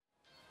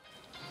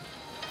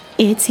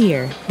It's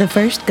here, the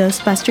first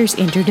Ghostbusters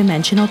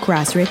Interdimensional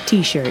Crossrip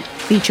t-shirt,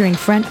 featuring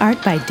front art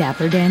by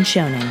Dapper Dan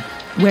Shonen.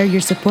 Wear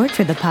your support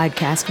for the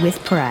podcast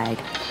with pride.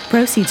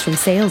 Proceeds from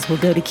sales will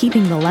go to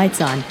keeping the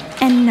lights on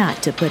and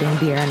not to putting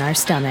beer in our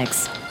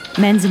stomachs.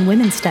 Men's and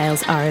women's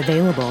styles are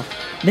available.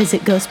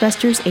 Visit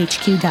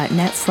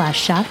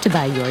ghostbustershq.net/shop to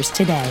buy yours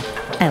today.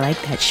 I like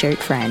that shirt,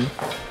 friend.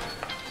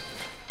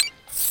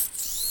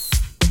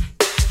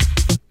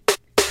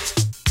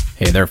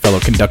 Hey there, fellow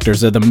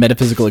conductors of the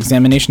Metaphysical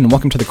Examination, and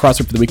welcome to the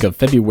Crossrip for the week of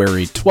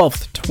February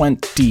 12th,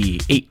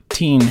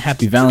 2018.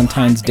 Happy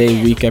Valentine's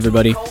Day week,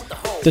 everybody.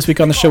 This week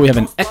on the show, we have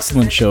an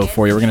excellent show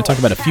for you. We're going to talk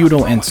about A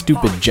Futile and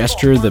Stupid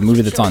Gesture, the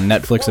movie that's on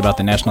Netflix about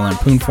the National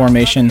Lampoon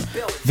Formation.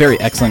 Very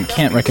excellent.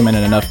 Can't recommend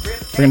it enough.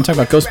 We're going to talk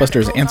about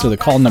Ghostbusters Answer the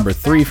Call number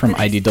 3 from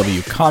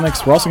IDW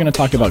Comics. We're also going to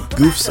talk about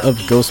Goofs of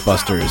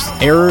Ghostbusters.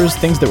 Errors,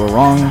 things that were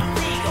wrong,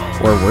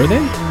 or were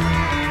they?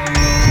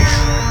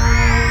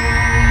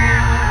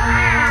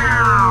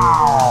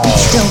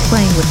 Still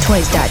Playing with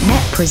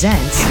Toys.net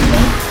presents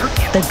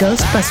the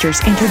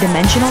Ghostbusters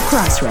Interdimensional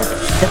Crossrip,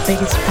 the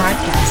biggest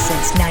podcast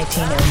since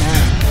 1909.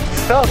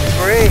 So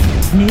great.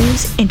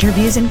 News,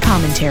 interviews, and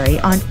commentary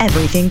on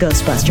everything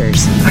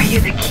Ghostbusters. Are you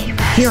the key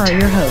master? Here are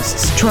your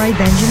hosts, Troy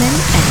Benjamin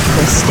and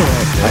Chris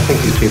Stewart. I think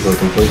these people are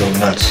completely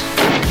nuts.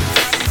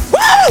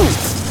 Woo!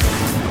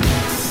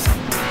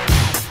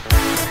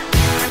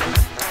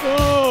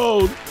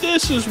 Oh,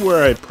 this is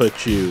where I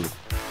put you.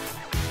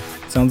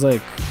 Sounds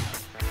like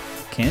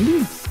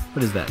candy?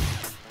 What is that?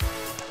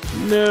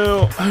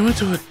 No, I went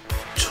to a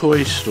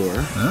toy store.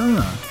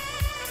 Ah,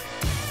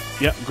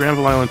 Yep,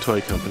 Granville Island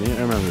Toy Company.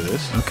 I remember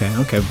this.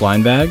 okay.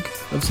 Blind bag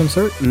of some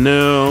sort?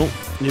 No,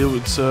 it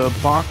was a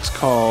box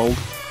called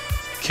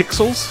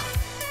Kixels.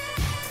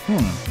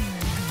 Qixels.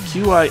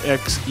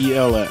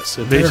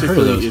 And Never heard of basically,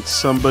 those. it's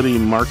somebody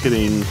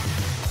marketing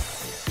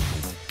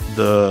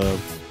the...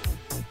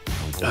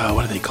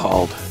 what are they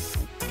called?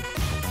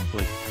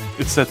 Like,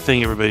 it's that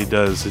thing everybody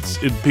does.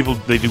 They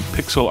do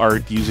pixel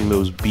art using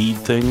those bead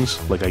things,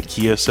 like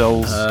IKEA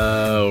sells.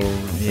 Oh,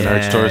 An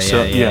art store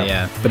sell- yeah.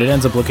 yeah. But it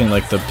ends up looking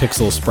like the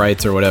pixel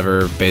sprites or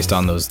whatever based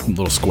on those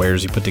little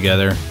squares you put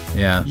together.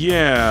 Yeah.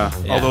 Yeah,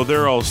 Yeah. although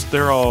they're all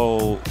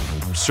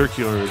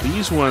circular.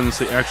 These ones,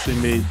 they actually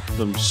made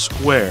them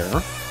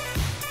square.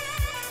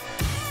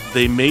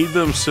 They made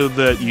them so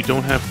that you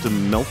don't have to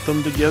melt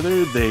them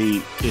together.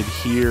 They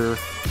adhere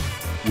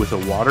with a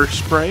water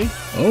spray.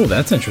 Oh,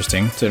 that's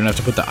interesting. So you don't have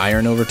to put the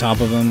iron over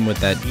top of them with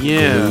that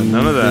Yeah, glue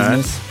none of that.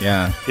 business?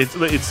 Yeah.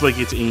 It's like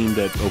it's aimed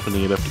at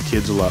opening it up to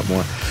kids a lot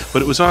more.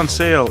 But it was on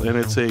sale, and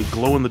it's a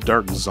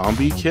glow-in-the-dark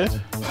zombie kit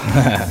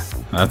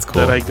That's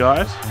cool. that I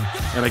got.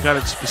 And I got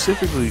it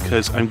specifically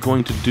because I'm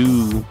going to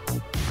do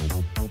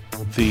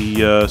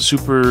the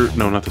Super...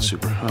 No, not the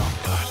Super. Oh,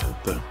 God.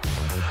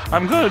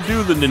 I'm going to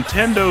do the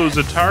Nintendo's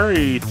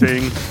Atari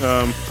thing.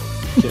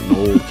 Getting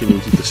old, can't even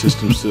keep the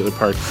systems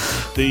apart.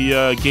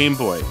 The Game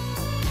Boy.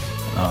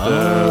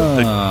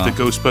 The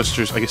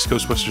Ghostbusters, I guess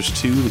Ghostbusters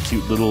 2, the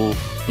cute little...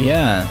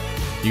 Yeah.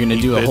 You're going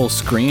to do a 8-bit. whole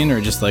screen or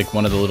just like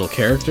one of the little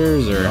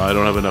characters? Or No, I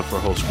don't have enough for a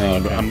whole screen. Oh,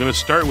 okay. But I'm going to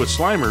start with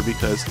Slimer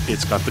because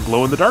it's got the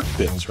glow-in-the-dark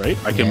bits, right?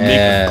 I can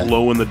Yeah. make a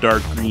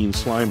glow-in-the-dark green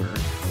Slimer.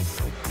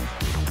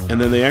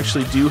 And then they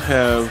actually do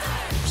have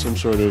some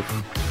sort of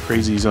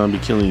crazy zombie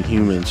killing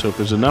human. So if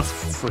there's enough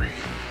for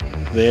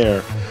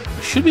there,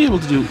 I should be able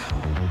to do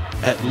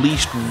at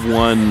least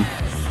one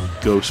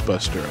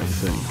Ghostbuster, I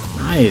think.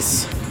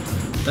 Nice.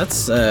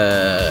 That's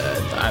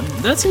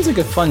that seems like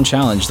a fun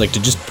challenge, like to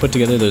just put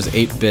together those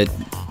 8-bit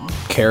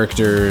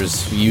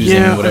characters using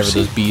Yeah, whatever I've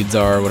those seen- beads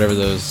are, whatever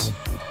those.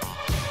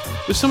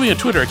 There's somebody on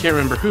Twitter, I can't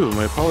remember who.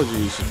 My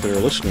apologies if they're a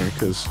listener,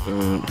 because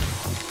I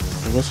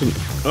wasn't...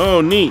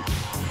 Oh, neat.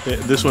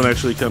 This one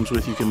actually comes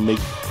with, you can make...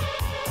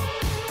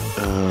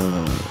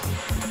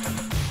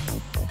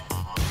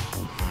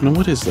 No,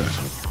 what is that?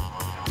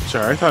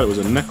 Sorry, I thought it was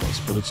a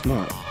necklace, but it's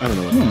not. I don't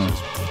know what this is.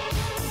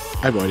 I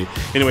have no idea.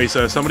 Anyways,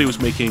 somebody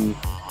was making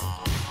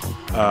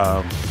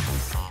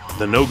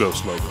the No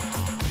Ghost logo,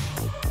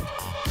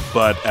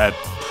 but at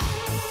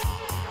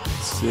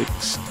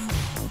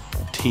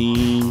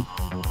 16,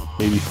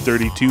 maybe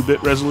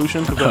 32-bit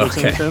resolution, if that makes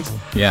any Okay. sense.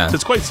 Yeah. So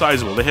it's quite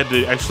sizable. They had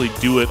to actually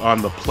do it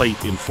on the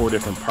plate in 4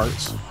 different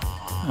parts.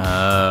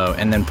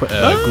 And then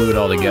glue it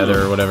all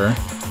together or whatever.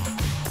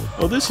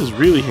 Oh, this is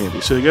really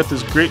handy. So you got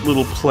this great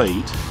little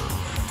plate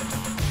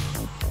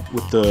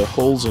with the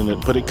holes in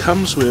it, but it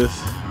comes with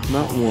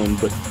not one,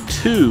 but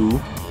 2.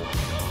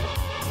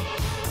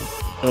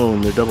 Oh,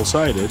 and they're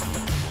double-sided.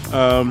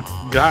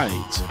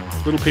 Guides.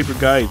 Little paper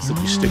guides that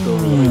you stick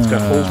over them. It's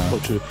got holes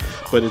put to it,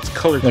 but it's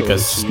color-coded, Like a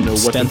so you know what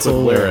to put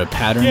stencil where. or a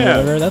pattern Yeah. or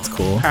whatever. That's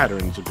cool.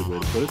 Pattern's a good way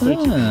to put it. Like,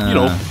 you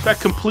know, that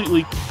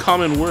completely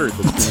common word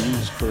that's been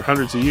used for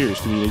hundreds of years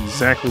to mean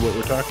exactly what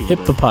we're talking about.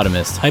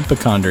 Hippopotamus,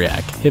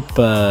 hypochondriac,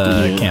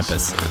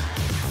 hippocampus,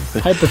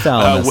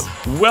 hypothalamus.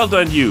 Well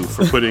done, you,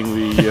 for putting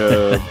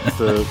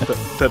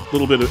that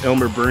little bit of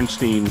Elmer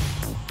Bernstein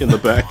in the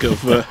back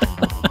of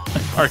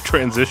our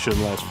transition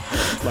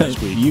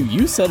last week.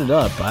 You set it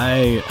up.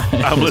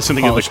 I'm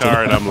listening in the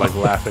car and I'm like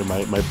laughing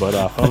my butt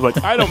off. I was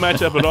like, I don't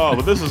match up at all,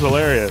 but this is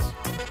hilarious.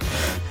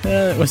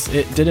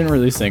 It didn't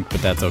really sync,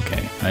 but that's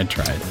okay. I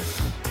tried.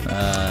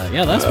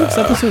 Last week's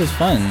episode was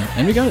fun,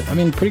 and we got,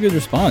 pretty good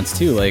response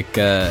too. Like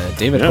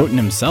David Houghton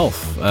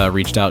himself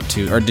reached out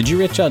to, or did you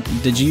reach out?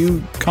 Did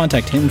you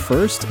contact him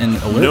first and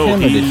alert him,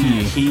 or did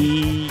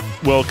he?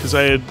 Well, because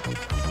I had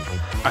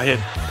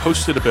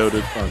posted about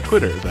it on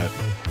Twitter that,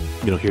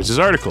 here's his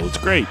article. It's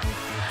great.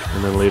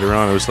 And then later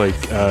on, I was like,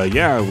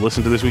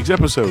 listen to this week's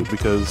episode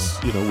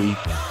because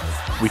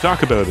we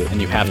talk about it.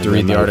 And you have to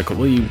read the article.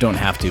 Well, you don't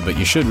have to, but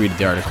you should read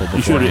the article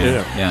before.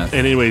 Yeah. And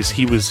anyways,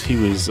 he was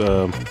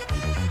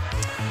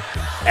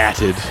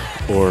atted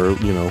or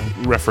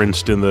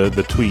referenced in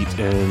the tweet,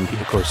 and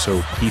of course,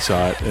 so he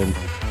saw it and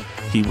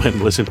he went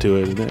and listened to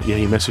it, and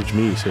he messaged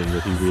me saying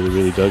that he really,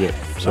 really dug it.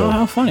 So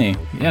how funny!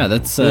 Yeah,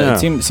 that's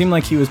it seemed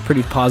like he was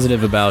pretty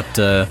positive about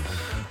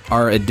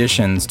our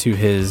additions to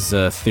his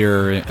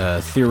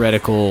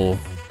theoretical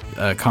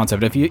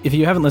concept. If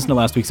you haven't listened to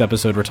last week's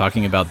episode, we're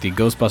talking about the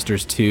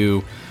Ghostbusters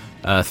 2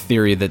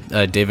 theory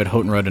that David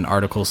Houghton wrote an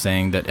article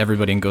saying that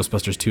everybody in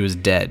Ghostbusters 2 is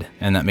dead,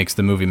 and that makes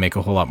the movie make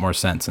a whole lot more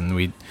sense. And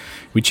we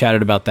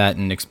chatted about that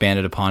and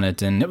expanded upon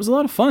it, and it was a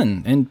lot of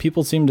fun, and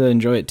people seem to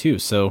enjoy it too.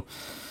 So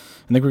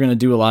I think we're going to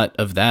do a lot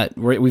of that.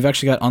 We've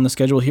actually got on the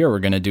schedule here, we're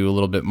going to do a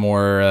little bit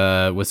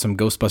more with some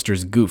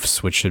Ghostbusters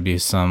goofs, which should be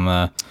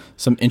some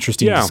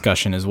interesting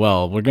discussion as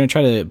well. We're going to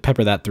try to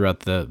pepper that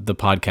throughout the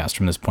podcast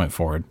from this point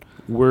forward.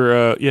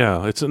 We're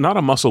it's not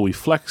a muscle we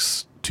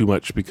flex too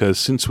much, because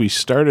since we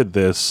started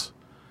this,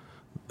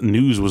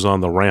 news was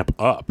on the ramp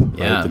up.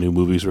 Right? The new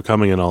movies were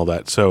coming and all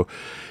that. So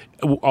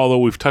although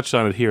we've touched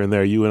on it here and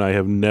there, you and I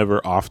have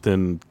never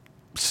often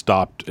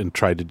stopped and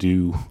tried to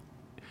do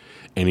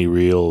any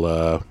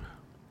real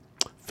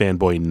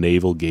fanboy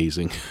navel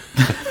gazing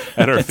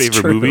at our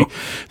favorite movie.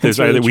 There's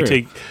either we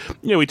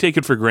take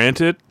it for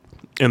granted,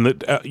 and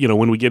that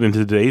when we get into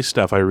today's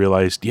stuff, I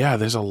realized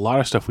there's a lot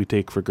of stuff we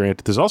take for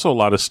granted. There's also a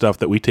lot of stuff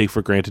that we take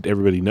for granted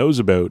everybody knows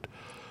about,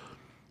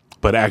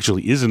 but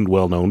actually isn't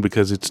well known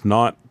because it's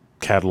not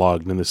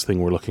cataloged in this thing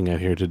we're looking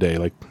at here today.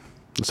 Like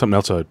something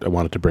else I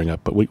wanted to bring up,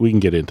 but we can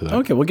get into that.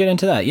 Okay, we'll get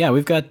into that. Yeah,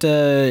 we've got,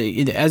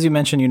 as you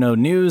mentioned,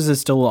 news is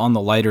still on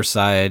the lighter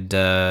side.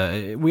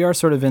 We are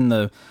sort of in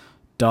the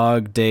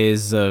dog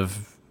days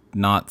of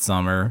not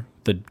summer,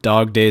 the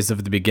dog days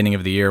of the beginning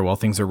of the year while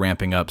things are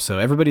ramping up. So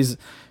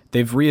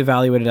they've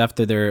reevaluated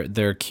after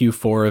their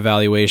Q4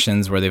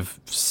 evaluations, where they've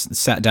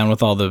sat down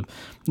with all the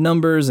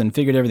numbers and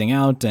figured everything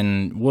out,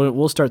 and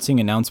we'll start seeing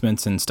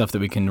announcements and stuff that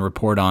we can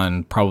report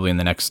on probably in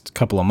the next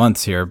couple of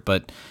months here.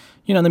 But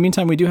in the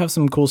meantime, we do have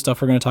some cool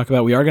stuff we're going to talk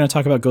about. We are going to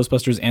talk about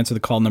Ghostbusters Answer the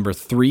Call number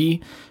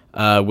 3,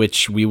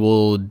 which we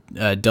will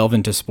delve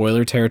into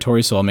spoiler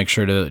territory, so I'll make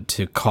sure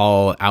to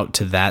call out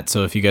to that.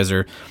 So if you guys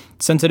are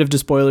sensitive to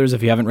spoilers,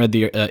 if you haven't read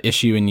the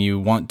issue and you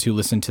want to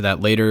listen to that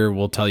later,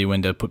 we'll tell you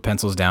when to put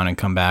pencils down and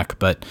come back.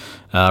 But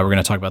we're going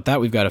to talk about that.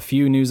 We've got a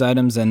few news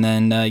items, and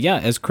then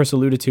as Chris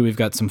alluded to, we've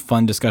got some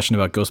fun discussion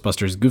about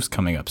Ghostbusters goofs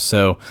coming up.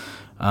 So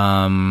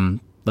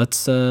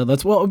let's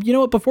well, you know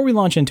what, before we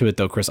launch into it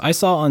though, Chris, I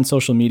saw on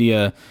social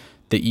media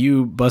that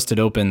you busted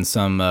open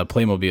some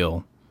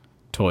Playmobil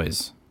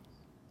toys.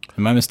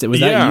 Am I mistaken? Was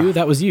that you?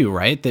 That was you,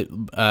 right?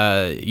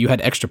 That you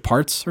had extra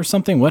parts or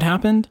something? What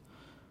happened?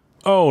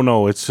 Oh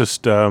no, it's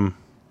just we've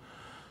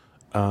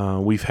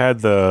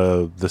had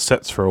the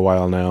sets for a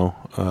while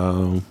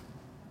now.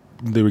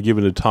 They were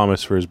given to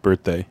Thomas for his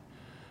birthday,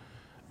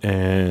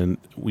 and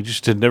we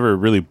just had never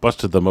really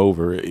busted them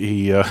over.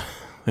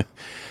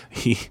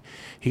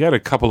 He got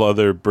a couple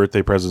other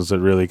birthday presents that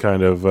really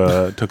kind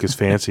of took his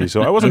fancy.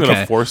 So I wasn't going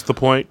to force the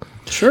point.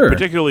 Sure.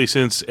 Particularly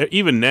since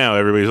even now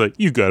everybody's like,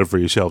 "You got it for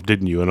yourself,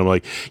 didn't you?" And I'm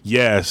like,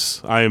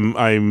 "Yes,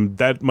 I'm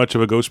that much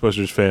of a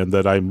Ghostbusters fan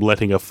that I'm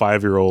letting a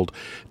 5-year-old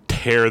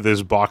tear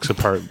this box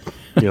apart,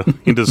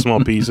 into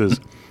small pieces."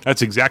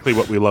 That's exactly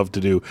what we love to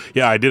do.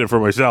 Yeah, I did it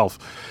for myself.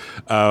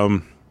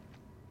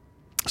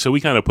 So we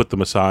kind of put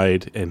them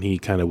aside, and he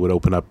kind of would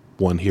open up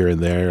one here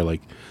and there,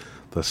 like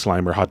the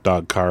Slimer hot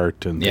dog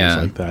cart and things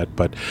like that.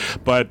 But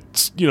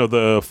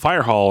the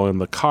fire hall and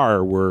the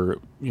car were,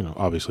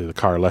 obviously the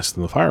car less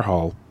than the fire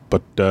hall,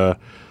 but a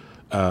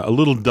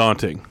little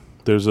daunting.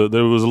 There was a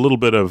little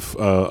bit of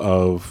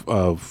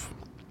the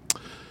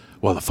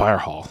fire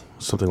hall,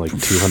 something like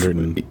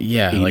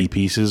 280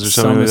 pieces or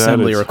something like that. Some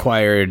assembly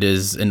required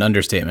is an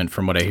understatement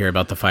from what I hear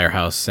about the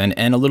firehouse, and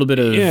a little bit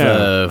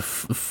of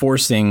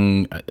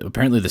forcing.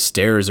 Apparently the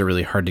stairs are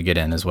really hard to get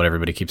in, is what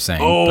everybody keeps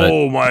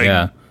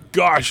saying.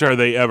 Gosh, are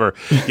they ever?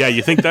 Yeah,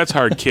 you think that's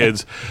hard,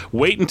 kids.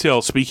 Wait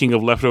until, speaking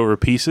of leftover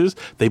pieces,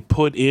 they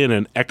put in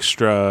an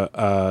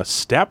extra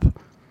step.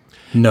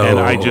 No. And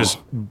I just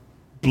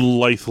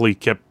blithely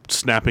kept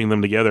snapping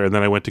them together, and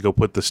then I went to go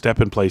put the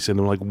step in place, and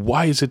I'm like,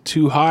 why is it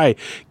too high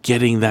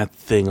getting that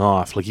thing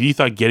off? Like, you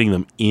thought getting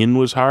them in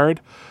was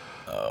hard?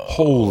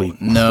 Holy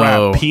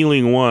crap,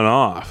 peeling one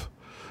off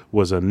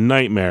was a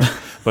nightmare.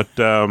 But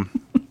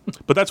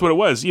But that's what it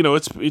was.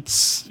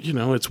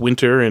 It's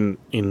winter and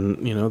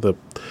in the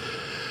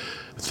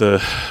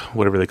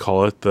whatever they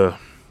call it, the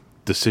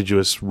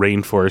deciduous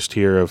rainforest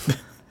here of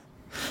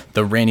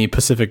the rainy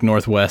Pacific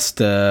Northwest.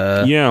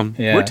 Yeah,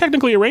 we're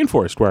technically a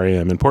rainforest where I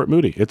am in Port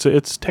Moody.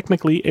 It's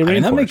technically a rainforest. I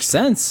mean, that makes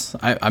sense.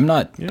 I'm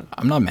not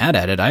mad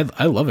at it.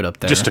 I love it up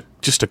there.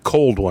 Just a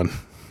cold one.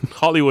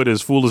 Hollywood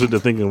has fooled us into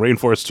thinking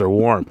rainforests are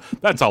warm.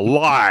 That's a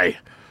lie.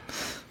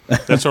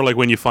 That's sort of like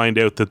when you find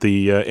out that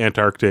the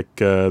Antarctic,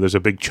 there's a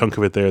big chunk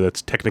of it there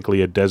that's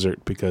technically a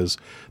desert because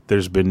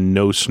there's been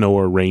no snow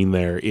or rain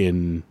there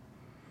in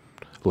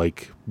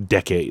like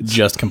decades.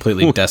 Just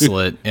completely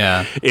desolate.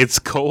 Yeah. It's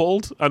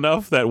cold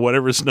enough that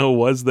whatever snow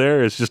was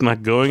there is just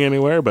not going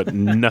anywhere, but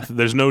nothing.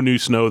 There's no new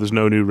snow, there's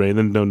no new rain,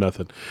 and no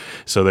nothing.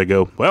 So they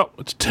go, well,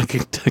 it's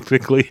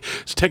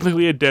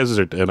technically a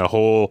desert, and a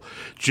whole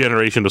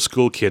generation of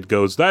school kid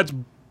goes, that's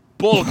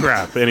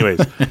bullcrap.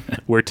 Anyways,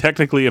 we're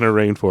technically in a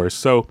rainforest.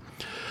 So,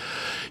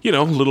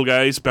 little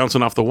guys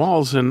bouncing off the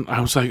walls, and I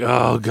was like,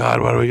 oh,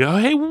 God, where do we go?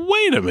 Hey,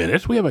 wait a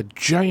minute. We have a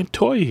giant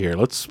toy here.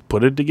 Let's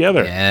put it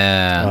together.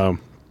 Yeah.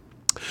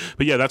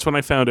 But yeah, that's when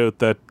I found out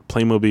that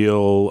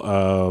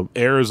Playmobil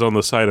errs on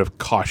the side of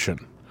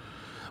caution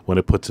when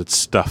it puts its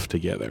stuff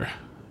together.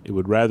 It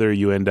would rather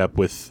you end up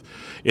with...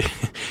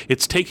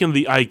 It's taken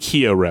the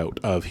IKEA route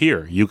of,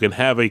 here, you can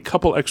have a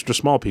couple extra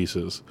small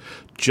pieces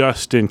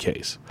just in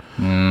case.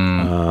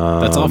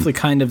 That's awfully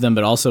kind of them,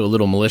 but also a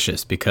little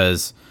malicious,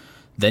 because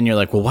then you're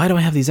like, well, why do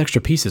I have these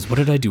extra pieces? What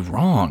did I do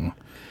wrong?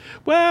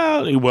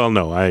 Well,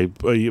 no. I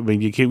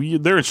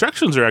mean, their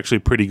instructions are actually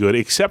pretty good,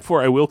 except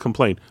for I will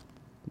complain.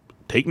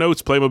 Take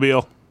notes,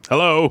 Playmobil.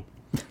 Hello.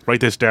 Write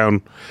this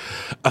down.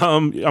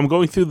 I'm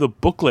going through the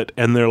booklet,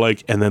 and they're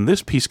like, and then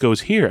this piece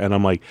goes here, and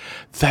I'm like,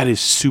 that is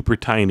super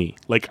tiny.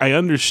 Like, I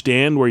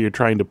understand where you're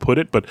trying to put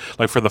it, but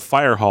like for the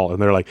fire hall,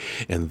 and they're like,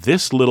 and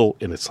this little,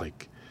 and it's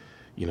like,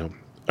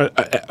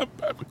 a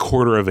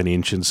quarter of an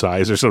inch in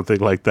size or something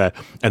like that,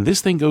 and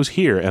this thing goes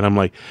here, and I'm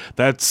like,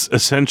 that's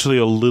essentially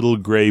a little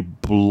gray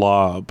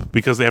blob,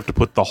 because they have to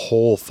put the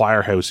whole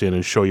firehouse in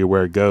and show you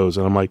where it goes,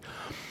 and I'm like,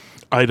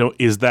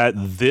 is that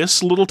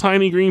this little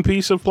tiny green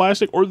piece of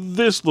plastic or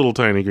this little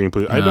tiny green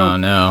piece? I don't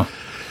know.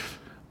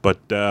 But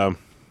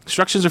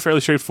instructions are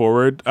fairly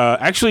straightforward.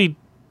 Actually,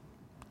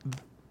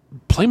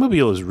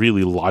 Playmobil is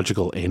really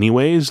logical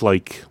anyways.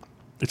 Like,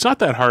 it's not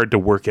that hard to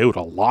work out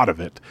a lot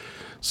of it.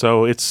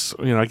 So it's,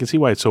 I can see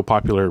why it's so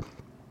popular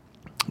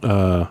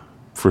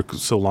for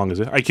so long as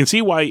it. I can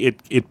see why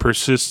it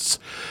persists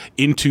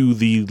into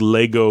the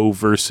Lego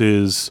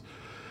versus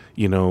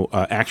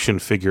action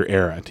figure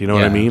era. Do you know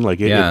what I mean? Like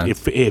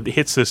it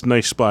hits this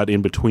nice spot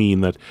in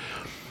between that,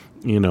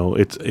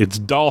 it's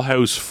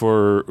dollhouse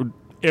for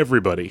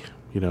everybody.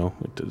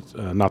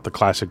 Not the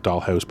classic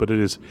dollhouse, but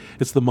it's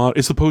the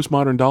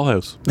postmodern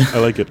dollhouse. I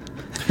like it.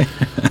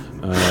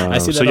 I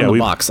see that on the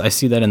box. I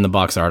see that in the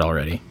box art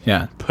already.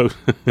 Yeah,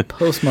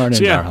 postmodern.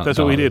 So that's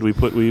what we did. We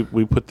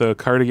put the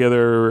car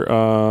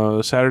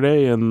together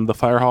Saturday and the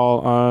fire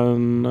hall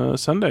on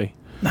Sunday.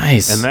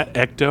 Nice. And that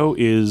Ecto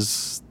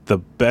is the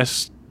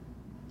best,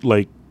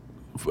 like,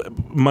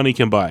 money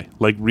can buy.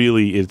 Like,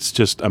 really, it's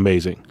just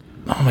amazing.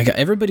 Oh my God,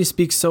 everybody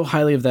speaks so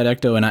highly of that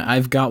Ecto, and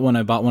I've got one.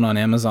 I bought one on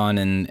Amazon,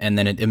 and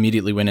then it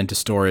immediately went into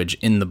storage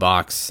in the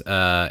box,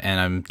 and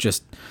I'm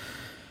just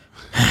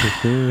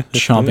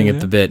chomping at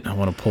the bit. I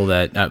want to pull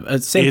that.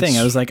 Same thing.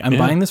 I was like, I'm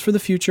buying this for the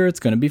future. It's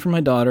going to be for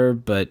my daughter,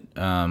 but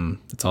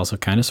it's also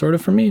kind of sort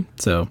of for me.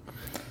 So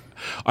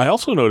I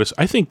also noticed,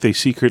 I think they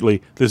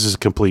secretly, this is a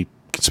complete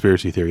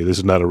conspiracy theory.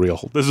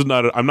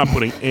 I'm not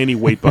putting any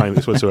weight behind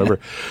this whatsoever.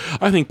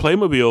 I think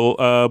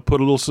Playmobil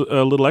put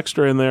a little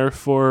extra in there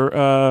for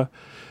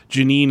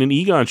Janine and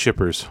Egon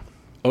shippers.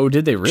 Oh,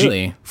 did they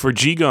really? For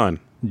G-Gon.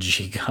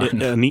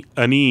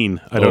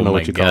 Anine. I don't know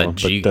what you call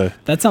them. But,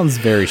 that sounds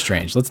very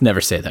strange. Let's never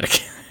say that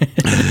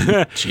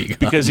again. G-Gon.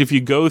 Because if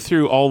you go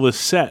through all the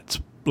sets,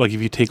 like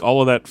if you take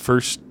all of that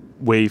first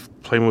wave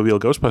Playmobil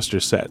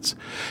Ghostbusters sets,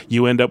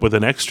 you end up with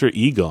an extra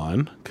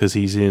Egon because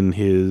he's in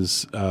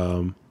his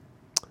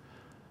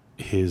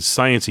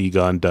Science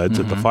Egon duds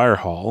at the fire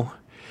hall,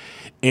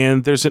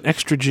 and there's an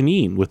extra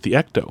Janine with the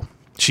Ecto.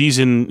 She's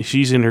in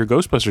her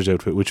Ghostbusters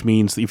outfit, which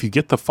means if you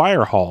get the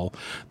fire hall,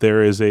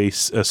 there is a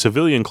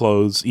civilian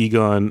clothes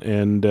Egon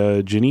and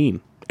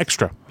Janine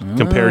extra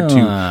compared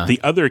to the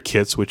other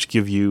kits, which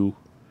give you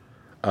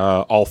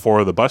all four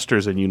of the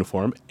Busters in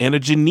uniform and a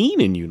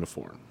Janine in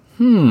uniform.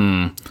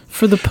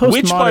 For the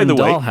postmodern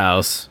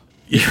dollhouse,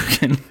 you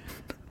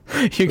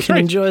can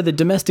enjoy the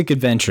domestic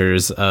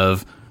adventures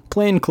of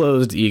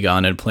plainclothes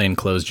Egon and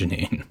plainclothes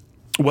Janine.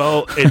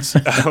 Well, it's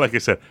like I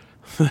said,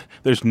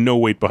 there's no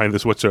weight behind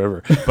this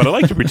whatsoever. But I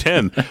like to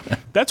pretend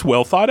that's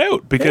well thought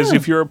out, because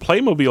if you're a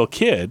Playmobil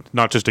kid,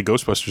 not just a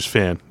Ghostbusters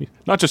fan,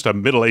 not just a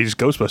middle-aged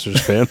Ghostbusters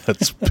fan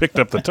that's picked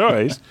up the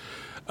toys,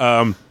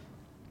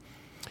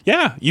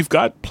 you've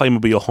got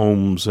Playmobil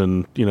homes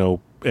and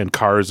and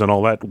cars and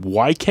all that.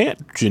 Why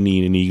can't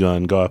Janine and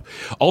Egon go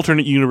off?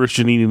 Alternate universe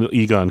Janine and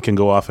Egon can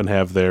go off and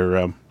have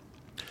their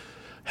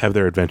have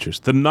their adventures.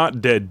 The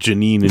not dead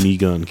Janine and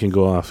Egon can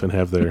go off and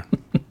have their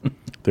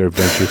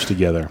adventures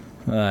together.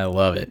 I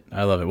love it.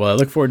 Well, I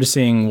look forward to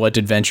seeing what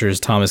adventures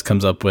Thomas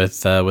comes up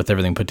with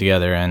everything put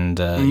together, and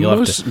you'll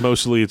have to...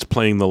 Mostly it's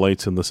playing the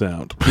lights and the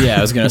sound. Yeah,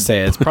 I was going to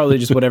say, it's probably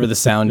just whatever the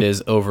sound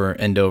is over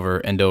and over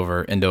and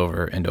over and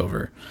over and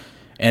over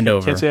and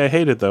over. Can't say I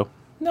hate it, though.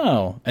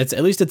 No, at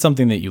least it's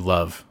something that you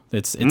love.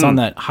 It's on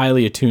that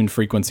highly attuned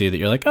frequency that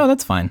you're like, oh,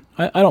 that's fine.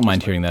 I don't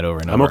mind hearing that over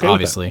and over, okay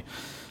obviously.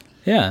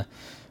 Yeah.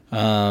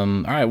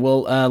 All right.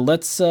 Well,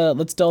 let's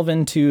delve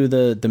into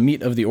the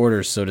meat of the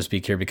orders, so to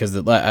speak, here, because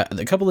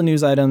a couple of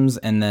news items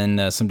and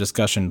then some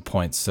discussion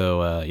points.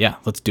 So yeah,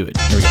 let's do it.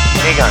 Here we go.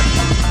 Egon,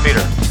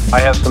 Peter, I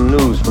have some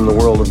news from the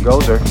world of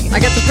Gozer. I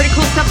got some pretty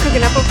cool stuff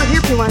cooking up over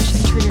here. If you want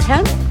to turn your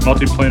head.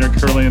 Multiplanar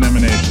Kirlian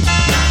emanation.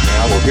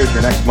 Yeah, well, here's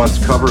your next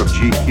month's cover of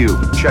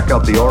GQ. Check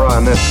out the aura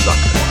on this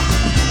sucker.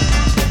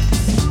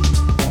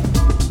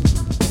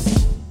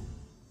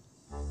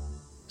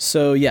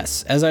 So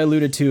yes, as I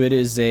alluded to, it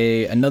is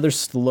another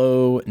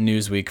slow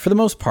news week for the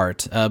most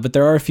part, but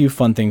there are a few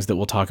fun things that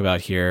we'll talk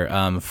about here.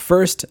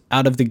 First,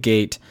 out of the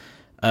gate,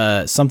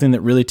 something that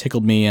really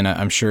tickled me, and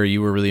I'm sure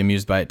you were really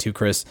amused by it too,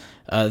 Chris,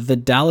 the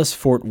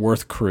Dallas-Fort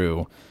Worth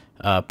crew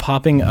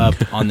popping up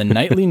on the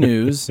nightly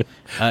news.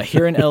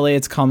 Here in LA,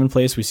 it's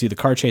commonplace. We see the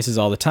car chases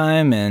all the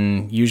time,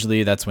 and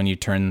usually that's when you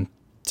turn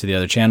to the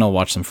other channel,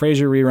 watch some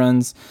Frasier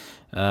reruns.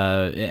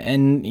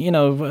 And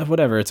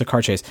whatever, it's a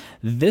car chase.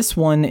 This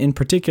one in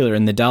particular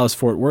in the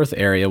Dallas-Fort Worth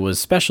area was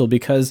special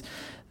because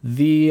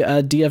the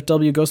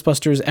DFW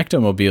Ghostbusters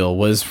Ectomobile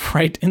was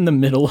right in the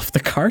middle of the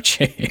car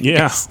chase.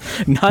 Yeah.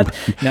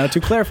 Now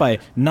to clarify,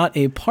 not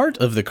a part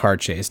of the car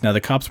chase. Now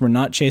the cops were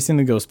not chasing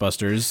the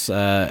Ghostbusters,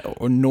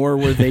 nor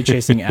were they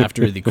chasing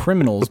after the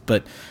criminals,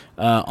 but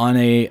on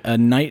a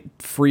night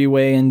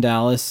freeway in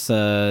Dallas,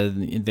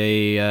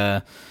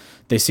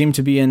 they seemed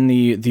to be in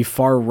the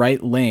far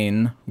right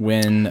lane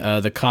when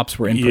the cops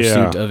were in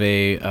pursuit of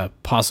a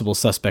possible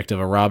suspect of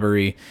a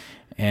robbery,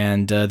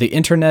 and the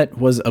internet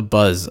was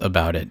abuzz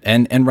about it,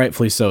 and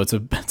rightfully so. It's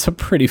a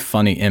pretty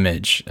funny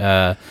image.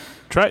 Try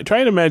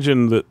and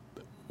imagine that.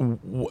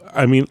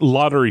 I mean,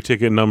 lottery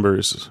ticket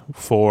numbers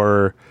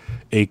for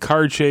a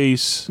car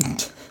chase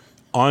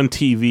on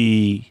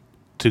TV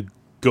to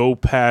go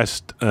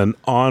past an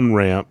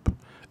on-ramp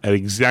at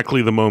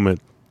exactly the moment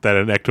that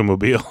an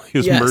ectomobile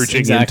is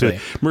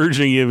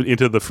merging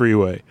into the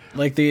freeway.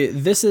 Like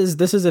this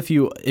is if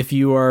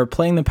you are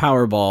playing the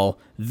Powerball,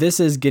 this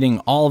is getting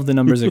all of the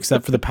numbers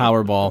except for the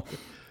Powerball.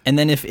 And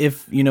then if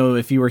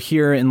you were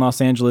here in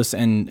Los Angeles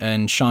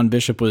and Sean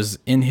Bishop was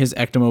in his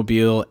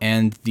ectomobile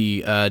and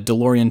the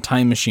DeLorean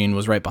time machine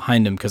was right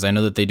behind him, because I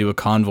know that they do a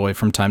convoy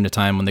from time to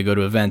time when they go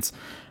to events.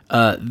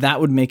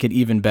 That would make it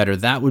even better.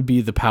 That would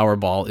be the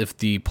Powerball if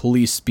the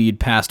police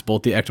speed past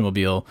both the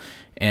ectomobile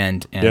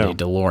and a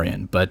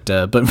DeLorean. But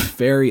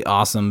very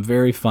awesome,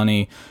 very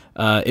funny.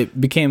 It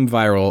became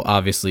viral,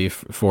 obviously,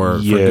 for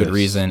good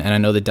reason. And I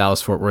know the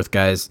Dallas-Fort Worth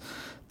guys,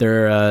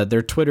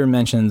 their Twitter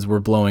mentions were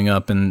blowing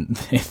up, and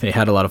they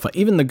had a lot of fun.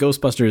 Even the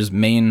Ghostbusters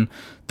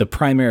the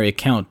primary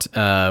account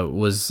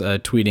was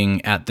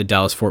tweeting at the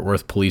Dallas-Fort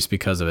Worth police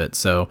because of it.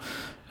 So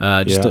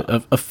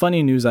a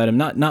funny news item.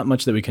 Not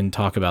much that we can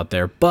talk about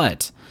there,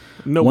 but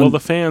well, the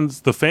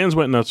fans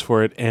went nuts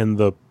for it, and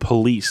the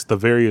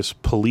various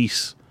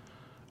police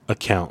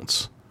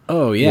accounts.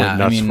 Oh yeah, went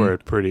nuts for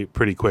it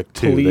pretty quick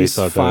too. Police,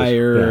 they thought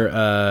fire,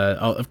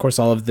 of course,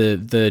 all of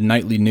the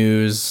nightly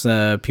news.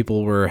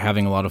 People were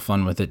having a lot of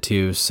fun with it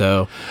too.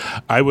 So,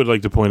 I would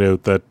like to point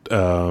out that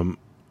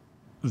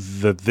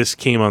that this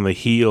came on the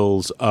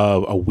heels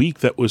of a week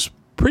that was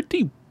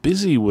pretty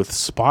busy with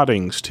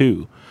spottings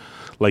too,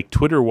 like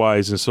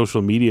Twitter-wise and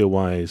social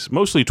media-wise.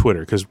 Mostly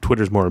Twitter, because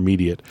Twitter's more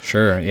immediate.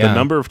 Sure, yeah. The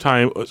number of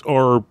times,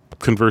 or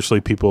conversely,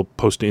 people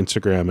post to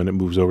Instagram and it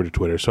moves over to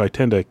Twitter. So I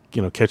tend to,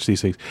 catch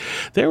these things.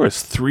 There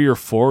was 3 or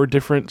 4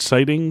 different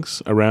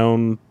sightings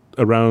around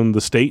the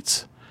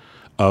states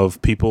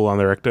of people on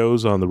their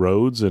ectos on the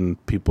roads,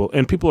 and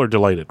people are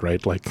delighted,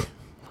 right? Like,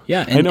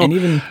 yeah, and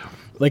even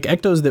like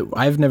ectos that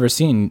I've never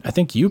seen. I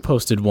think you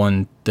posted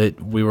one that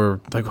we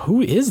were like,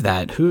 who is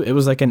that? It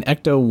was like an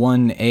Ecto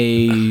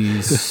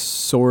 1A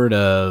sort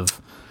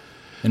of,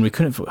 and we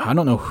couldn't. I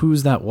don't know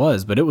whose that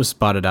was, but it was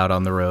spotted out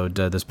on the road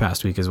this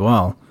past week as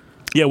well.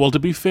 Yeah, well, to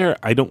be fair,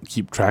 I don't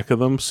keep track of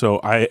them, so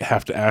I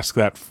have to ask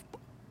that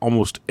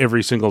almost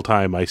every single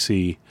time I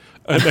see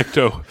an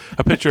ecto,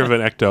 a picture of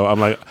an ecto. I'm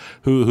like,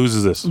 whose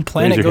is this?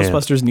 Planet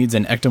Ghostbusters needs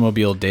an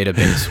ectomobile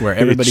database where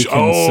everybody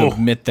can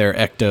submit their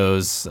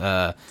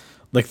ectos,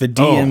 like the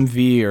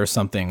DMV or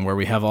something, where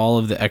we have all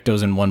of the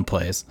ectos in one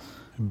place.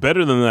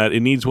 Better than that, it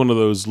needs one of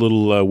those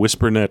little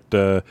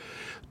WhisperNet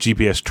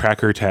GPS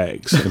tracker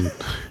tags,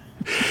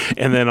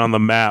 and then on the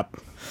map,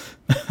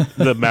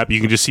 you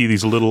can just see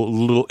these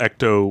little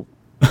ecto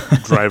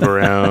drive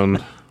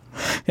around.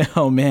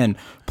 Oh man,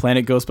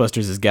 Planet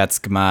Ghostbusters has got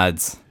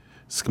schmads.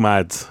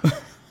 Schmads.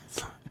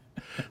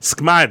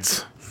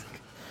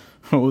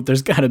 Well,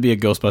 there's got to be a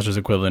Ghostbusters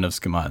equivalent of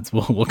Skamods.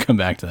 We'll come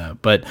back to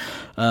that. But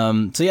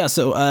tons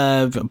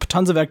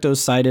of ectos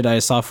sighted. I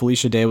saw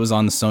Felicia Day was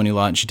on the Sony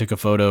lot, and she took a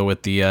photo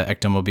with the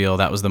ectomobile.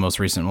 That was the most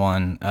recent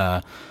one.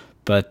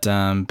 But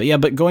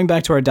going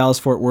back to our Dallas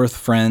Fort Worth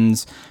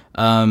friends,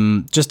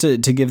 just to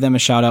give them a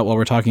shout out while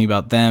we're talking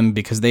about them,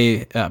 because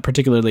they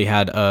particularly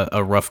had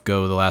a rough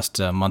go the last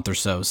month or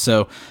so.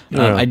 So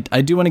I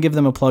do want to give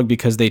them a plug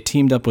because they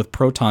teamed up with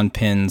Proton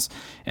Pins,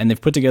 and they've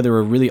put together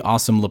a really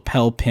awesome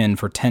lapel pin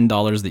for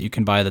 $10 that you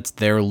can buy that's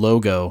their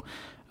logo.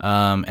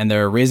 And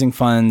they're raising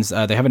funds.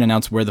 They haven't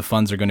announced where the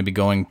funds are going to be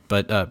going,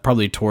 but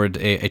probably toward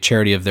a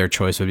charity of their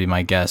choice would be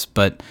my guess.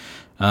 But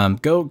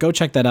go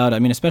check that out. I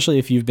mean, especially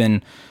if you've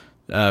been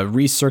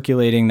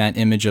recirculating that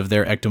image of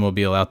their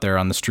ectomobile out there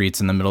on the streets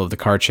in the middle of the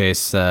car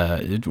chase,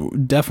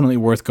 definitely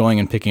worth going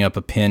and picking up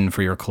a pin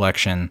for your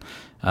collection.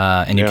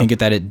 And you can get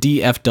that at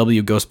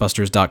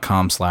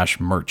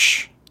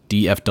dfwghostbusters.com/merch.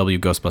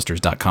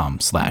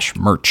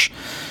 dfwghostbusters.com/merch.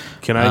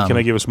 Can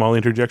I give a small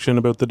interjection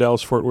about the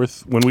Dallas Fort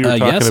Worth? When we were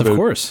talking yes, of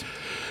course.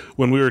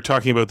 When we were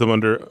talking about them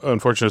under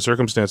unfortunate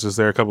circumstances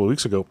there a couple of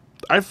weeks ago,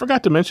 I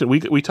forgot to mention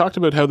we talked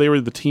about how they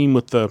were the team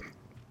with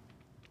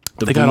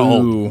they got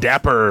all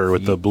dapper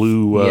with the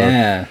blue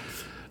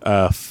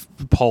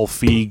Paul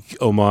Feig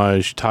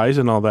homage ties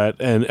and all that,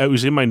 and it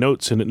was in my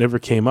notes and it never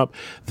came up.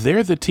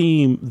 They're the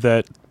team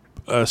that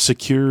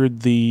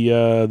secured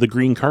the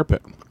green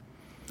carpet.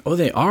 Oh,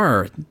 they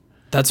are.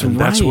 That's and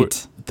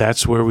right.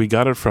 That's where we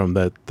got it from.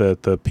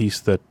 The piece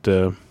that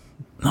you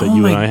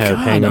and I have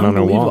hanging on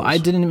our walls. I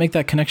didn't make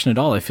that connection at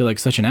all. I feel like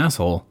such an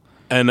asshole.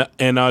 An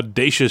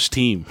audacious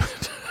team.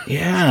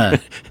 Yeah.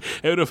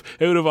 out of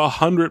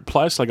 100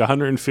 plus, like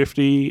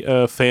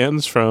 150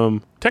 fans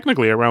from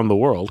technically around the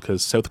world,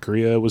 because South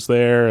Korea was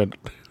there, and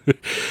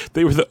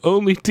they were the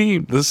only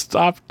team that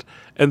stopped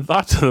and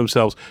thought to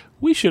themselves,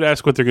 we should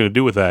ask what they're going to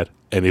do with that,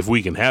 and if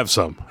we can have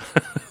some.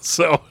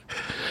 So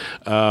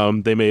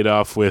they made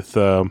off with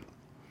a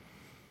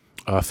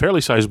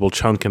fairly sizable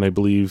chunk, and I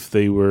believe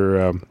they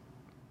were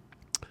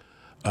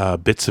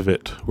bits of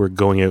it were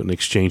going out in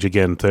exchange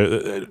again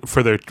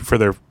for their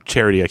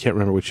charity. I can't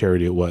remember what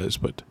charity it was,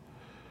 but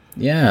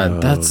yeah,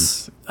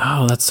 that's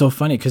so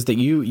funny because that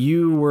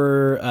you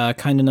were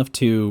kind enough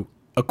to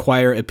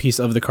acquire a piece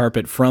of the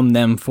carpet from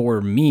them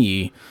for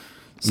me.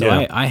 So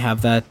yeah. I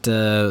have that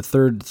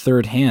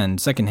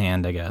second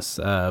hand, I guess.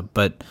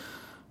 But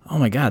oh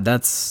my God,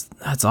 that's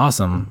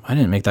awesome. I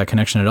didn't make that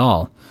connection at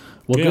all.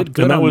 Well,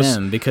 good on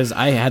them, because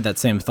I had that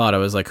same thought. I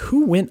was like,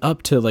 who went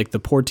up to like the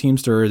poor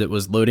Teamster that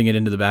was loading it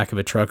into the back of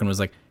a truck and was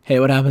like, hey,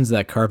 what happens to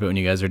that carpet when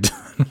you guys are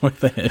done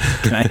with it?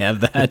 Can I have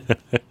that?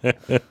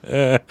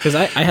 Because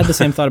I had the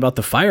same thought about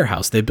the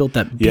firehouse. They built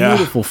that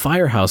beautiful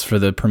firehouse for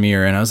the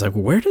premiere, and I was like,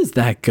 where does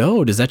that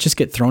go? Does that just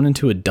get thrown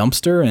into a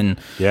dumpster? And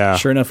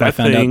sure enough, I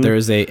found out there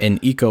is an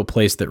eco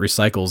place that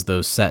recycles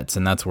those sets,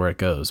 and that's where it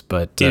goes.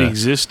 But it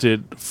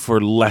existed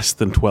for less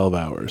than 12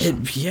 hours.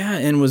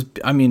 And was,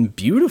 I mean,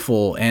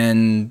 beautiful,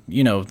 and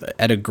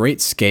at a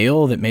great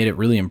scale that made it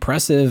really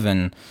impressive.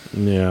 And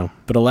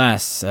but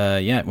alas,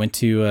 it went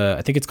to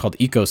I think it's called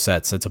Eco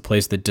Sets. It's a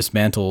place that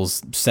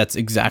dismantles sets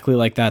exactly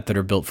like that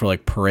are built for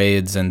like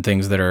parades and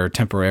things that are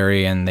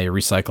temporary, and they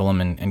recycle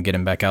them and get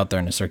them back out there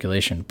into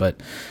circulation.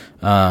 But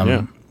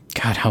God,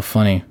 how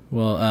funny.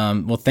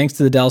 Well, thanks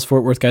to the Dallas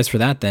Fort Worth guys for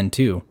that then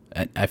too.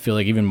 I feel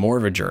like even more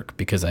of a jerk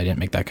because I didn't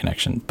make that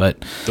connection.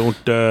 But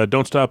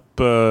don't stop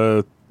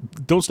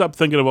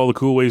thinking of all the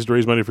cool ways to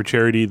raise money for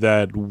charity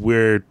that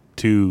we're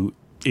too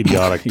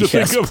idiotic to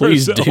think of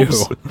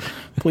ourselves.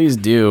 Please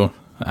do.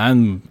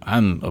 I'm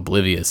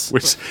oblivious.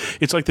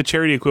 It's like the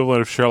charity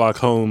equivalent of Sherlock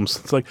Holmes.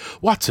 It's like,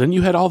 Watson,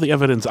 you had all the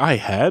evidence I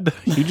had.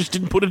 You just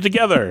didn't put it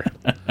together.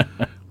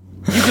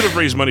 You could have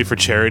raised money for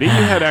charity. You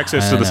had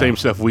access to the same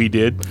stuff we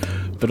did.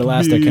 But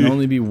alas, there can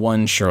only be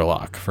one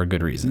Sherlock for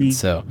good reason. Me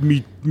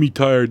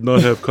tired,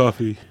 not have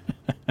coffee.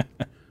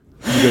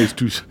 You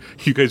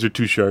guys are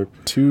too sharp.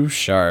 Too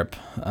sharp.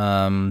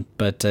 So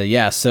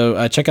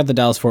check out the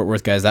Dallas Fort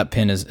Worth guys. That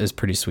pin is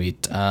pretty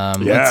sweet.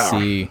 Let's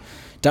see.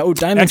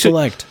 Diamond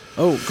Select.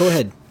 Oh, go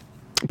ahead.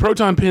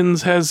 Proton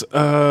Pins has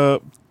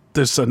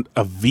there's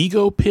a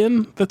Vigo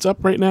pin that's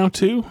up right now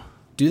too.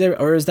 Do they,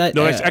 or is that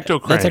no? That's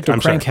Ecto Crank. That's Ecto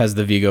Crank has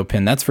the Vigo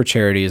pin. That's for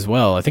charity as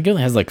well. I think it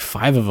only has like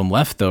 5 of them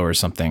left though, or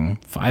something.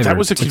 That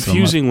was a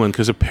confusing one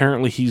because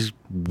apparently he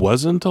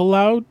wasn't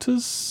allowed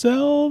to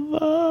sell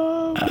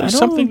them. There's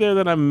something there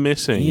that I'm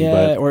missing.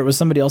 Yeah, or it was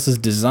somebody else's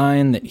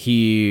design that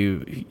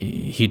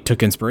he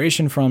took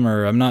inspiration from,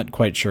 or I'm not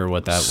quite sure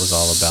what that was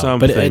all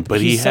about.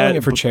 But he's selling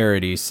it for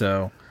charity,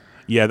 so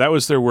yeah, that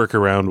was their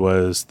workaround.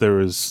 Was there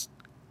was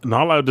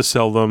not allowed to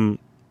sell them,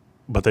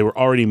 but they were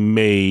already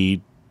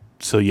made.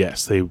 So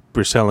yes, they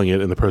were selling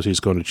it, and the proceeds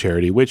going to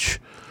charity. Which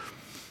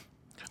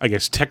I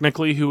guess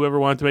technically, whoever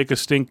wanted to make a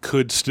stink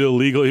could still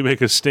legally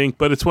make a stink,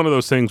 but it's one of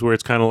those things where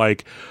it's kind of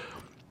like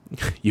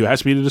You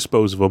asked me to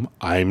dispose of them.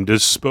 I'm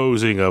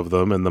disposing of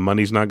them, and the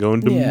money's not going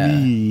to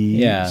me.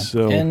 Yeah.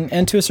 So.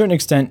 And to a certain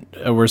extent,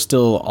 we're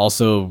still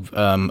also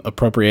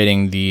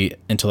appropriating the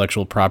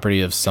intellectual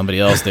property of somebody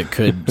else that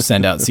could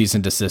send out cease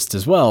and desist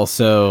as well.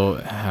 So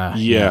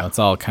it's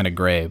all kind of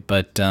gray.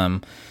 But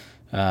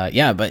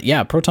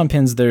proton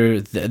pins,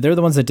 they're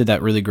the ones that did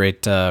that really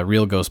great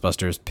real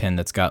Ghostbusters pin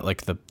that's got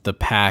like the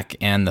pack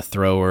and the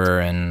thrower,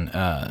 and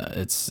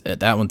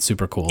that one's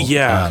super cool.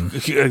 Yeah,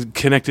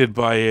 connected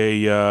by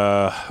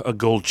a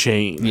gold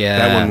chain.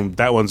 Yeah,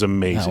 that one's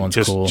amazing. That one's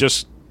cool.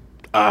 Just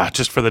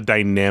for the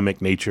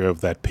dynamic nature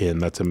of that pin,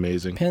 that's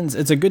amazing. Pins.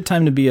 It's a good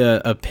time to be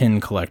a pin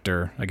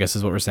collector, I guess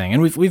is what we're saying,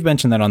 and we've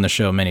mentioned that on the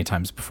show many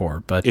times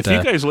before. But if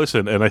you guys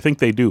listen, and I think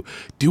they do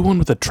one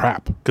with a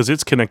trap, because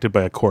it's connected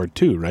by a cord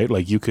too, right?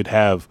 Like you could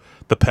have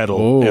the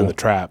pedal and the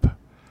trap.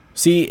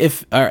 See,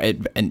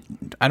 and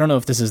I don't know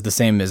if this is the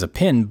same as a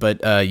pin,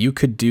 but you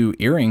could do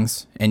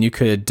earrings, and you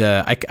could.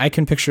 I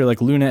can picture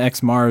like Luna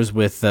X Mars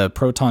with a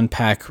proton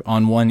pack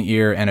on one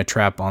ear and a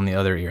trap on the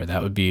other ear.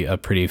 That would be a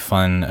pretty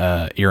fun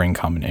earring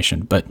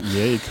combination. But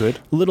yeah, you could.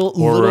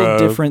 Little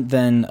different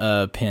than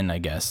a pin, I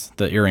guess.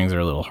 The earrings are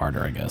a little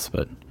harder, I guess,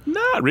 but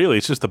not really.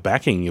 It's just the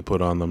backing you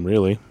put on them,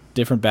 really.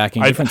 Different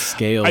backing, different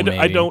scale. Maybe.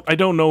 I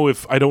don't know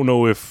if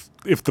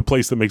the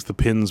place that makes the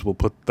pins will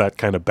put that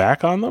kind of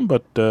back on them,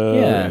 but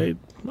it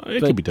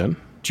could be done.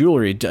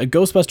 Jewelry,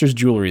 Ghostbusters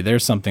jewelry,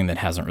 there's something that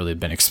hasn't really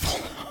been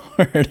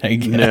explored, I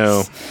guess.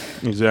 No,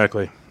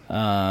 exactly.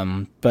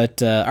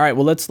 But all right,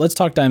 well let's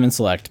talk Diamond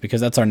Select, because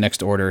that's our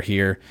next order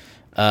here.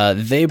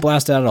 They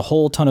blasted out a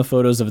whole ton of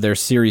photos of their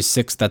Series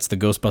 6, that's the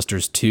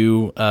Ghostbusters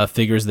 2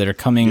 figures that are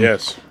coming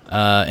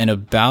in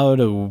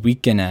about a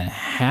week and a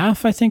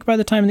half, I think, by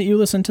the time that you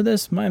listen to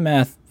this. My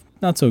math,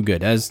 not so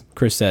good. As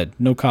Chris said,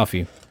 no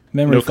coffee.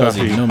 Memory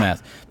fuzzy, no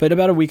math. But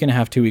about a week and a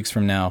half, 2 weeks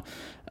from now.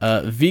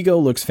 Vigo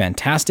looks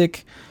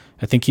fantastic.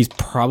 I think he's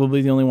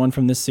probably the only one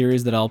from this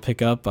series that I'll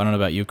pick up. I don't know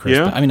about you, Chris.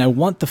 Yeah. But, I mean, I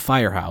want the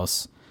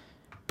Firehouse.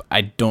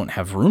 I don't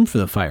have room for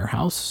the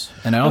Firehouse,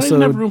 and I don't also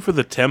even have room for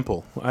the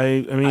Temple.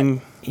 I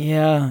mean,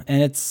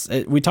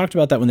 and we talked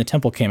about that when the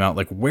Temple came out.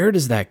 Like, where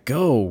does that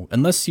go?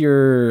 Unless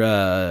you're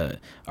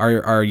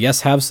our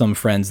Yes Have Some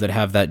friends that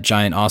have that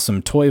giant,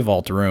 awesome toy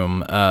vault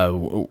room.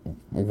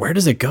 Where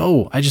does it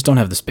go? I just don't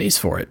have the space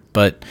for it.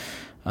 But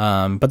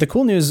the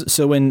cool news.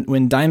 So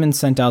when Diamond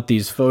sent out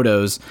these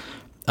photos.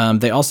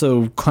 They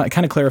also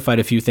kind of clarified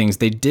a few things.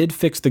 They did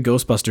fix the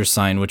Ghostbusters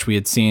sign, which we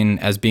had seen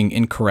as being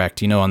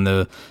incorrect. You know, on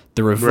the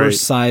reverse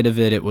side of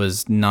it, it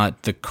was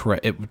not the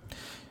correct.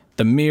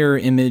 The mirror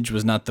image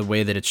was not the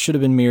way that it should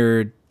have been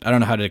mirrored. I don't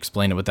know how to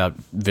explain it without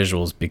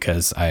visuals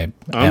because I'm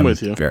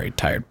with you. Very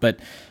tired. But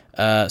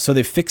so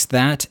they fixed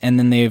that, and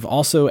then they've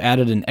also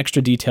added an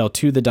extra detail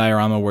to the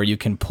diorama where you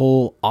can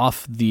pull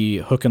off the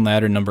Hook and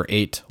Ladder number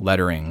 8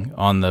 lettering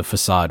on the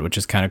facade, which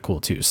is kind of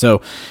cool too.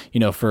 So, you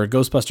know, for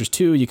Ghostbusters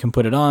 2, you can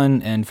put it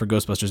on, and for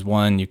Ghostbusters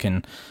 1, you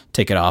can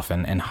take it off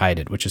and hide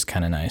it, which is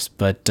kind of nice.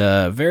 But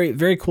very,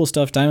 very cool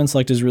stuff. Diamond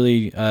Select is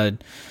really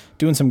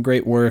doing some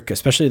great work,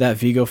 especially that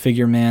Vigo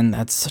figure, man.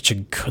 That's such a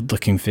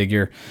good-looking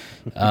figure.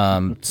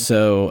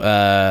 So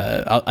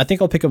I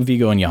think I'll pick up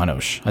Vigo and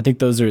Janosch. I think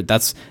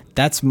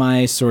that's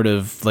my sort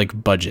of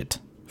like budget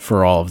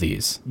for all of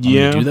these. I'm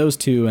gonna do those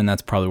two, and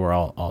that's probably where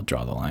I'll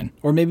draw the line.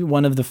 Or maybe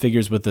one of the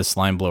figures with the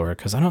slime blower,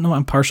 because I don't know,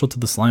 I'm partial to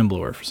the slime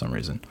blower for some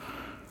reason.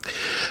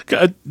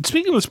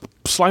 Speaking of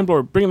slime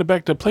blower, bringing it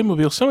back to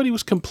Playmobil, somebody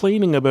was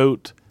complaining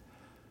about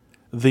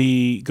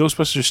the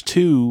Ghostbusters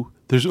 2.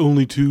 There's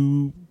only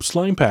 2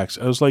 slime packs.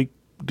 I was like,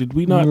 did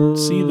we not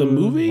see the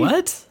movie?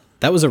 What?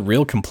 That was a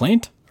real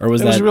complaint? Or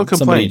was that a real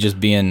somebody just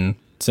being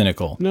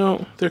cynical?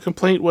 No, their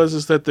complaint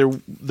was that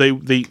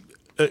they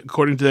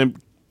according to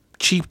them,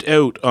 cheaped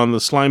out on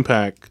the slime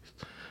pack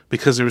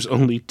because there was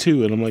only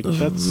 2. And I'm like,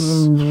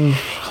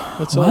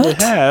 that's all they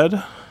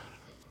had.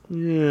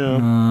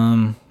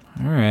 Yeah.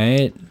 All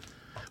right.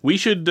 We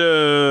should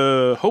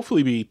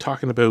hopefully be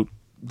talking about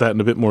that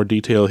in a bit more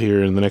detail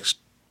here in the next.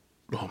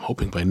 I'm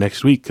hoping by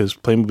next week, because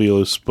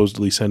Playmobil is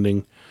supposedly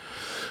sending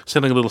a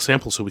little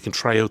sample so we can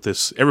try out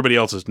this. Everybody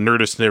else is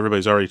Nerdist, and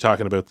everybody's already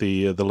talking about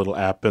the little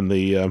app and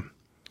the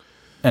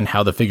and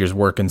how the figures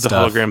work and the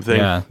stuff. hologram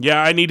thing.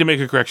 Yeah, I need to make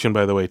a correction,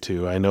 by the way,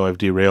 too. I know I've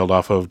derailed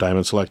off of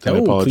Diamond Select, and I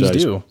apologize.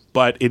 Please do.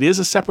 But it is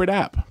a separate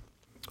app.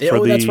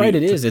 That's right,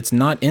 it is. It's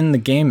not in the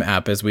game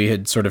app, as we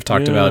had sort of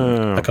talked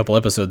about a couple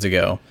episodes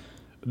ago.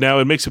 Now,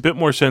 it makes a bit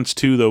more sense,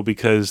 too, though,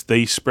 because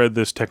they spread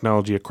this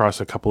technology across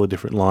a couple of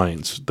different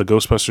lines. The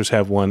Ghostbusters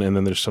have one, and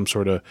then there's some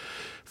sort of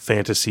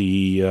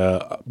fantasy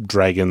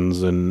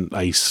dragons and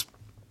ice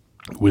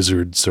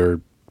wizards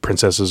or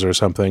princesses or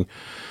something.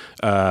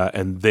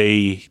 And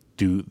they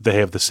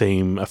have the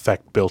same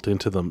effect built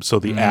into them. So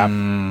the app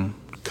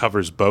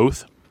covers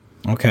both.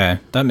 Okay,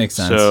 that makes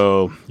sense.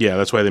 So, yeah,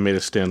 that's why they made a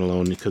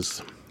standalone,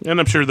 and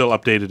I'm sure they'll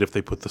update it if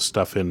they put the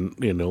stuff in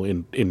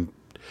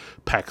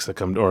packs that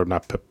come, or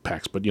not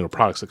packs, but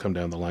products that come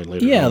down the line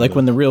later. Yeah, like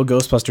when the real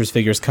Ghostbusters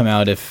figures come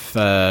out, if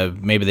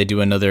maybe they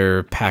do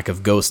another pack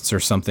of ghosts or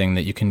something,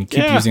 that you can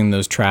keep using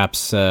those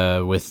traps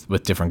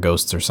with different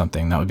ghosts or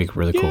something. That would be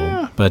really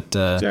cool. But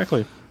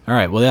exactly. All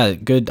right. Well, yeah,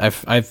 good.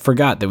 I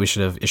forgot that we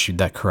should have issued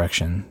that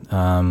correction.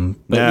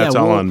 But it's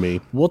all on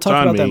me. We'll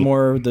talk about that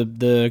more.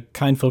 The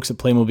kind folks at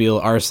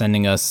Playmobil are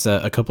sending us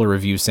a couple of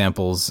review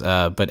samples,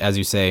 but as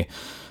you say,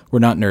 we're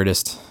not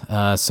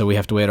Nerdist, so we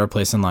have to wait our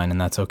place in line, and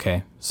that's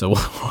okay. So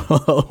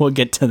we'll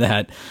get to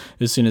that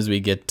as soon as we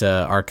get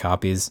our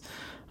copies.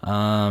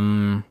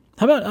 How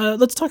about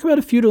let's talk about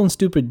A Futile and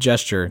Stupid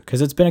Gesture,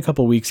 because it's been a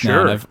couple weeks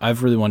now, and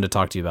I've really wanted to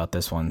talk to you about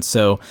this one.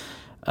 So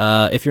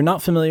if you're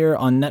not familiar,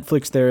 on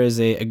Netflix there is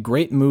a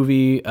great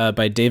movie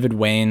by David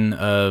Wayne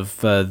of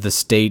The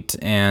State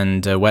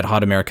and Wet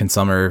Hot American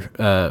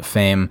Summer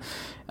fame.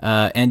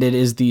 And it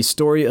is the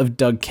story of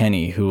Doug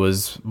Kenny, who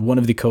was one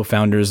of the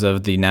co-founders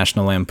of the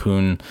National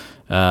Lampoon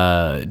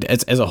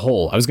as a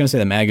whole. I was going to say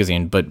the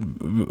magazine, but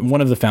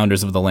one of the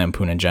founders of the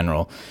Lampoon in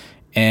general.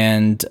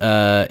 And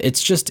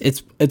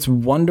it's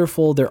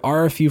wonderful. There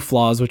are a few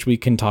flaws, which we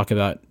can talk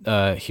about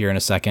here in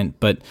a second.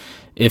 But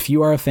if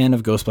you are a fan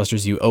of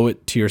Ghostbusters, you owe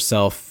it to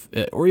yourself,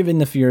 or even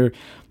if you're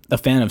a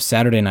fan of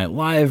Saturday Night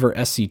Live or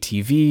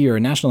SCTV or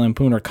National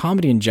Lampoon or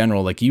comedy in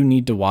general, like, you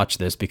need to watch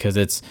this, because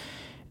it's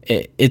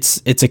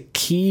a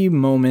key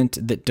moment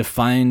that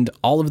defined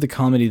all of the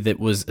comedy that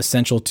was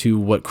essential to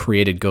what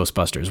created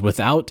Ghostbusters.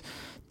 Without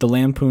the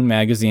Lampoon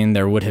magazine,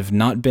 there would have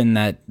not been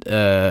that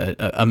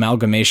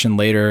amalgamation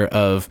later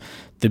of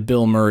the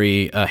Bill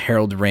Murray,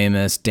 Harold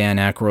Ramis, Dan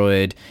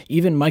Aykroyd,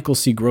 even Michael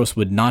C. Gross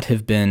would not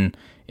have been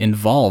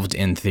involved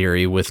in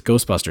theory with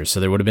Ghostbusters. So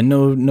there would have been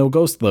no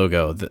ghost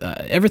logo.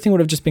 Everything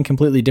would have just been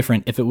completely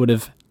different if it would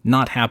have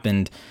not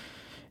happened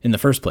in the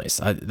first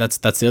place. That's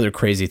the other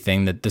crazy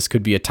thing, that this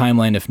could be a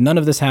timeline if none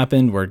of this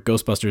happened, where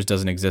Ghostbusters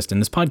doesn't exist and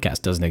this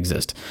podcast doesn't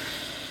exist.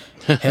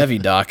 Heavy,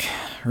 Doc.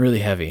 Really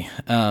heavy.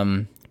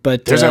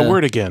 But there's that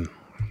word again.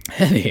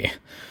 Heavy.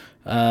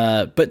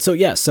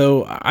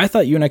 So I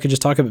thought you and I could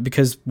just talk about it,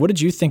 because what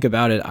did you think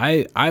about it?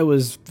 I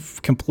was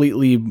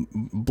completely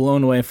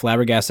blown away,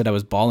 flabbergasted. I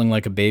was bawling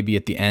like a baby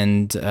at the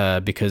end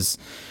because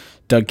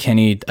Doug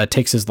Kenny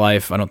takes his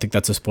life. I don't think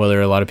that's a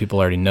spoiler. A lot of people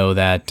already know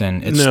that,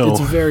 and it's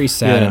very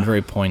sad and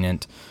very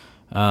poignant.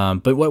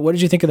 But what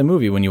did you think of the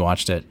movie when you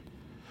watched it?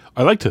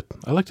 I liked it.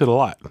 I liked it a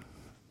lot.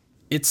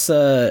 It's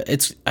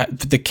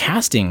the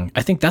casting.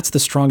 I think that's the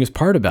strongest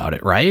part about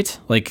it, right?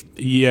 Like,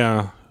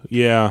 yeah.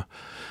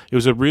 It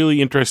was a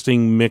really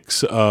interesting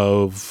mix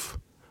of.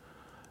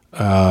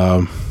 What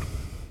am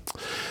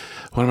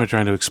I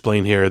trying to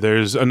explain here?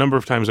 There's a number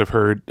of times I've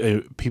heard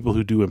people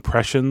who do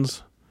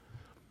impressions.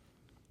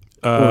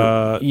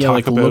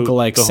 Like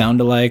look-alike,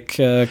 sound-alike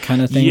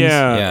kind of things.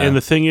 Yeah, and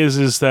the thing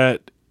is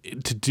that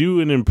to do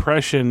an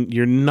impression,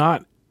 you're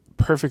not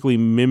perfectly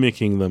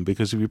mimicking them,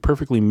 because if you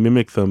perfectly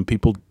mimic them,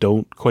 people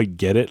don't quite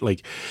get it.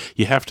 Like,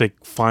 you have to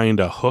find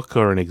a hook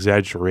or an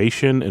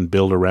exaggeration and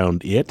build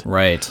around it.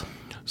 Right.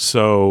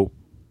 So,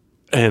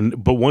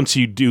 but once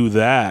you do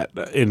that,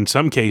 in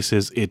some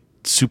cases, it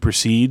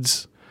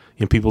supersedes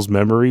in people's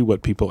memory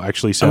what people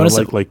actually sound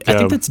like. I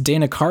think that's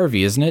Dana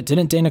Carvey, isn't it?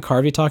 Didn't Dana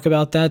Carvey talk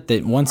about that?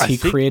 That once he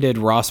created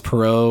Ross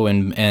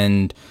Perot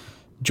and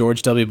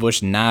George W.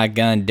 Bush, not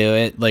gonna do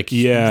it. Like,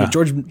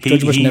 George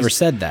Bush never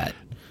said that.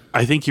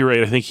 I think you're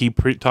right. I think he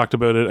talked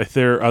about it.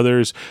 There are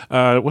others.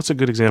 What's a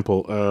good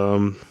example?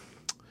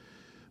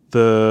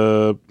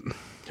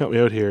 Help me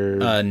out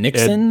here.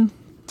 Nixon.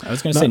 I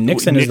was going to say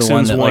Nixon is the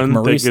one that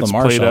Maurice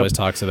LaMarche always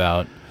talks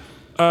about.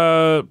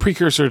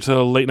 Precursor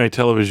to late night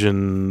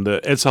television,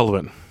 Ed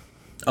Sullivan.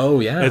 Oh,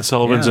 yeah. Ed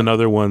Sullivan's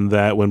another one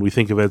that when we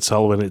think of Ed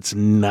Sullivan, it's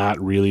not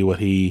really what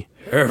he...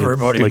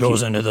 Everybody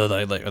goes into the...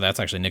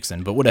 that's actually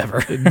Nixon, but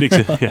whatever.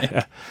 Nixon,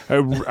 yeah.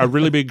 A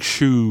really big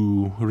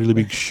shoe.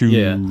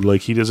 Yeah.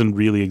 Like, he doesn't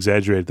really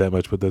exaggerate that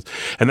much with this.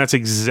 And that's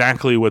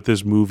exactly what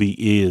this movie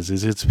is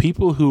it's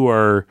people who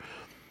are...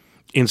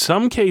 In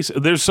some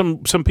cases, there's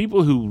some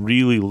people who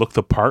really look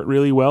the part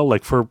really well.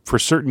 Like, for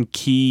certain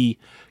key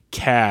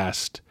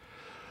cast,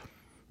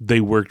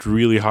 they worked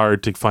really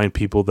hard to find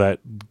people that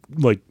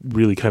like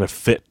really kind of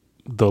fit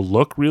the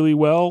look really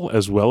well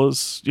as,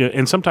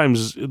 and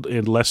sometimes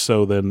less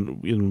so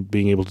than in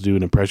being able to do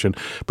an impression,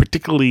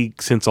 particularly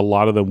since a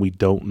lot of them we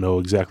don't know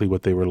exactly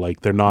what they were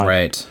like. They're not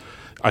right.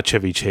 A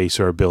Chevy Chase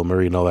or a Bill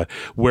Murray and all that.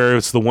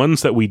 Whereas the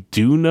ones that we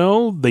do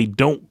know, they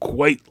don't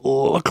quite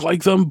look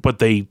like them, but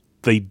they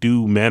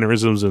do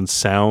mannerisms and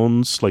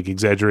sounds, like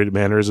exaggerated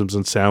mannerisms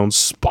and sounds,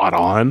 spot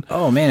on.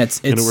 Oh man,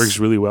 and it works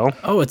really well.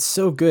 Oh, it's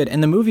so good.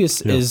 And the movie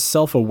is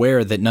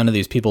self-aware that none of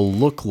these people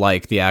look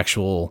like the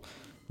actual,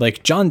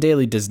 like John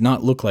Daly does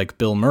not look like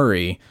Bill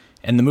Murray,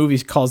 And the movie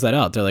calls that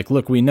out. They're like,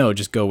 look, we know,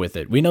 just go with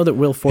it. We know that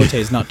Will Forte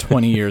is not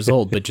 20 years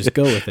old, but just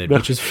go with it,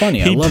 which is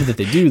funny. I love that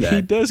they do that.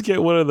 He does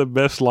get one of the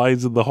best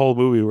lines in the whole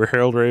movie where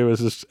Harold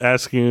Ramis is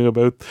asking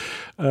about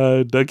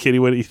Doug Kenny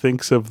what he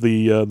thinks of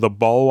the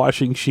ball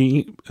washing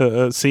scene.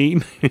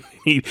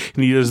 He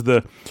does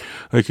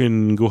I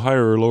can go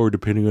higher or lower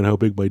depending on how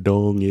big my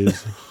dong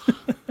is.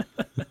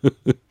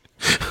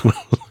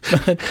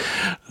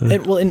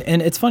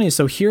 And it's funny.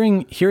 So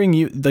hearing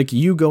you, like,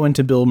 you go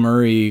into Bill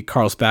Murray,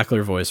 Carl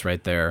Spackler voice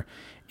right there,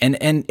 and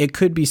it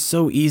could be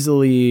so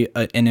easily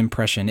an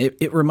impression.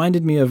 It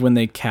reminded me of when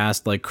they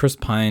cast like Chris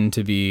Pine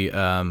to be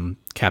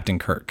Captain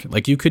Kirk.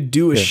 Like, you could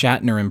do a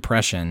Shatner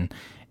impression,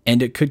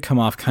 and it could come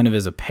off kind of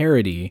as a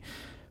parody,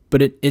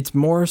 but it's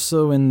more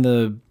so in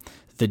the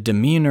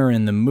demeanor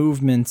and the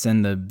movements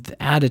and the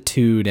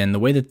attitude and the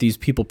way that these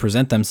people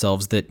present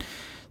themselves, that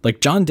like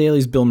John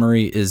Daly's Bill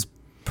Murray is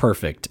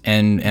perfect,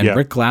 and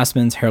Rick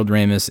Glassman's Harold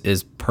Ramis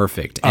is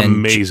perfect. And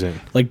amazing.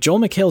 Like Joel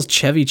McHale's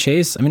Chevy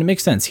Chase, I mean, it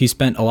makes sense. He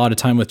spent a lot of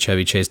time with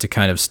Chevy Chase to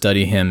kind of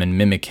study him and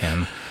mimic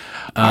him.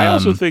 I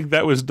also think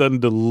that was done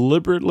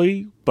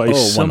deliberately by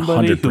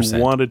somebody 100%.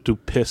 who wanted to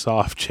piss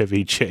off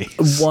Chevy Chase.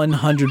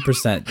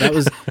 100%.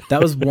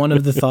 That was one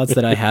of the thoughts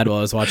that I had while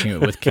I was watching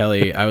it with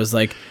Kelly. I was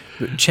like,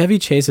 Chevy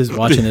Chase is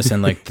watching this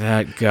and like,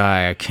 that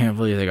guy, I can't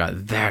believe they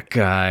got that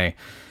guy.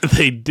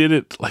 They did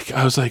it like,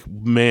 I was like,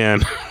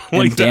 man.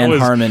 Like, and Dan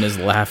Harmon is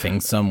laughing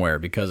somewhere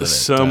because of it.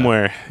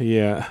 Somewhere,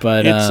 yeah.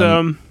 But it's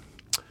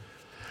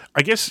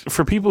I guess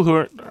for people who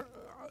are,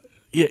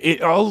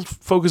 it all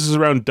focuses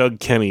around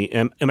Doug Kenny,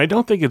 and I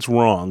don't think it's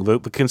wrong. The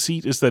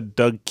conceit is that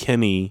Doug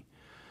Kenny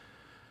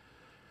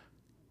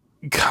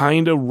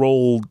kind of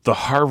rolled the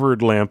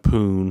Harvard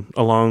Lampoon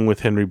along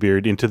with Henry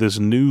Beard into this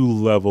new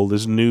level,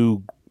 this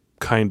new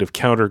kind of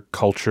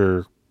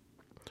counterculture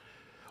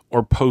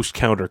or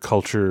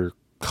post-counterculture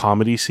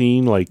comedy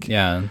scene, like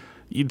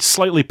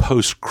slightly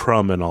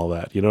post-Crumb and all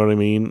that, you know what I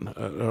mean?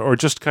 Or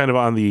just kind of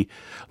on the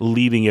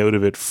leading out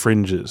of it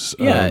fringes.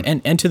 Yeah,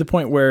 and to the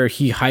point where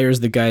he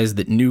hires the guys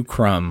that knew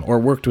Crumb or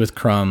worked with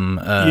Crumb,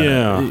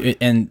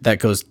 and that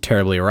goes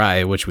terribly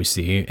awry, which we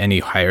see, and he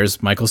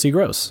hires Michael C.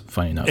 Gross,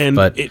 funny enough. And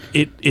but it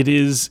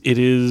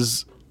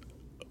is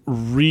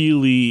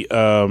really,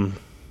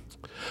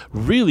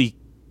 really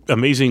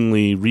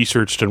amazingly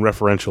researched and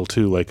referential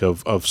too, like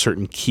of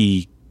certain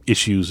key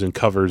issues and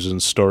covers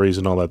and stories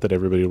and all that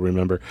everybody will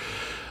remember.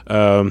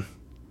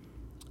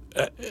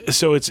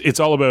 So it's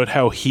all about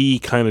how he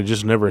kind of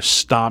just never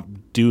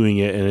stopped doing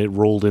it, and it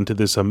rolled into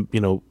this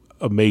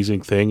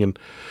amazing thing. And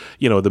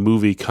the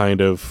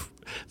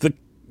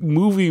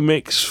movie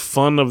makes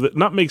fun of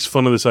not makes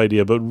fun of this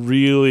idea, but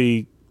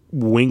really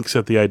winks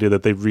at the idea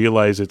that they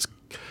realize it's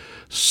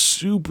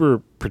super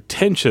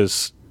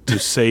pretentious to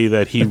say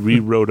that he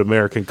rewrote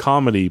American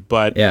comedy.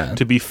 But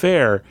to be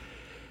fair,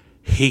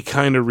 he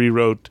kind of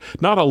rewrote,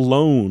 not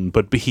alone,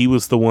 but he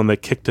was the one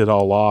that kicked it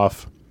all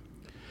off.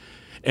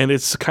 And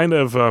it's kind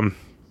of,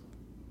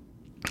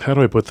 how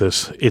do I put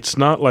this? It's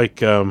not like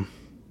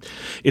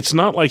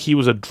he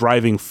was a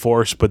driving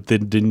force, but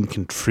then didn't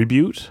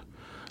contribute.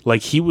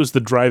 Like, he was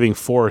the driving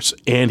force,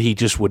 and he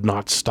just would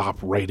not stop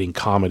writing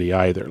comedy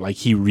either. Like,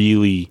 he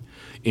really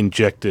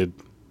injected.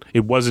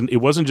 It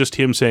wasn't just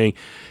him saying,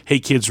 "Hey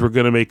kids, we're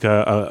going to make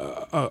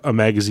a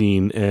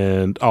magazine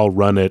and I'll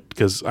run it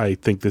because I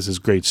think this is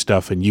great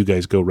stuff and you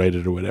guys go write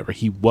it," or whatever.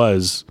 He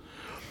was,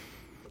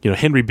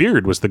 Henry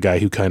Beard was the guy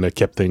who kind of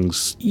kept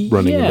things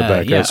running in the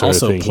background. Yeah, sort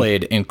also of thing.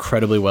 Played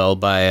incredibly well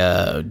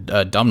by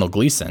Domhnall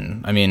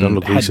Gleeson. I mean,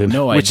 had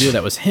no idea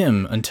that was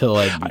him until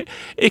it got to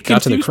the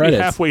confused me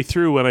credits. halfway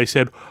through when I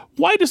said,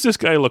 "Why does this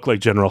guy look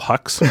like General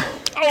Hux?"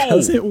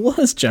 Because it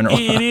was General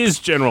Hux. It is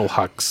General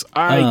Hux.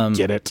 I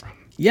get it.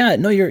 Yeah,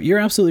 no, you're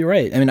absolutely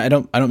right. I mean, I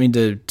don't mean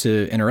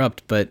to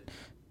interrupt, but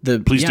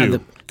please do,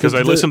 because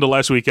I listened to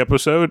last week's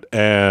episode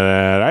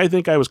and I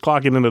think I was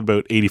clocking in at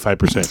about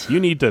 85%. You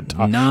need to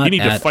talk. You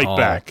need to fight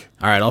back.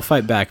 All right, I'll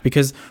fight back,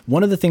 because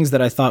one of the things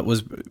that I thought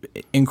was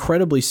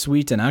incredibly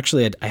sweet, and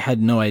actually I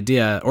had no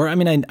idea, or I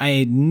mean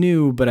I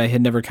knew, but I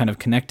had never kind of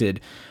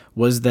connected,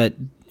 was that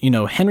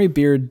Henry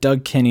Beard,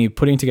 Doug Kenny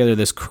putting together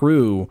this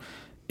crew.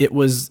 It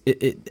was,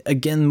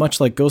 again, much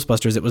like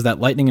Ghostbusters, it was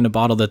that lightning in a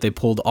bottle that they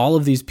pulled all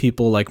of these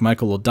people like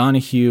Michael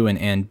O'Donoghue and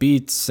Ann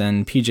Beats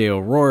and P.J.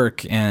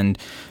 O'Rourke and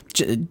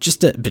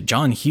but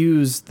John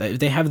Hughes.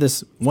 They have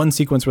this one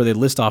sequence where they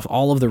list off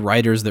all of the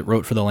writers that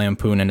wrote for the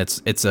Lampoon, and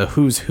it's a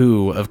who's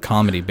who of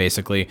comedy,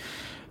 basically.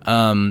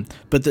 But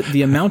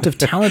the amount of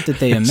talent that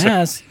they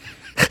amass...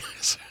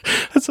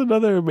 That's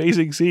another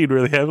amazing scene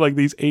where they have like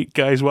these 8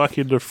 guys walk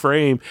into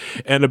frame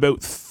and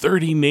about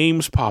 30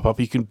 names pop up.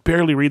 You can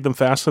barely read them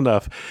fast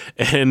enough.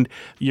 And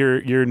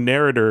your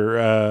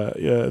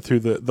narrator through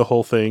the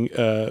whole thing,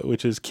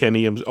 which is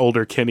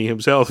older Kenny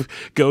himself,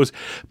 goes,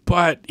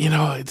 "But,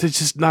 there's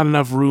just not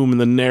enough room in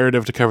the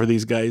narrative to cover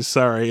these guys.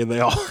 Sorry." And they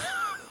all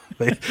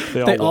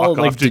they all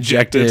walk off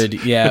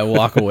dejected. Yeah,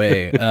 walk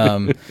away. I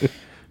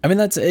mean,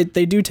 that's it.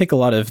 They do take a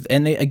lot of,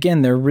 and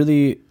they're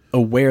really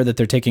aware that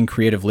they're taking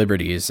creative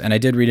liberties. And I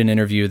did read an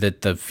interview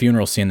that the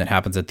funeral scene that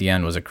happens at the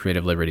end was a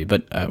creative liberty,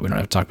 but we don't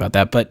have to talk about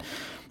that. But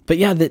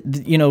yeah,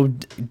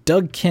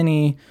 Doug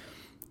Kenney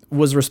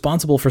was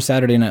responsible for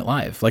Saturday Night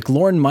Live. Like,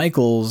 Lorne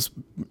Michaels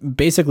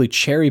basically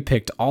cherry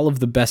picked all of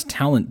the best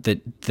talent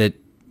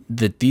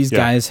that these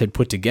guys had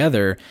put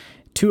together,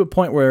 to a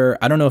point where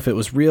I don't know if it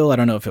was real. I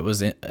don't know if it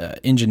was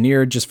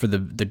engineered just for the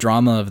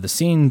drama of the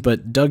scene,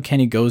 but Doug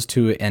Kenney goes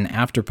to an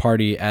after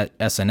party at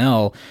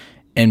SNL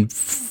and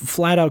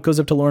flat out goes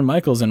up to Lorne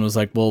Michaels and was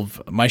like, well,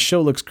 my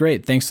show looks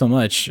great. Thanks so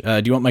much.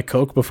 Do you want my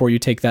Coke before you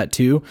take that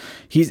too?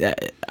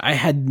 I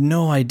had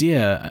no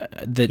idea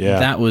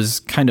that was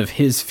kind of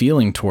his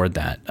feeling toward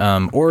that,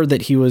 or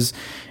that he was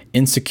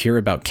insecure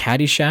about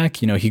Caddyshack.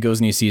 He goes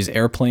and he sees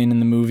Airplane in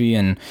the movie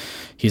and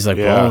he's like,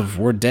 well,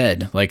 we're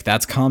dead. Like,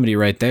 that's comedy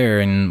right there.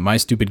 And my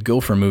stupid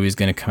Gopher movie is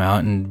going to come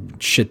out and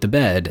shit the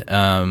bed.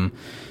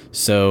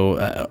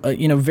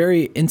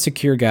 Very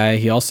insecure guy.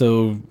 He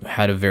also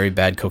had a very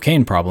bad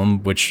cocaine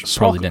problem, which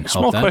probably didn't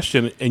help that. Small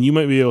question, and you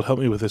might be able to help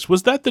me with this.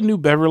 Was that the New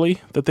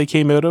Beverly that they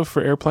came out of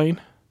for Airplane?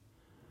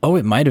 Oh,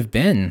 it might have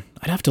been.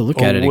 I'd have to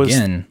look at it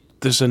again.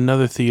 There's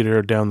another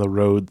theater down the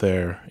road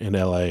there in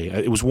L.A.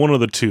 It was one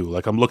of the two.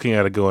 Like, I'm looking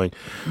at it going,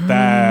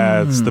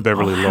 that's the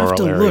Beverly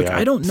Laurel area. Look.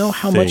 I don't know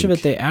how much of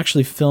it they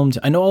actually filmed.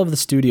 I know all of the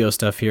studio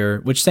stuff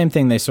here, which same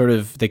thing. They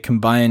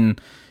combine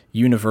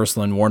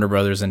Universal and Warner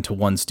Brothers into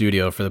one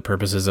studio for the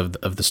purposes of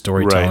the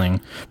storytelling.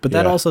 Right. But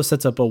that also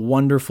sets up a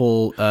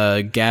wonderful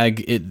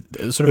gag,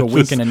 sort of a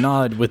wink and a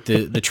nod with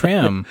the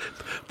tram.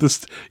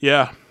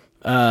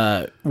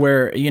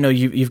 Where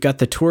you've got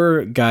the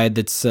tour guide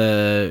that's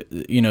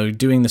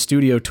doing the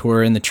studio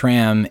tour in the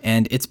tram,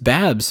 and it's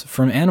Babs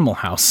from Animal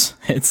House.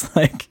 It's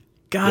like,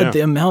 God, the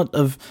amount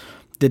of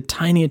the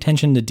tiny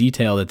attention to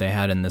detail that they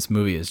had in this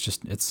movie is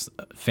it's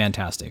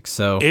fantastic.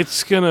 So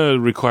it's gonna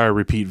require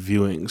repeat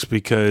viewings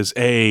because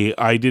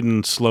I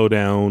didn't slow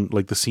down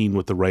like the scene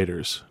with the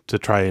writers to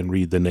try and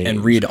read the names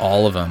and read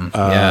all of them.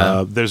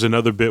 There's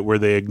another bit where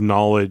they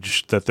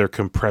acknowledge that they're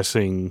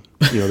compressing.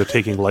 They're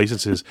taking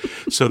licenses,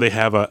 so they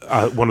have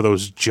a one of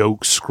those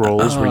joke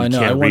scrolls where you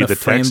can't read the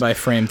frame text by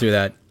frame through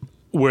that.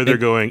 Where they're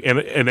going,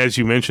 and as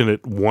you mentioned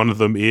it, one of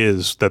them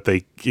is that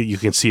you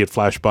can see it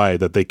flash by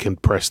that they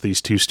compress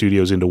these two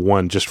studios into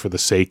one just for the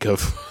sake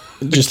of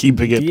just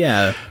keeping it.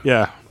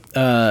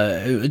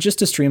 Just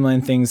to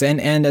streamline things.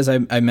 And as I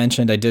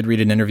mentioned, I did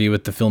read an interview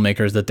with the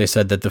filmmakers that they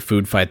said that the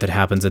food fight that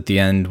happens at the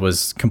end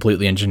was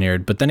completely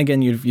engineered. But then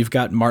again, you've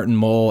got Martin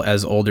Mull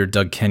as older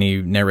Doug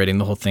Kenney narrating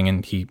the whole thing,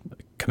 and he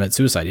commits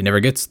suicide. He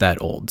never gets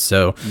that old.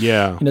 So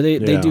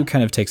they do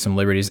kind of take some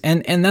liberties.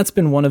 And that's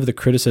been one of the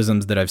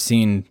criticisms that I've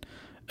seen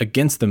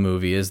against the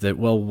movie is that,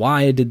 well,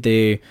 why did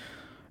they,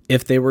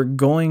 if they were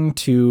going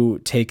to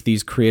take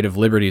these creative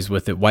liberties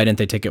with it, why didn't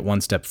they take it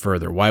one step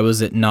further? Why was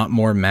it not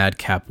more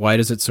madcap? Why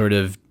does it sort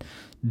of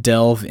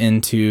delve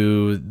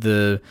into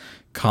the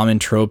common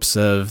tropes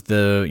of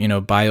the,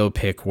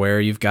 biopic where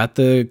you've got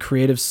the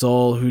creative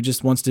soul who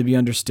just wants to be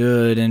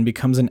understood and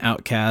becomes an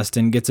outcast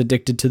and gets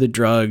addicted to the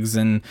drugs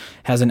and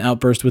has an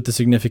outburst with the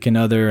significant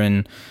other,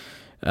 and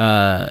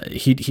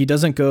he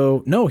doesn't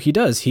go. No, he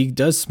does. He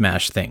does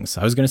smash things.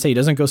 I was going to say he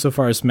doesn't go so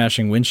far as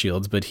smashing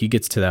windshields, but he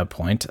gets to that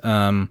point.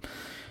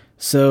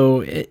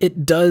 So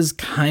it does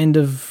kind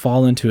of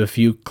fall into a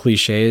few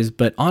cliches,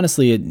 but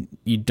honestly,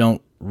 you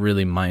don't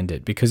really mind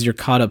it because you're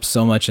caught up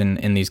so much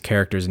in these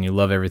characters and you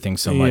love everything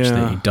so much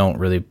that you don't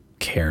really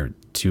care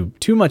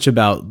too much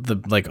about the,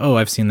 like, oh,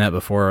 I've seen that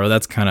before, or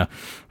that's kind of,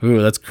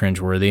 ooh, that's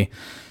cringeworthy.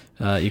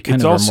 You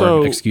kind of are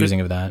more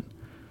excusing of that.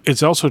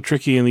 It's also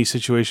tricky in these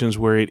situations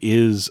where it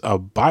is a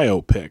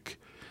biopic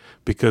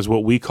because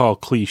what we call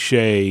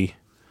cliche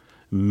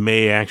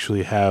may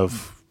actually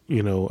have,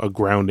 a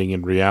grounding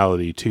in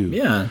reality too.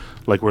 Yeah.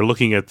 Like we're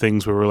looking at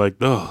things where we're like,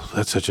 oh,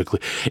 that's such a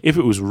if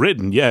it was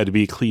written, it'd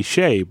be a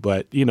cliche,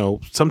 but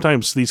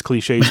sometimes these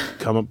cliches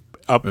come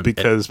up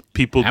because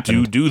people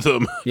do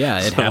them.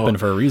 Yeah, it happened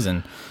for a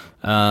reason.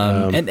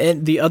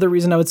 And the other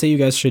reason I would say you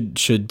guys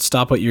should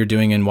stop what you're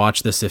doing and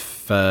watch this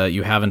if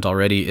you haven't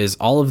already is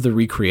all of the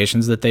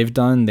recreations that they've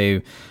done.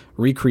 They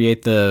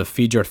recreate the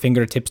feed your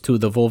fingertips to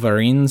the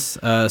Wolverines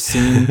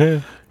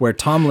scene where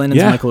Tom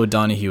Lennon's Michael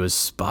O'Donoghue is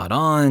spot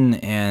on,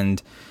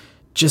 and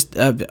just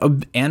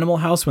Animal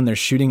House, when they're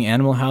shooting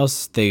Animal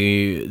House,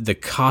 the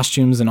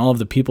costumes and all of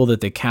the people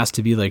that they cast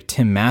to be like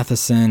Tim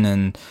Matheson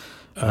and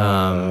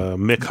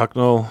Mick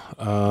Hucknall.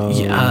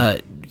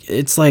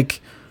 It's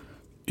like...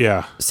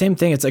 Yeah. Same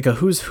thing. It's like a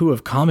who's who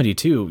of comedy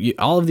too.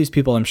 All of these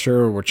people, I'm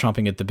sure, were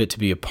chomping at the bit to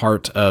be a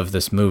part of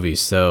this movie.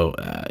 So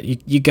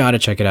you got to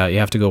check it out. You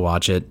have to go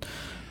watch it.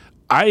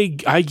 I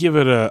give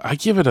it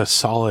a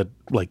solid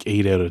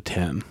 8 out of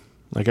 10.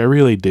 Like I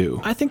really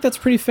do. I think that's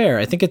pretty fair.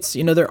 I think it's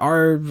there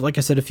are, like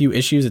I said, a few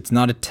issues. It's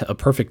not a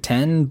perfect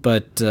 10,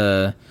 but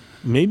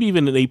maybe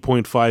even an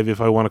 8.5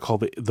 if I want to call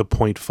the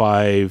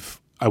 0.5.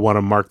 I want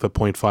to mark the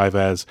 0.5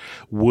 as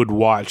would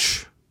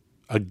watch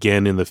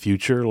again in the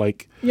future.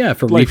 Like, Yeah,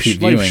 for repeat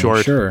viewing,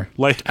 short. sure.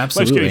 Life's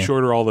Absolutely. getting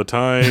shorter all the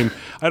time.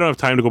 I don't have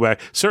time to go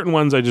back. Certain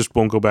ones I just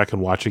won't go back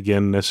and watch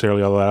again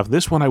necessarily all that often.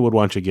 This one I would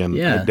watch again,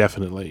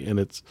 definitely. And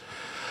it's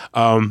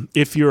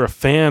if you're a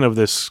fan of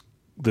this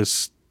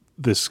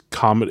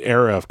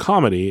era of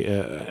comedy,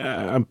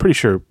 I'm pretty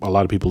sure a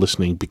lot of people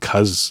listening,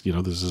 because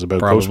this is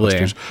about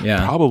Ghostbusters,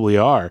 probably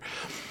are.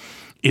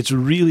 It's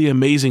really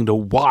amazing to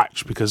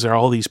watch because there are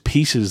all these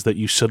pieces that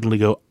you suddenly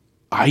go,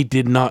 I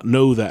did not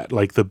know that.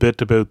 Like the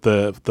bit about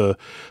the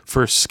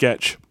first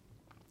sketch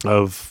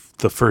of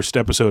the first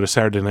episode of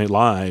Saturday Night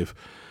Live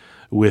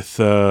with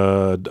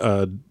Donahue,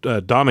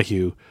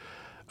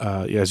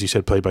 as you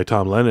said, played by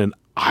Tom Lennon.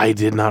 I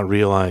did not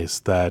realize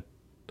that.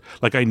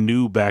 Like, I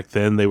knew back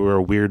then they were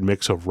a weird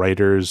mix of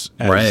writers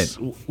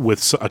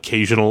with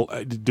occasional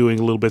doing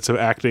little bits of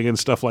acting and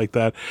stuff like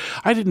that.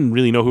 I didn't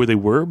really know who they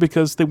were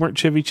because they weren't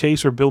Chevy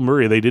Chase or Bill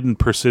Murray. They didn't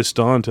persist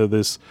on to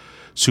this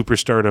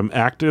superstardom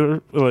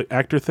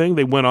actor thing.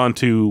 They went on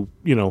to,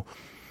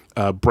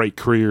 bright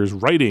careers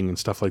writing and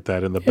stuff like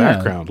that in the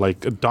background.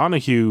 Like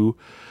Donahue,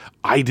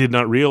 I did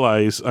not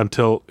realize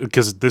until,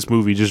 because this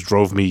movie just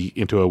drove me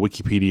into a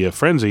Wikipedia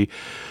frenzy.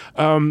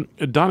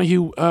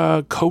 Donahue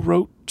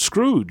co-wrote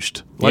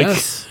Scrooged.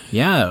 Yes.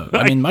 Yeah.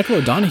 I mean, Michael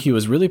O'Donoghue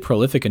was really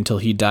prolific until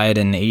he died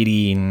in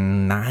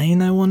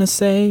 89, I want to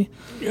say.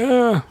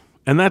 Yeah.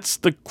 And that's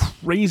the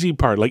crazy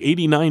part. Like,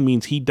 89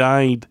 means he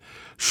died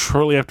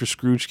shortly after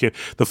Scrooge came.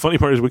 The funny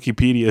part is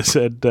Wikipedia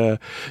said,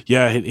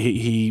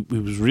 he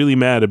was really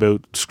mad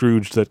about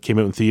Scrooge that came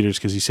out in theaters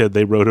because he said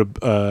they wrote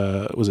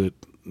was it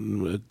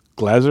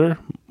Glazer?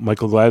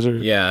 Michael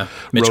Glazer? Yeah.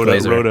 Mitch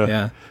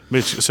Glazer.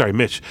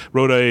 Mitch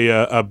wrote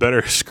a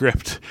better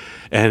script,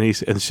 and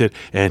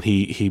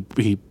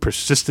he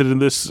persisted in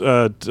this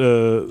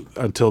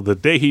until the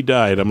day he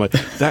died. I'm like,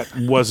 that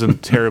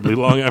wasn't terribly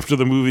long after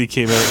the movie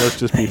came out. Let's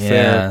just be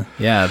fair.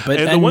 Yeah.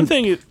 But the one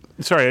thing,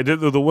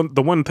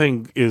 the one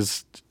thing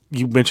is,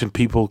 you mentioned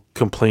people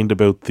complained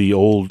about the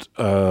old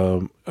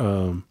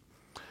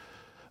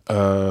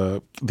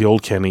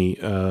Kenny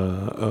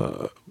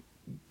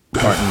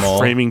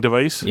framing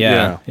device.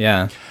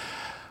 Yeah.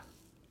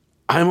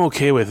 I'm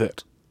okay with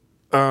it.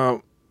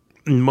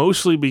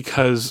 Mostly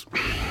because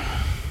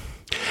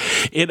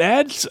it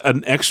adds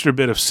an extra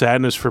bit of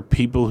sadness for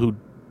people who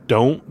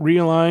don't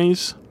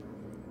realize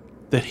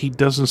that he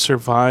doesn't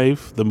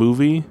survive the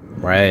movie.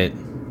 Right.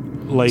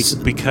 Like,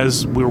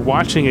 because we're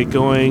watching it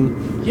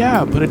going,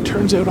 yeah, but it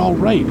turns out all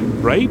right?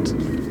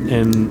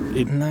 And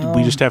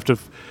we just have to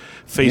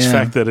face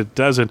fact that it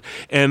doesn't.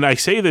 And I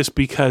say this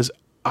because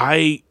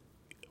I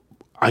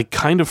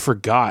kind of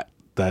forgot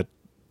that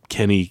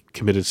Kenny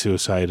committed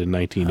suicide in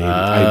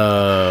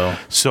 1980.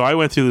 So I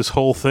went through this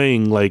whole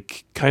thing,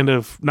 like, kind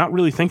of not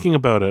really thinking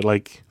about it.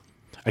 Like,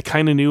 I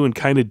kind of knew and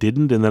kind of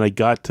didn't, and then I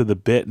got to the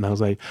bit, and I was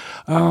like,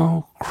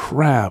 oh,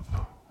 crap.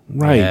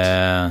 Right.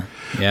 Yeah.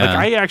 Like,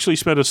 I actually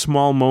spent a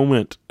small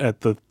moment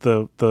at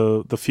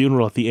the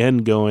funeral at the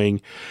end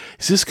going,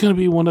 is this going to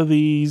be one of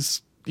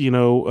these,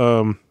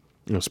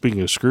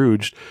 speaking of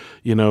Scrooge,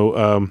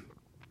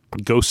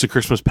 Ghosts of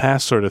Christmas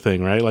Past sort of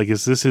thing, right? Like,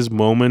 is this his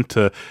moment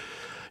to...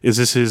 Is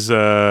this his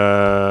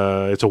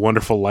It's a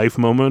Wonderful Life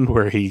moment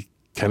where he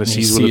kind of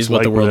sees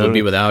what the world would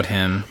be without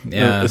him?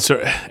 Yeah.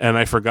 And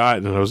I forgot,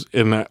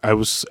 and I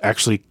was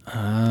actually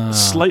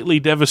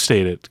slightly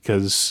devastated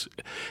because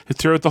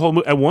throughout the whole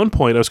movie, at one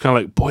point I was kind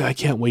of like, boy, I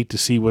can't wait to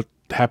see what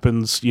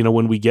happens,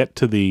 when we get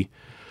to the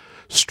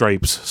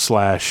Stripes /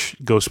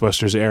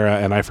 Ghostbusters era,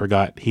 and I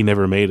forgot he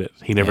never made it.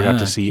 He never got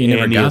to see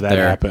any of that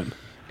happen.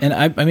 And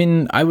I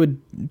mean, I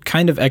would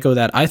kind of echo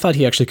that. I thought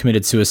he actually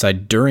committed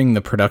suicide during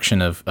the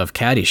production of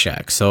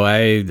Caddyshack. So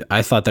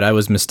I thought that I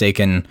was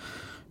mistaken,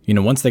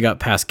 once they got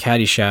past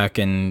Caddyshack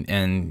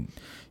and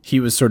he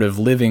was sort of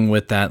living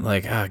with that,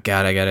 like, oh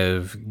God, I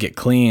gotta get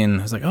clean.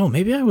 I was like, oh,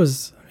 maybe I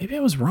was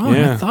wrong.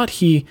 Yeah. I thought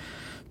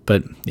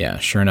but yeah,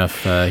 sure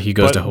enough, he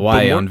goes to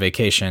Hawaii on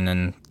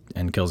vacation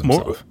and kills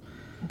himself.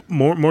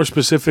 More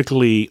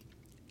specifically,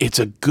 it's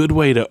a good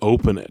way to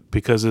open it,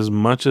 because as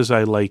much as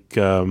I like,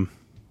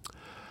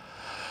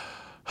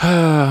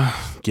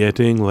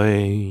 getting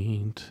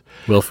late.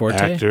 Will Forte?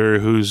 Actor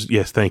who's,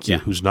 yes, thank you,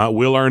 who's not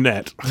Will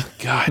Arnett.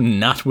 God.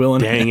 Not Will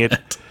Arnett. Dang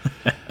it.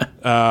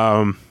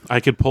 I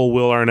could pull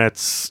Will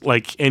Arnett's,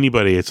 like,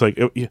 anybody. It's like,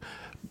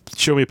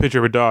 show me a picture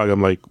of a dog.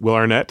 I'm like, Will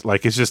Arnett?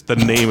 Like, it's just the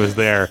name is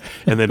there.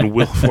 And then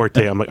Will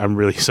Forte, I'm like, I'm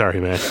really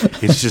sorry, man.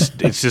 It's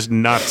just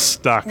not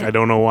stuck. I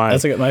don't know why.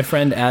 That's like, my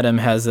friend Adam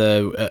has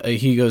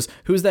he goes,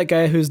 who's that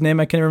guy whose name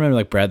I can remember?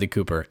 Like, Bradley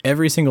Cooper.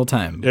 Every single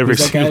time. Who's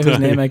that guy whose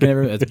name I can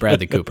remember? It's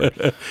Bradley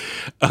Cooper.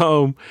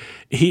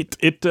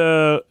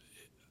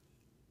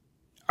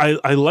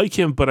 I like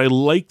him, but I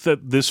like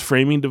that this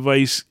framing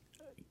device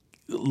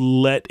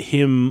let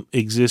him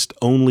exist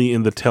only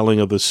in the telling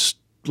of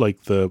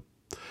the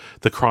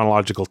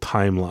chronological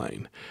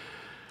timeline.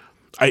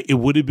 It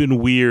would have been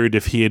weird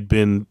if he had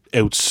been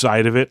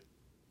outside of it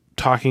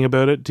talking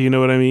about it. Do you know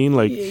what I mean?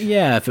 Like,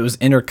 yeah, if it was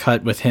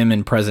intercut with him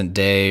in present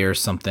day or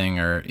something,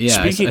 or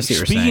yeah. I see what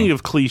you're speaking saying.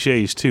 of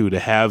cliches too, to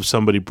have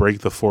somebody break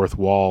the fourth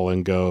wall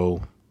and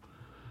go,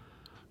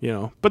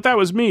 but that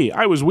was me.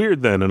 I was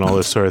weird then, and all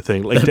this sort of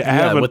thing. Like to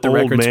have an with the old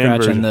record man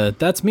scratch version. and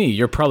that's me.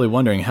 You're probably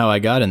wondering how I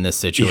got in this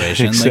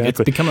situation. Like it's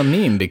exactly. become a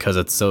meme because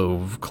it's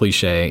so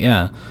cliche.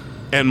 Yeah.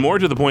 And more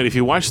to the point, if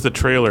you watch the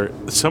trailer,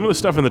 some of the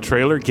stuff in the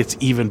trailer gets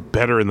even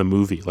better in the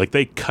movie. Like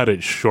they cut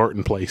it short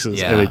in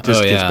places, and it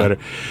just gets better.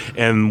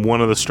 And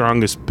one of the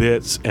strongest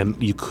bits,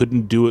 and you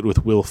couldn't do it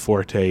with Will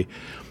Forte,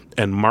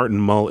 and Martin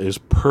Mull is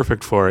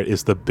perfect for it,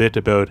 is the bit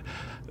about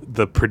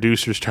the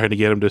producers trying to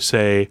get him to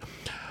say,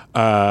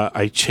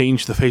 I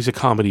changed the face of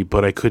comedy,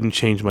 but I couldn't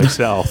change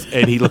myself.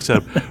 And he looks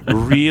at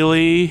him,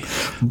 really?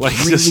 Like,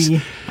 really?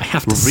 I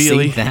have to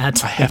say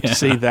that? I have to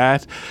say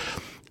that?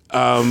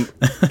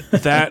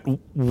 That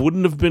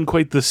wouldn't have been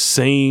quite the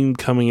same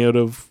coming out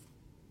of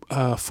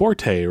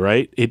Forte,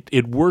 right?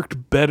 It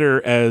worked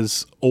better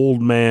as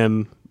old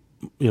man,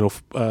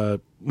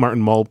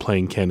 Martin Mull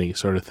playing Kenny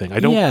sort of thing. I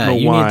don't know why. Yeah,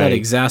 you need that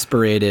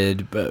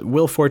exasperated. But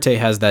Will Forte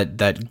has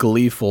that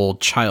gleeful,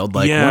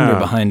 childlike wonder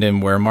behind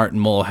him, where Martin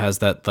Mull has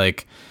that,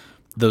 like,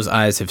 those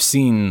eyes have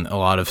seen a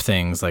lot of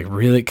things. Like,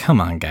 really?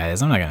 Come on,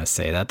 guys. I'm not going to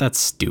say that. That's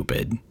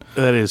stupid.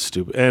 That is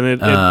stupid. And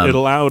it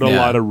allowed a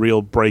lot of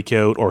real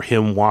breakout, or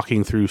him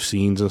walking through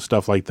scenes and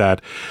stuff like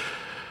that.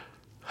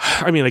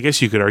 I mean, I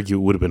guess you could argue it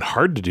would have been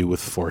hard to do with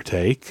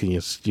Forte.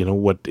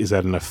 What is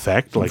that an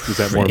effect? Like, is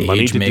that more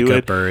money to do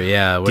it? Or,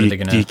 yeah, what are they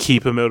going to do? You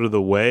keep him out of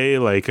the way?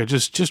 Like,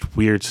 just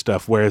weird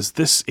stuff. Whereas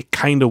this, it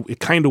kind of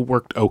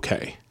worked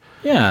okay.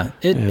 Yeah,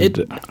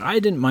 I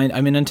didn't mind.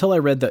 I mean, until I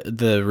read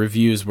the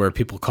reviews where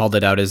people called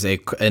it out as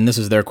and this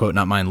is their quote,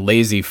 not mine,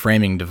 lazy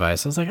framing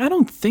device. I was like, I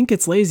don't think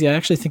it's lazy. I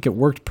actually think it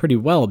worked pretty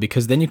well,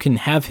 because then you can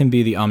have him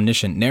be the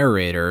omniscient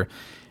narrator,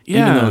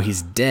 even though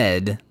he's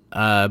dead.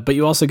 But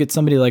you also get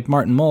somebody like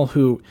Martin Mull,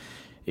 who,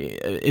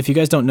 if you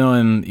guys don't know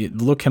him,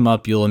 look him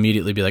up. You'll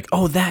immediately be like,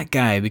 oh, that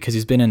guy, because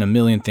he's been in a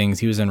million things.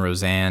 He was in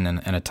Roseanne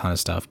and a ton of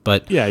stuff.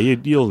 But yeah,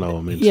 you'll know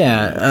him.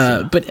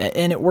 But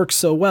it works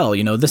so well.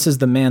 This is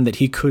the man that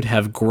he could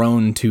have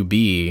grown to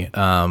be.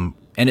 And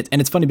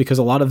it's funny because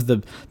a lot of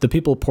the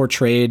people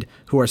portrayed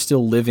who are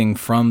still living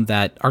from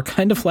that are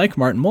kind of like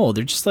Martin Mull.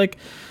 They're just like,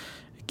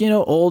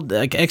 old,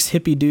 like,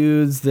 ex-hippie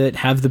dudes that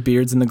have the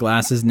beards and the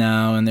glasses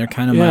now, and they're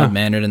kind of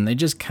mild-mannered, and they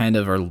just kind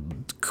of are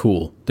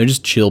cool. They're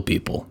just chill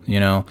people,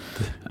 So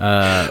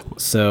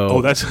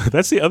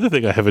that's the other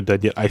thing I haven't done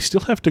yet. I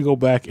still have to go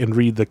back and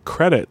read the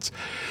credits,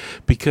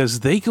 because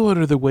they go out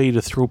of their way to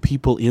throw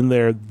people in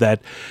there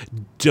that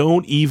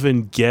don't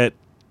even get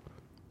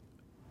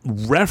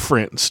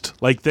referenced.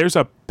 Like, there's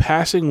a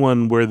passing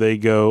one where they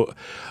go,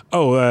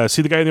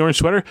 see the guy in the orange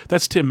sweater?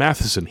 That's Tim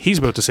Matheson. He's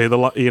about to say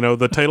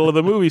the title of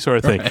the movie, sort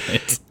of thing.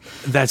 Right.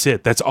 That's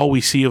it. That's all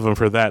we see of him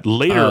for that.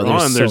 Later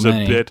on, there's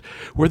a bit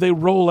where they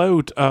roll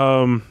out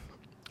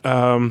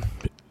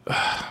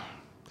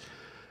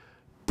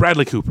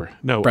Bradley Cooper.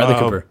 No, Bradley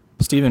Cooper.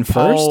 Stephen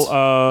First?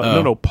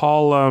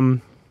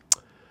 Paul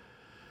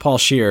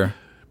Scheer.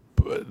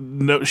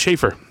 No,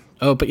 Schaefer.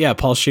 Oh, but yeah,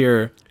 Paul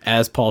Scheer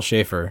as Paul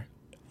Schaefer.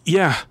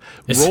 Yeah,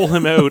 roll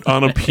him out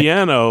on a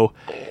piano,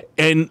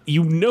 and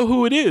you know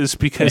who it is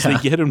because they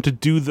get him to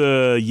do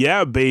the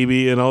 "yeah,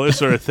 baby" and all this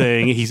sort of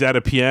thing. He's at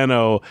a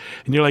piano,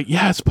 and you're like,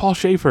 "Yeah, it's Paul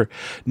Schaefer."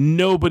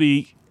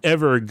 Nobody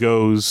ever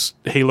goes,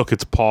 "Hey, look,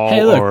 it's Paul,"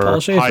 hey, look, or Paul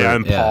Schaefer. "Hi,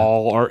 I'm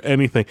Paul," or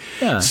anything.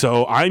 Yeah.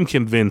 So I'm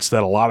convinced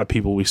that a lot of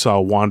people we saw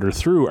wander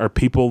through are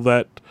people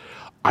that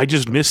I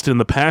just missed in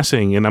the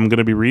passing, and I'm going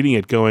to be reading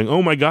it going,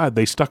 oh my God,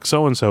 they stuck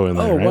so-and-so in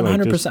there. Oh,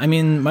 100%. I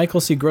mean, Michael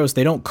C. Gross,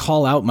 they don't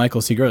call out Michael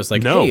C. Gross.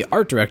 Like, hey,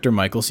 art director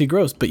Michael C.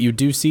 Gross. But you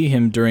do see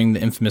him during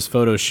the infamous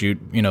photo shoot,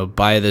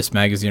 buy this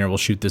magazine or we'll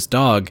shoot this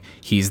dog.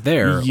 He's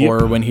there. Yep.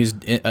 Or when he's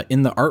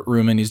in the art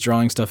room and he's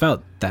drawing stuff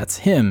out, that's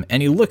him.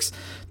 And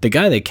the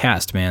guy they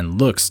cast, man,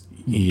 looks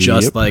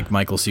just like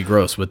Michael C.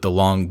 Gross with the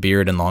long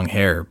beard and long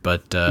hair.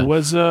 But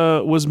was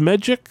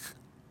Medjic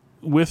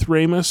with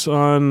Ramis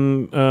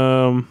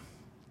on...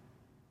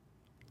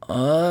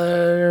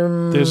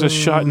 there's a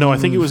shot. No, I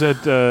think it was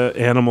at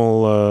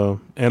Animal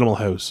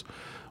House,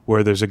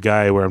 where there's a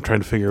guy where I'm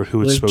trying to figure out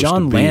who it's supposed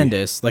John to be.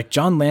 Landis. Like,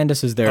 John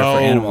Landis is there for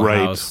Animal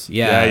House.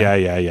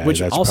 Yeah. Which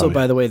that's also, probably...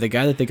 by the way, the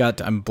guy that they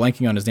got, I'm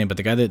blanking on his name, but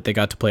the guy that they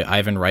got to play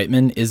Ivan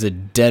Reitman is a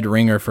dead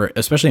ringer for,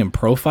 especially in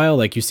profile.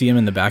 Like, you see him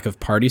in the back of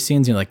party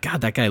scenes, and you're like, God,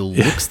 that guy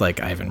looks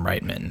like Ivan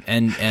Reitman.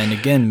 And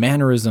again,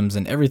 mannerisms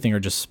and everything are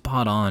just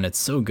spot on. It's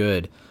so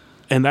good.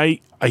 And I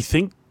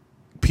think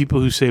people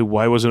who say,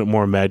 why wasn't it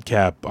more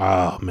madcap?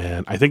 Oh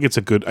man,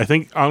 honestly, I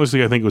think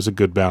it was a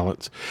good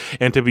balance.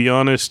 And to be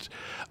honest,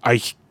 I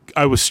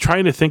was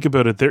trying to think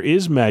about it. There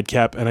is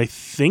madcap, and I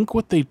think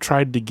what they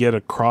tried to get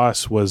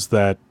across was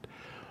that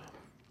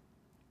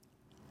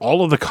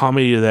all of the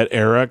comedy of that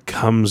era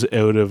comes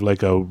out of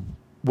like a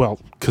well,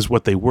 because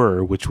what they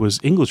were, which was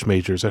English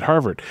majors at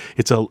Harvard.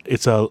 It's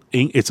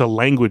a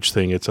language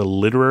thing. It's a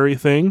literary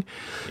thing.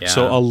 Yeah.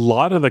 So a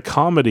lot of the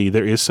comedy,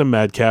 there is some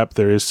madcap,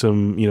 there is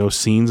some,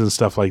 scenes and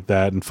stuff like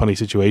that and funny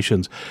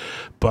situations,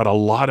 but a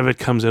lot of it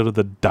comes out of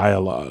the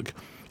dialogue.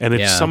 And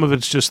some of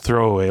it's just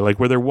throwaway, like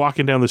where they're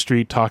walking down the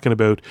street talking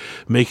about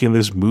making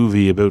this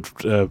movie about,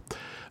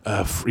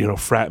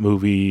 frat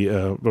movie,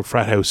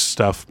 frat house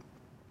stuff.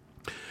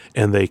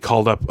 And they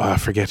called up, I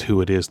forget who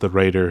it is, the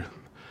writer.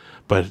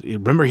 But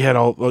remember, he had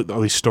all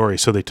these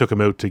stories, so they took him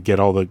out to get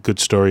all the good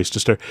stories to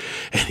start.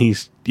 And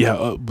he's,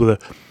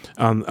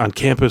 on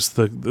campus,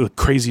 the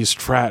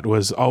craziest frat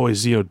was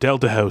always,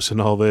 Delta House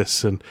and all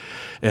this. And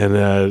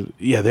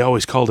they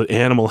always called it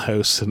Animal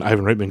House. And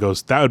Ivan Reitman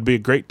goes, that would be a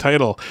great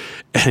title.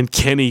 And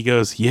Kenny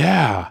goes,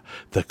 yeah,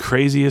 the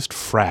craziest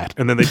frat.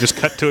 And then they just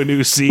cut to a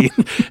new scene.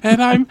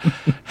 And I'm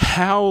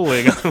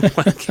howling. I'm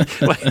like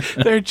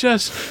they're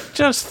just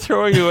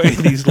throwing away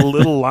these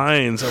little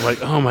lines. I'm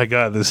like, oh my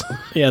God, this.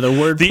 Yeah, the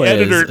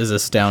wordplay is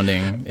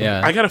astounding.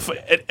 Yeah.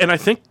 And I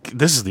think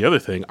this is the other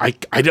thing. I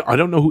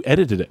don't know who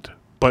edited it.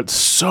 But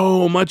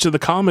so much of the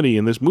comedy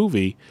in this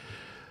movie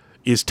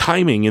is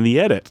timing in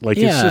the edit.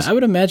 I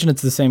would imagine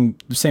it's the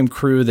same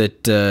crew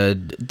that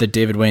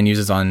David Wayne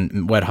uses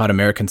on Wet Hot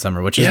American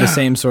Summer, which is the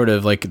same sort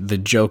of the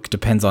joke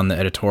depends on the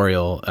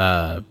editorial.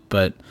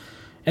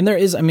 And there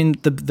is,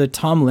 the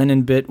Tom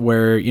Lennon bit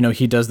where,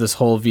 he does this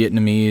whole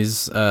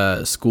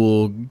Vietnamese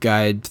school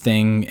guide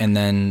thing, and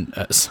then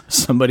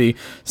somebody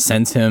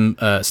sends him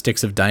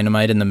sticks of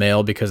dynamite in the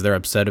mail because they're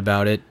upset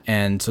about it.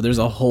 And so there's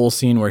a whole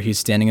scene where he's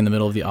standing in the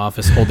middle of the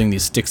office holding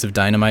these sticks of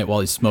dynamite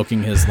while he's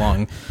smoking his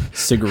long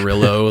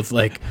cigarillo.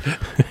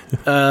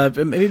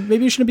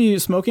 Maybe you shouldn't be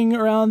smoking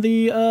around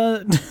the...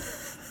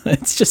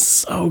 It's just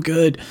so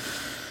good.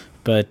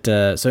 But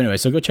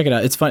so go check it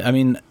out. It's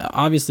fun.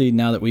 Obviously,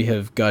 now that we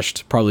have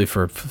gushed probably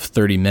for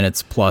 30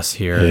 minutes plus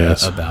here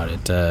about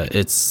it,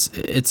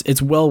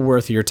 it's well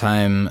worth your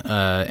time,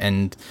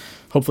 and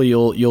hopefully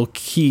you'll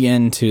key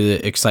into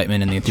the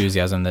excitement and the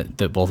enthusiasm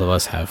that both of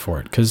us have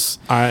for it. Because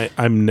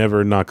I'm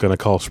never not going to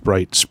call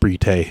Sprite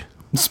Sprite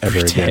ever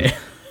again.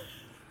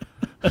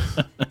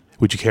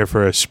 Would you care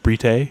for a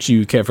Sprite? Would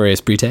you care for a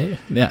Sprite?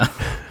 Yeah.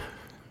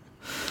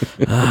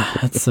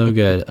 That's so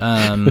good.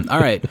 All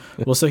right.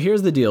 Well, so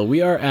here's the deal.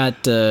 We're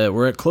at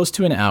close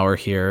to an hour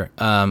here.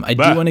 I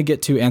do want to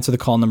get to Answer the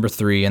Call number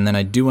 3, and then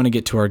I do want to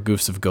get to our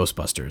Goofs of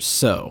Ghostbusters.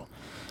 So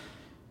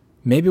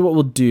maybe what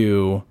we'll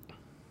do,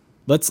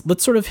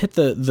 let's sort of hit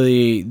the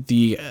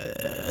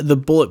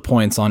bullet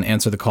points on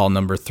Answer the Call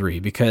number 3,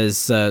 because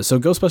so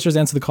Ghostbusters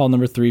Answer the Call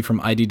number 3 from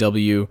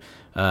IDW,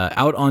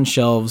 out on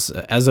shelves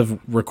as of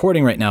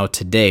recording right now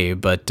today,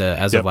 but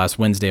as of last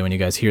Wednesday when you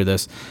guys hear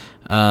this.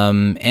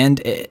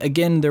 And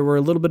again, there were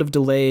a little bit of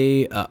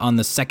delay on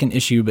the second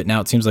issue, but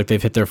now it seems like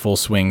they've hit their full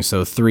swing.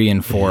 So 3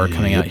 and 4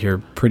 coming out here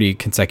pretty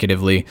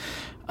consecutively.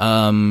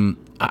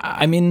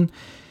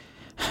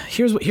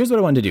 Here's what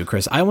I wanted to do,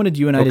 Chris. I wanted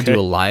you and I to do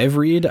a live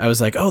read. I was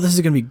like, oh, this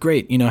is going to be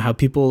great. You know how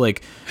people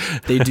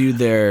they do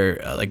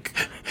their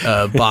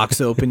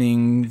box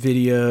opening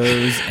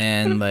videos,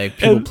 and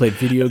people play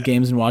video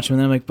games and watch them.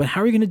 And I'm like, but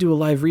how are we going to do a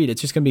live read?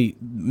 It's just going to be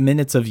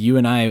minutes of you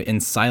and I in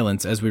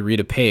silence as we read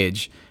a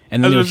page.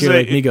 And then you'll hear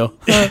me go,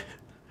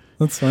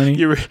 that's funny.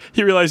 You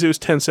realize it was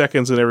 10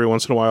 seconds, and every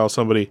once in a while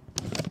somebody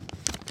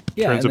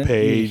turns a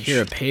page. You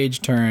hear a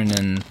page turn,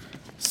 and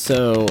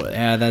so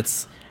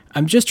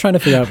I'm just trying to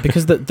figure out,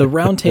 because the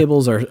round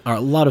tables are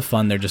a lot of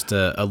fun. They're just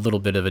a little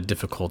bit of a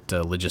difficult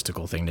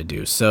logistical thing to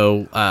do.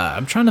 So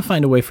I'm trying to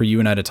find a way for you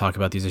and I to talk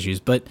about these issues,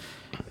 but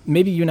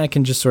maybe you and I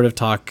can just sort of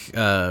talk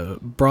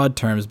broad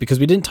terms, because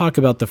we didn't talk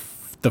about the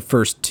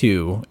first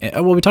two.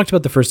 Well, we talked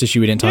about the first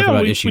issue. We didn't talk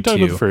about issue 2. We talked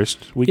about the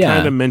first. We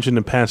kind of mentioned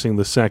in passing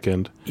the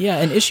second. Yeah,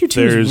 and issue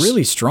 2 is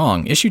really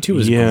strong. Issue 2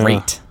 is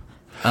great.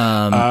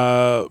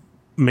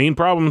 Main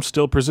problem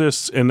still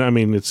persists, and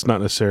it's not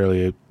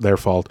necessarily their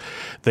fault.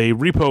 They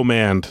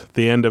repo-manned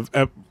the end of,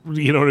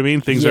 you know what I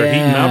mean? Things are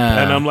heating up,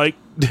 and I'm like,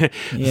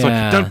 it's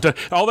like, dun, dun.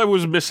 All that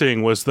was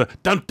missing was the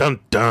dun dun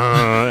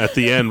dun at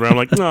the end, where I'm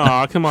like,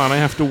 oh, come on, I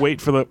have to wait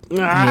for the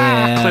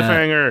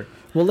cliffhanger.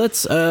 Well,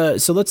 let's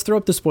throw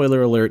up the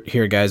spoiler alert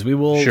here, guys. We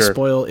will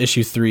spoil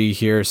issue 3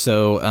 here.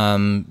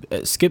 So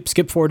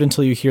skip forward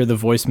until you hear the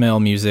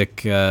voicemail music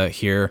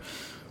here.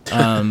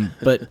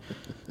 But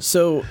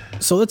so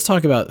let's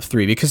talk about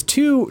 3, because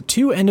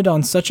 2 ended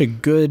on such a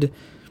good,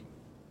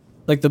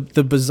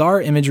 the bizarre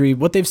imagery.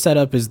 What they've set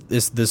up is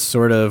this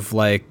sort of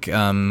I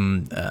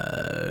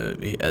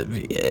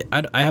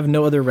have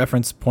no other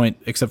reference point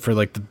except for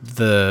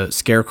the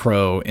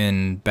Scarecrow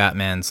in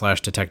Batman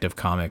 / Detective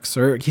Comics,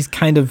 or he's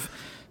kind of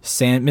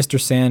Mr.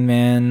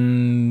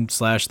 Sandman /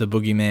 the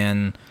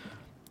Boogeyman.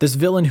 This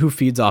villain who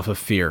feeds off of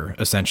fear,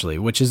 essentially,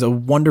 which is a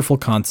wonderful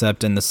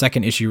concept, and the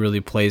second issue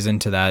really plays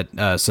into that,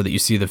 so that you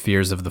see the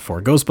fears of the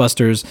 4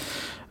 Ghostbusters.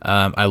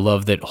 I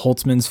love that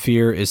Holtzman's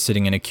fear is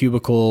sitting in a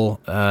cubicle.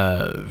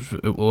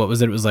 What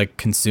was it? It was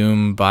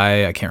consumed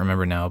by, I can't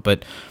remember now,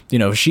 but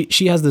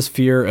she has this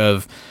fear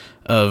of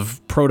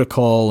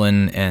protocol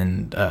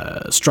and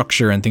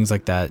structure and things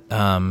like that.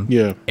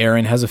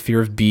 Aaron has a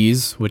fear of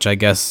bees, which I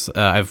guess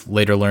I've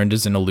later learned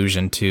is an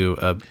allusion to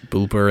a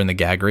blooper in the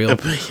gag reel.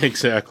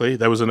 Exactly.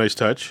 That was a nice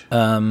touch.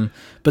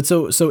 But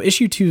so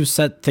issue 2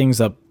 set things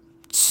up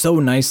so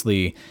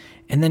nicely,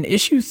 and then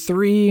issue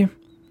 3,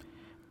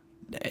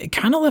 it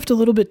kind of left a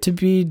little bit to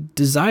be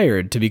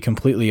desired, to be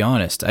completely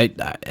honest. I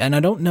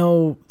don't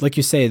know, like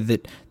you say,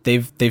 that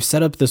they've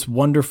set up this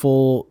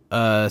wonderful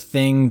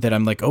thing that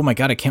I'm like, oh my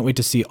God, I can't wait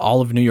to see all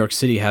of New York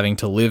City having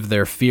to live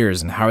their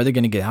fears, and how are they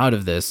going to get out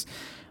of this?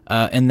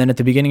 And then at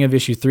the beginning of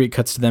issue 3, it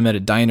cuts to them at a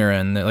diner,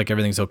 and like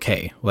everything's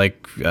okay.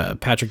 Like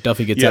Patrick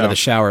Duffy gets out of the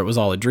shower, it was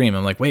all a dream.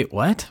 I'm like, wait,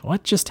 what?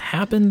 What just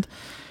happened?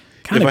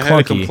 Kind of clunky. If I had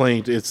a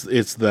complaint,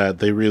 it's that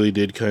they really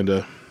did kind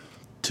of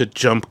to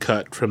jump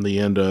cut from the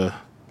end of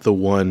the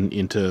one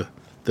into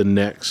the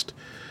next,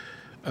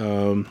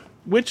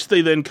 which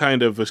they then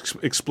kind of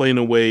explain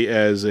away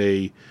as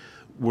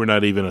we're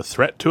not even a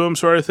threat to him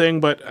sort of thing,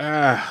 but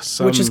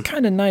which is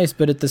kind of nice,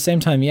 but at the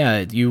same time,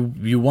 yeah,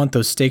 you want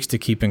those stakes to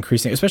keep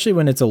increasing, especially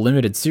when it's a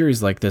limited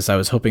series like this. I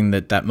was hoping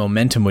that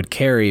momentum would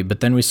carry, but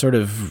then we sort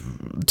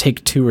of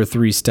take 2 or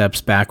 3 steps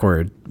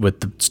backward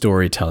with the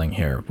storytelling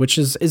here, which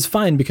is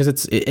fine, because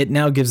it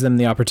now gives them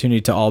the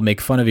opportunity to all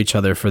make fun of each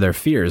other for their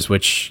fears,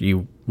 which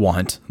you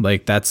want.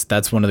 Like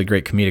that's one of the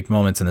great comedic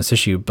moments in this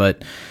issue,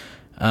 but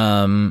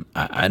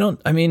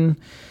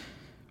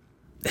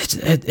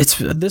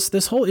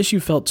this whole issue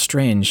felt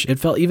strange. It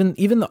felt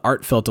even the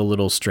art felt a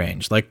little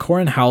strange. Like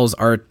Corin Howell's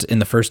art in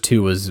the first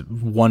 2 was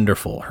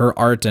wonderful. Her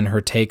art and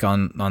her take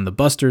on the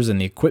busters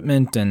and the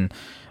equipment, and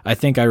I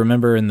think I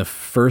remember in the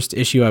first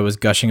issue I was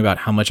gushing about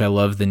how much I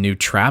love the new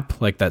trap,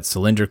 like that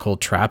cylindrical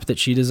trap that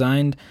she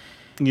designed.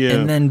 Yeah.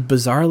 And then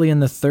bizarrely in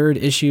the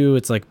 3rd issue,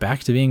 it's like back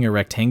to being a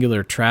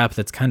rectangular trap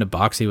that's kind of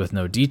boxy with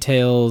no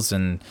details,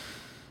 and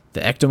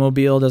the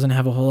Ectomobile doesn't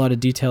have a whole lot of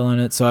detail on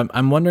it. So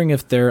I'm wondering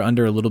if they're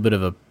under a little bit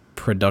of a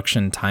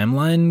production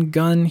timeline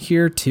gun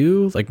here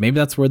too. Like maybe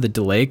that's where the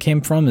delay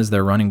came from, is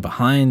they're running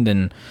behind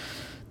and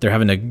they're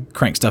having to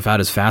crank stuff out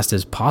as fast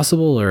as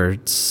possible or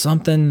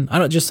something. I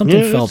don't, just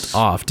something felt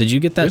off. Did you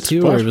get that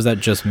too, or was that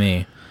just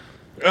me?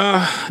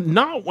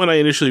 Not when I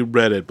initially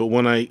read it, but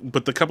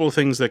but the couple of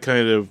things that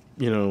kind of,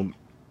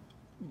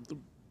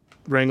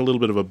 rang a little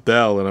bit of a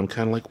bell, and I'm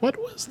kind of like, what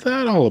was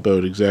that all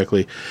about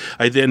exactly?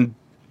 I then,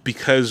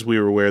 because we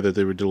were aware that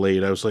they were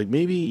delayed, I was like,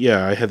 maybe,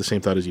 I had the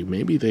same thought as you.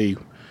 Maybe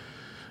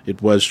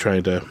it was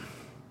trying to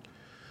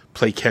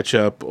play catch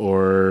up,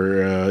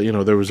 or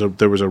there was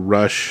a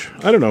rush.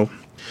 I don't know.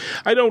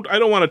 I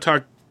don't want to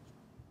talk.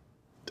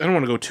 I don't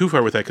want to go too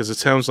far with that, because it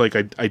sounds like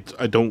I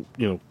don't,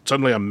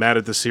 suddenly I'm mad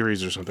at the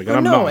series or something.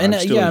 And I'm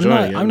still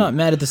enjoying it. I'm not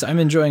mad at this. I'm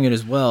enjoying it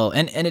as well.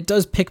 And it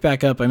does pick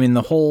back up. I mean,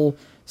 the whole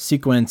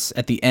sequence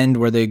at the end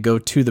where they go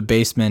to the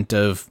basement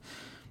of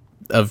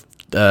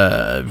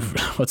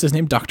what's his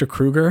name? Dr.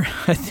 Kruger,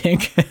 I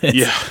think.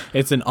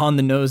 It's an on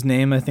the nose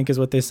name, I think is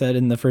what they said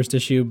in the first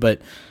issue,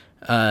 but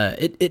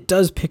it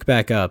does pick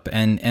back up,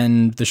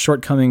 and the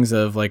shortcomings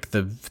of like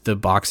the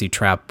boxy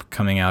trap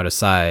coming out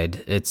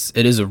aside, it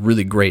is a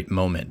really great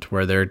moment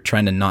where they're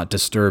trying to not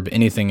disturb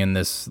anything in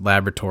this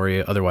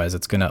laboratory, otherwise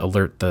it's going to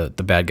alert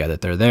the bad guy that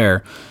they're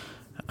there.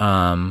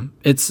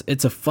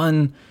 It's a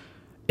fun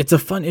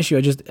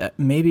issue.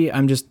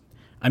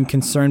 I'm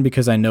concerned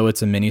because I know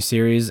it's a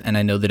miniseries and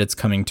I know that it's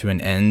coming to an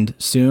end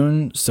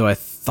soon. So I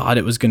thought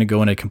it was going to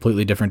go in a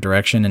completely different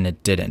direction, and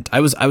it didn't.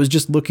 I was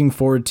just looking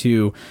forward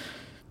to,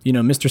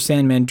 Mr.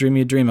 Sandman, dream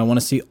me a dream. I want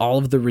to see all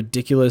of the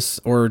ridiculous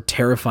or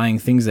terrifying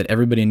things that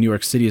everybody in New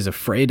York City is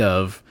afraid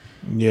of.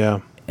 Yeah.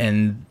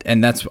 And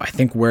that's, I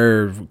think,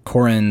 where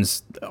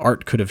Corin's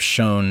art could have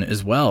shown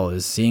as well,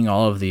 is seeing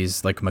all of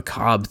these like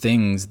macabre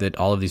things that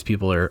all of these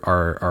people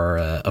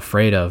are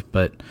afraid of,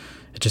 but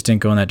it just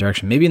didn't go in that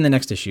direction. Maybe in the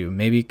next issue,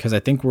 because I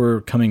think we're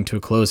coming to a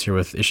close here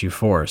with issue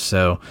 4.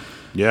 So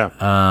yeah,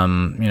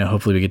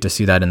 hopefully we get to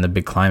see that in the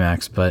big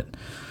climax. But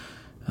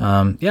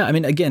I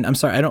mean, again, I'm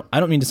sorry, I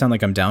don't mean to sound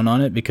like I'm down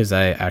on it, because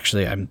I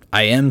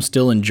am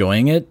still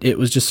enjoying it. It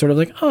was just sort of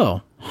like,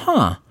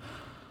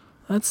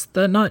 that's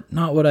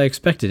not what I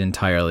expected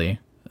entirely,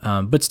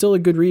 but still a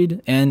good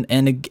read. And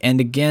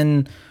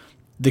again,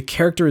 the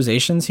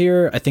characterizations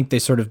here, I think they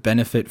sort of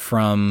benefit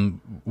from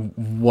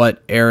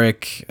what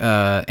Eric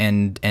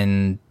and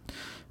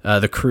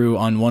the crew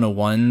on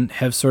 101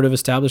 have sort of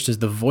established, is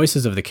the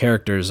voices of the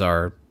characters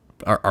are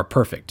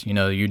perfect. You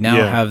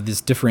now have this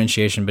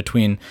differentiation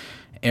between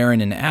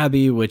Aaron and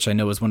Abby, which I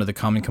know was one of the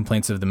common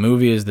complaints of the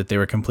movie, is that they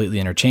were completely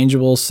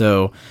interchangeable.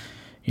 So,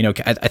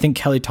 I think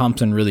Kelly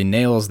Thompson really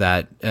nails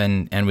that,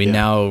 and we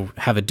now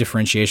have a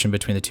differentiation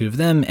between the two of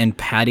them, and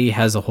Patty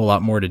has a whole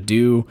lot more to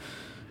do.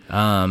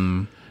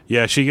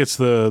 She gets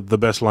the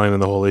best line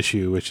in the whole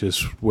issue, which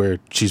is where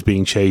she's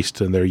being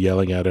chased and they're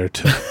yelling at her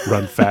to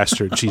run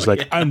faster. And she's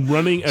like, I'm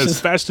running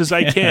as fast as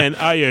I can.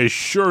 I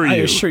assure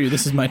you,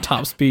 this is my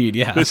top speed.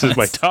 Yeah, this is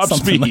my top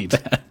speed.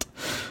 Like that.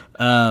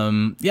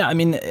 I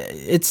mean,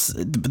 it's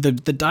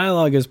the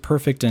dialogue is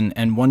perfect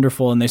and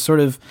wonderful, and they sort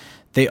of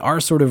they are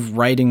sort of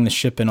righting the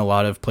ship in a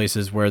lot of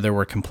places where there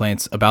were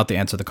complaints about the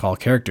Answer the Call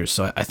characters.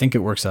 So I think it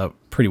works out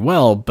pretty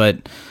well,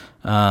 but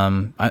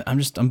I'm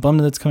bummed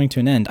that it's coming to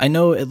an end. I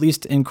know at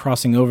least in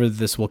Crossing Over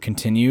this will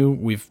continue.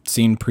 We've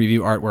seen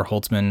preview art where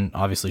Holtzman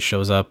obviously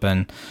shows up,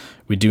 and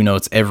we do know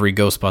it's every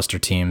Ghostbuster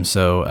team,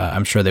 so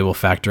I'm sure they will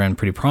factor in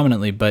pretty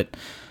prominently. But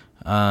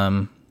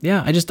yeah,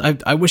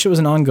 I wish it was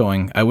an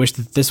ongoing. I wish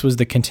that this was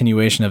the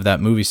continuation of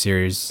that movie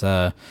series,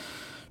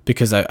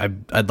 because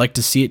I'd like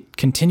to see it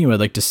continue. I'd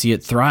like to see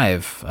it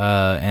thrive,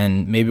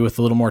 and maybe with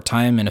a little more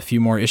time and a few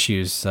more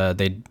issues,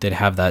 they'd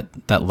have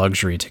that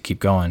luxury to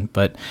keep going.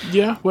 But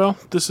yeah, well,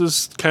 this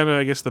is kind of,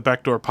 I guess, the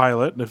backdoor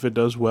pilot, and if it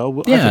does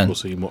well, I think we'll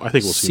see more. I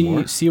think we'll see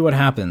more. See what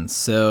happens.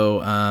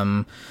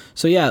 So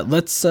yeah,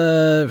 let's.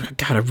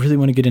 God, I really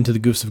want to get into the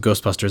goofs of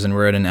Ghostbusters, and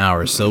we're at an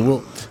hour,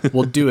 so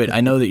we'll do it.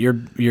 I know that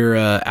your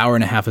hour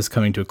and a half is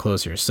coming to a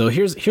close here. So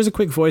here's a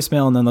quick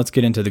voicemail, and then let's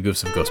get into the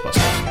goofs of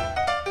Ghostbusters.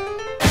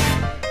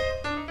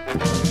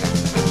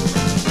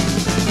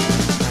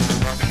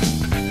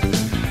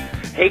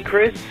 Hey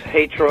Chris,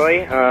 hey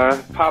Troy,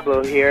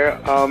 Pablo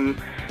here.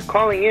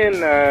 Calling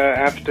in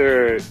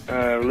after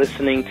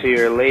listening to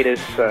your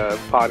latest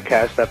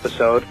podcast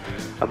episode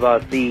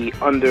about the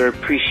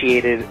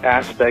underappreciated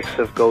aspects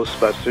of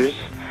Ghostbusters.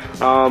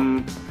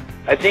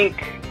 I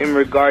think in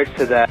regards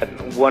to that,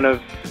 one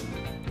of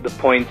the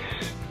points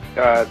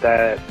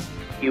that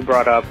you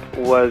brought up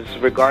was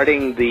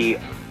regarding the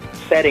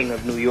setting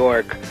of New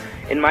York.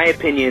 In my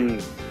opinion,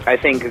 I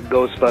think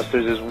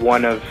Ghostbusters is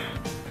one of,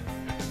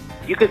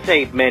 you could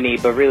say many,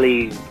 but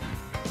really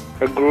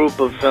a group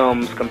of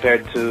films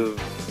compared to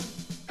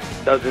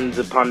dozens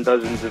upon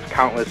dozens of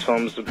countless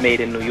films made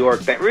in New York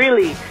that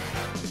really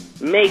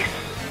makes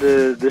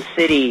the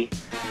city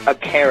a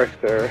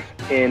character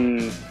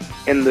in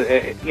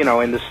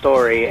the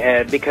story.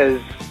 Because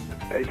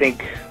I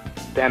think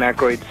Dan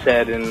Aykroyd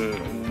said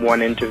in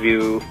one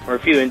interview or a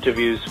few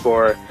interviews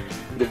for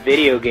the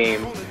video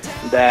game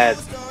that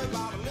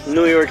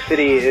New York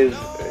City is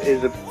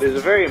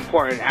a very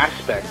important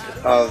aspect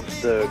of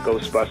the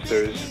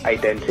Ghostbusters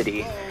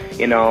identity.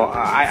 You know,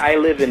 I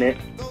live in it,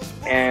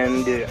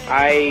 and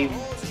I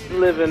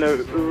live in a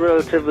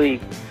relatively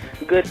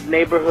good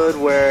neighborhood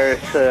where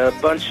a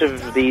bunch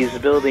of these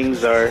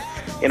buildings are,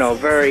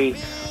 very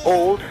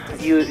old,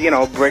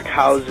 brick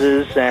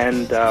houses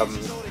and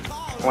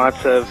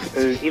lots of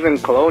even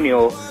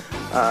colonial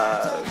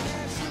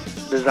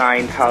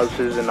designed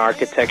houses and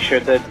architecture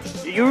that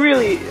you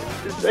really,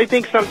 I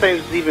think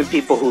sometimes even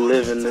people who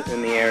live in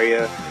the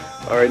area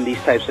or in these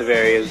types of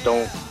areas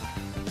don't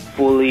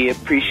fully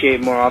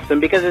appreciate more often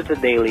because it's a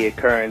daily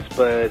occurrence.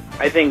 But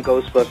I think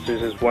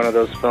Ghostbusters is one of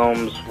those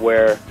films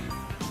where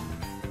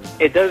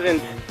it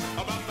doesn't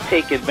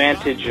take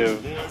advantage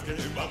of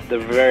the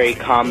very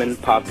common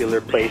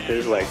popular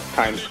places like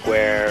Times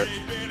Square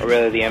or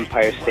really the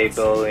Empire State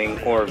Building,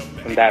 or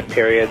in that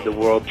period the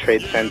World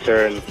Trade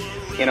Center, and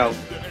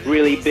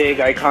really big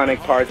iconic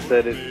parts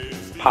that it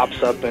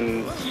pops up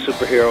in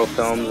superhero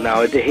films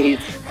nowadays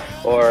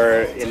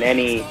or in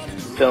any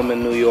film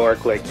in New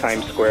York like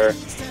Times Square,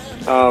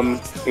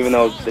 even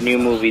though the new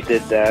movie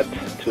did that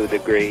to a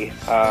degree.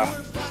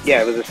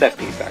 It was a set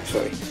piece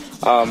actually,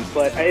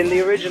 but in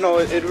the original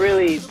it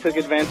really took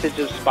advantage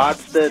of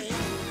spots that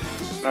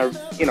are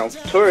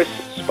tourist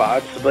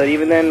spots, but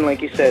even then,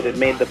 like you said, it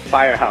made the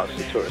firehouse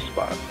a tourist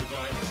spot.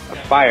 A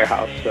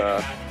firehouse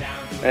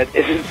that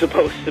isn't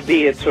supposed to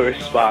be a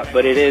tourist spot,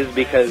 but it is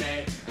because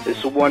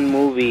this one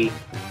movie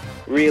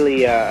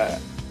really made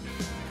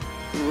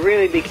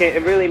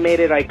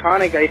it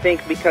iconic, I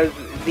think, because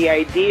the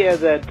idea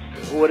that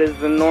what is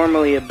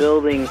normally a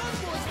building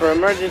for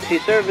emergency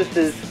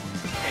services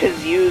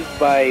is used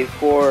by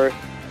four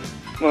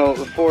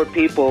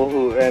people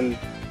who and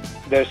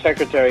their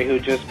secretary who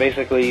just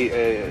basically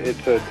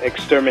it's an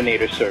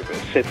exterminator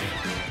service. It's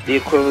the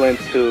equivalent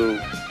to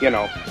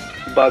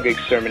bug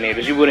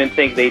exterminators. You wouldn't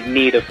think they'd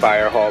need a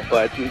fire hall,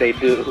 but they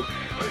do,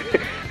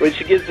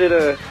 which gives it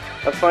a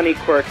funny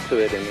quirk to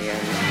it in the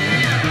end.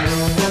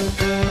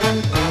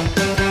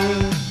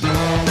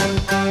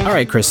 All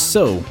right, Chris,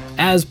 so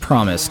as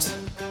promised,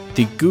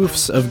 the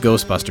goofs of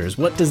Ghostbusters.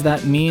 What does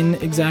that mean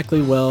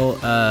exactly? Well,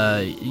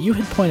 you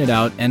had pointed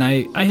out, and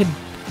I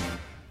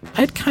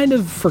had kind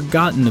of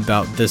forgotten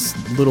about this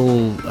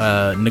little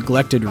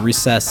neglected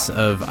recess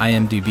of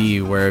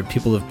IMDb where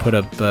people have put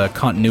up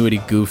continuity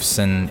goofs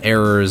and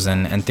errors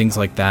and things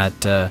like that.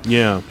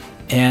 Yeah.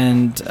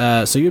 And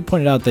so you had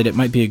pointed out that it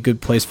might be a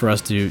good place for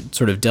us to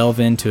sort of delve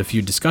into a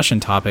few discussion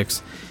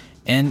topics.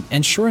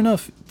 And sure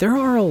enough, there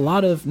are a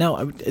lot of...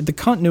 Now, the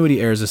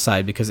continuity errors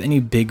aside, because any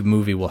big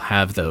movie will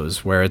have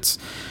those, where it's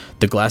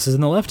the glass is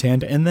in the left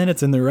hand, and then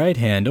it's in the right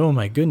hand. Oh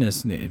my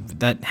goodness.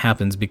 That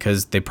happens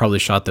because they probably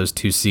shot those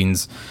two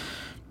scenes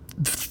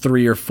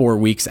 3 or 4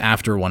 weeks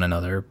after one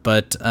another.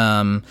 But,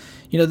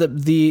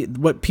 the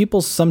what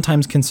people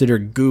sometimes consider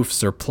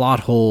goofs or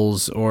plot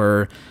holes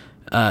or...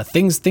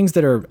 things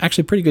that are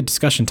actually pretty good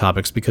discussion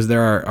topics, because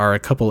there are a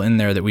couple in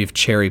there that we've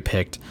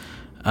cherry-picked.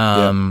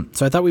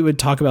 So I thought we would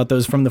talk about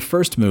those from the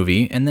first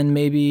movie, and then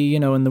maybe,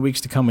 in the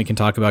weeks to come, we can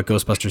talk about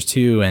Ghostbusters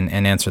 2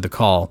 and answer the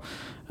call.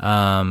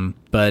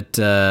 But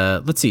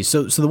let's see.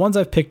 So the ones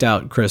I've picked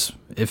out, Chris,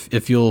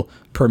 if you'll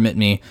permit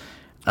me,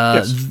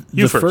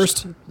 you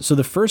first.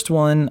 The first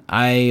one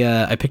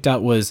I picked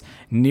out was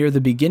near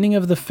the beginning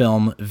of the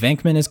film.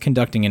 Venkman is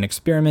conducting an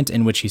experiment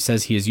in which he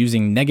says he is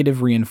using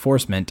negative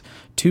reinforcement.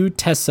 2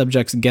 test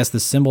subjects guess the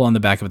symbol on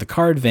the back of the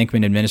card.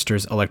 Venkman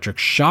administers electric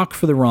shock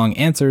for the wrong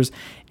answers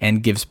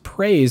and gives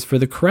praise for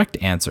the correct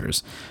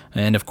answers.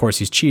 And of course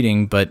he's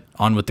cheating, but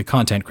on with the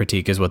content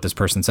critique is what this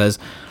person says.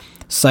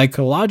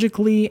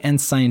 Psychologically and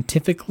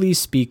scientifically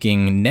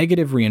speaking,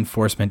 negative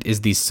reinforcement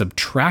is the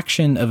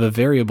subtraction of a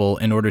variable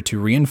in order to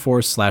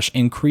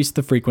reinforce/increase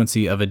the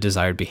frequency of a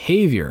desired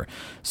behavior.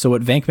 So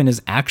what Venkman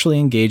is actually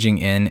engaging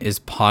in is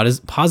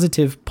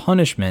positive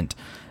punishment,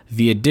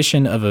 the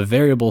addition of a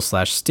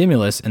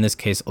variable/stimulus, in this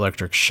case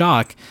electric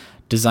shock,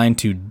 designed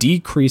to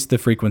decrease the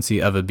frequency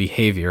of a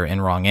behavior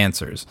in wrong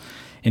answers.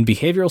 In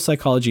behavioral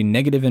psychology,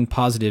 negative and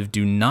positive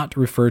do not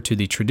refer to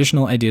the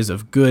traditional ideas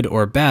of good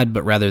or bad,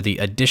 but rather the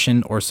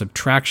addition or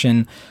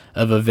subtraction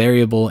of a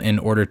variable in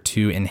order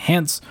to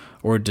enhance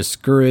or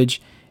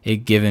discourage a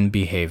given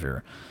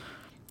behavior.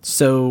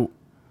 So,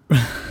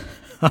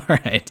 all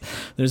right,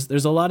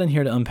 there's a lot in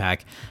here to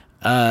unpack.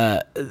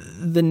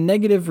 The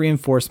negative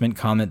reinforcement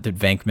comment that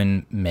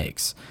Venkman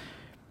makes,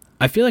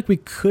 I feel like we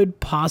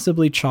could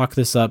possibly chalk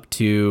this up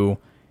to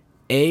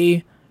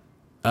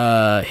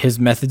his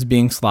methods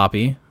being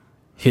sloppy,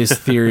 his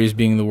theories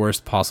being the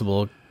worst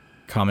possible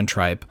common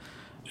tripe,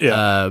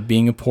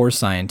 being a poor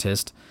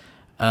scientist.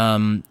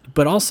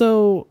 But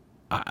also,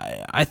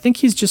 I think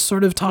he's just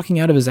sort of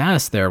talking out of his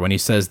ass there when he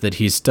says that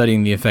he's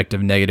studying the effect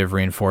of negative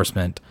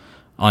reinforcement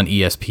on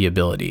ESP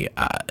ability.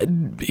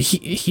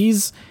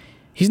 He's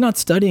not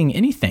studying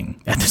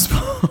anything at this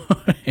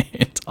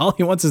point. All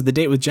he wants is the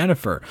date with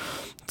Jennifer.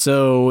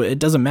 So it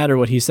doesn't matter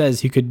what he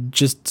says. He could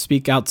just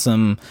speak out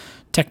some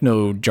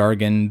techno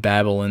jargon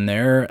babble in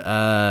there,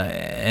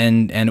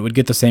 and it would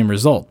get the same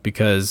result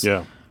because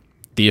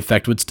the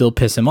effect would still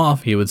piss him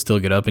off. He would still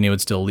get up and he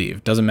would still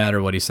leave. Doesn't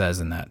matter what he says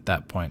in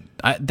that point.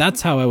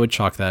 That's how I would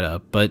chalk that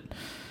up. But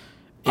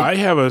I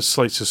have a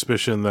slight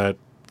suspicion that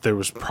there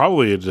was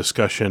probably a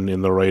discussion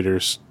in the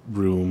writers'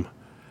 room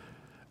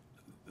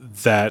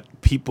that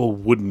people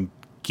wouldn't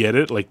get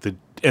it.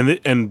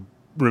 And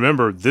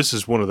remember, this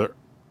is one of the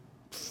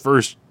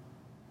first,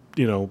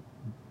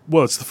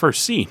 well, it's the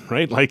first scene,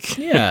 right? Well,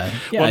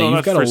 no,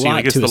 you've got a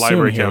lot to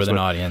assume here with an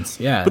audience.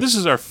 Yeah, but this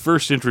is our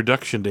first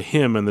introduction to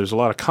him, and there's a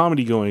lot of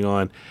comedy going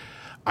on.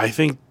 I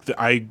think that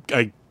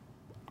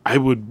I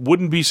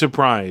wouldn't be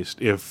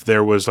surprised if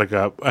there was like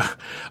a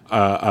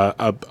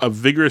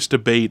vigorous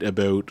debate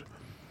about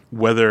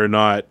whether or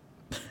not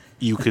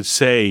you could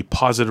say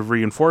positive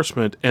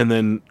reinforcement, and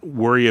then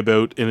worry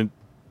about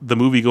the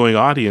movie-going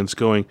audience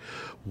going,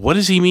 "What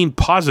does he mean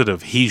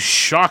positive? He's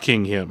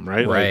shocking him,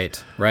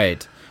 right?"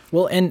 Right.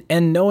 Well,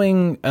 and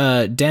knowing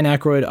Dan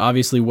Aykroyd,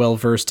 obviously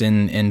well-versed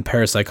in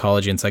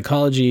parapsychology and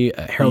psychology,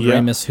 Harold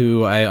Ramis,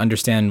 who I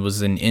understand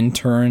was an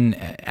intern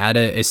at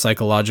a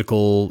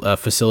psychological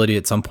facility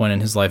at some point in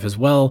his life as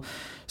well.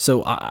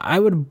 So I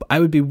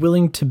would be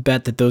willing to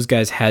bet that those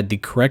guys had the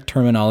correct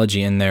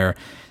terminology in there,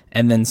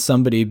 and then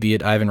somebody, be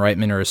it Ivan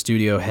Reitman or a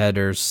studio head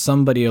or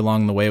somebody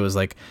along the way, was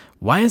like,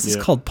 why is this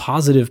called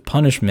positive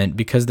punishment?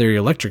 Because they're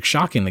electric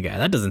shocking the guy.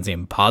 That doesn't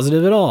seem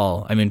positive at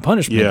all. I mean,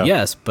 punishment,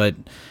 yes, but...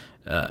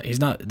 he's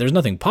not. There's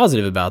nothing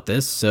positive about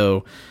this,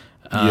 so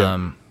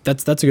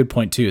that's a good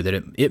point too.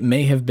 That it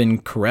may have been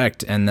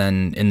correct, and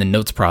then in the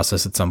notes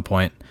process at some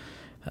point,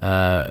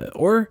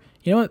 or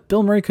you know what,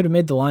 Bill Murray could have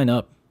made the line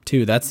up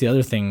too. That's the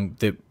other thing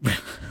that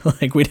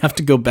we'd have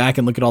to go back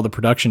and look at all the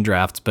production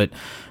drafts, but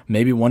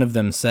maybe one of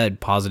them said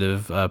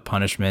positive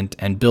punishment,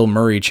 and Bill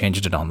Murray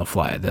changed it on the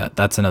fly.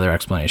 That's another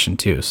explanation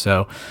too.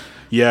 So.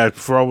 Yeah,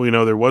 for all we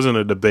know, there wasn't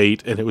a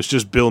debate, and it was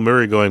just Bill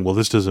Murray going, well,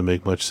 this doesn't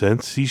make much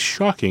sense. He's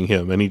shocking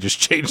him, and he just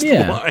changed the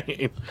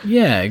line.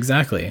 Yeah,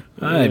 exactly.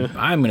 I'm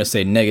going to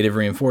say negative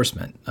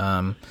reinforcement.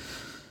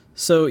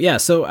 So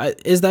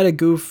is that a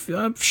goof?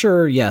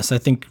 Sure, yes. I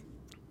think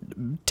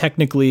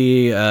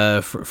technically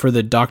for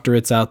the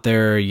doctorates out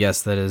there,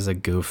 yes, that is a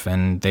goof,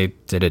 and they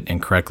did it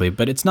incorrectly.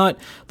 But it's not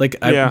like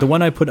the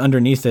one I put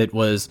underneath it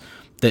was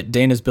that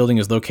Dana's building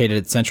is located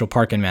at Central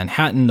Park in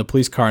Manhattan. The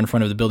police car in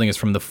front of the building is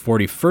from the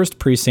 41st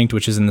Precinct,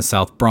 which is in the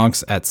South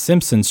Bronx at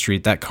Simpson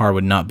Street. That car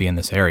would not be in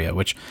this area,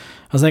 which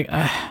I was like,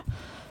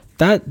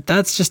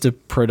 that's just a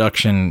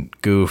production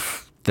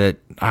goof that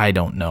I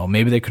don't know.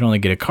 Maybe they could only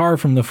get a car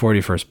from the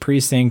 41st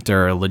Precinct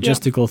or a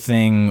logistical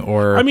thing,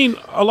 or... I mean,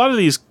 a lot of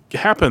these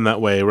happen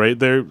that way, right?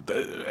 They're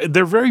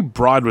very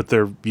broad with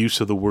their use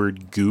of the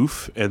word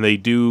goof, and they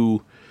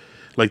do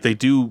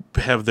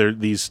have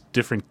these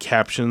different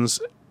captions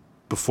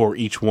before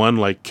each one,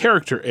 like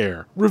character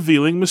error,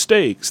 revealing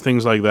mistakes,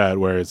 things like that,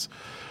 where it's,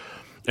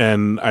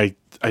 and I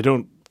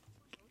don't,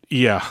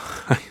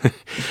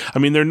 I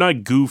mean, they're not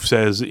goofs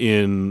as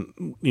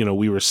in,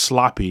 we were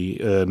sloppy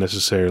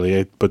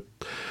necessarily, but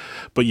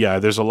but yeah,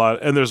 there's a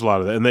lot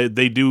of that, and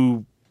they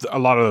do a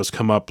lot of those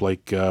come up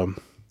like.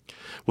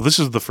 Well, this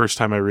is the first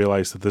time I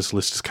realized that this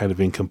list is kind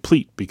of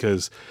incomplete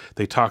because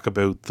they talk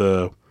about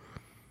the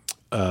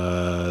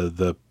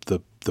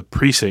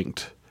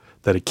precinct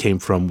that it came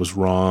from was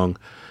wrong.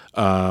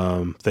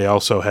 They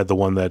also had the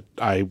one that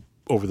I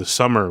over the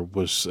summer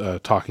was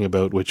talking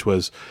about, which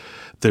was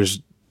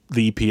the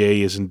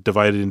EPA isn't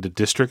divided into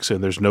districts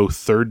and there's no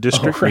third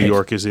district. Oh, right. New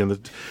York is in the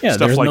stuff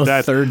there's like no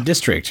that. Third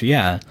district.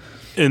 Yeah.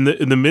 In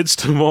the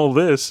midst of all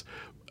this,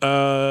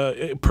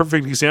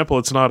 perfect example.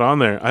 It's not on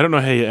there. I don't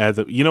know how you add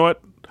that. You know what?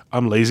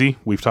 I'm lazy.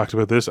 We've talked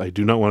about this. I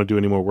do not want to do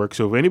any more work.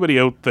 So if anybody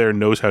out there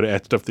knows how to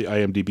add stuff to the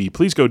IMDb,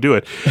 please go do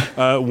it.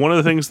 One of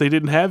the things they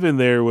didn't have in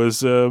there was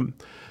the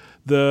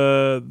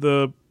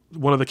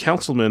one of the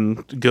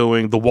councilmen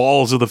going the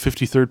walls of the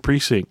 53rd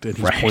precinct, and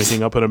he's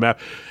pointing up at a map.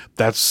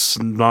 That's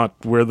not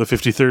where the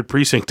 53rd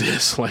precinct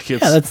is. Like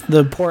it's that's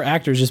the poor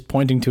actor's just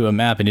pointing to a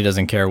map, and he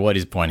doesn't care what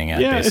he's pointing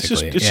at. Yeah,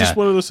 basically. it's just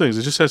one of those things.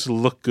 It just has to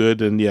look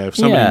good, and if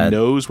somebody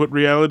knows what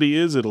reality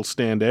is, it'll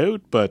stand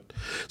out. But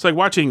it's like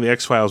watching the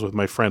X-Files with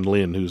my friend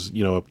Lynn, who's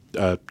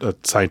a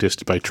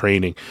scientist by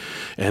training,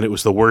 and it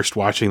was the worst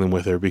watching them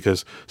with her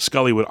because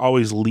Scully would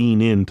always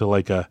lean into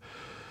like one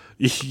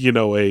of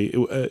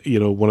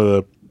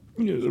the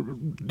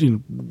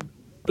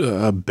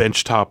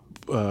benchtop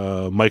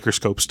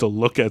microscopes to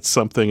look at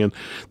something, and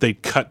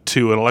they'd cut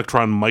to an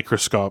electron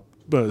microscope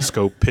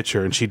scope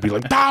picture, and she'd be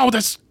like, "No,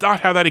 that's not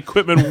how that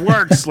equipment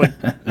works." Like,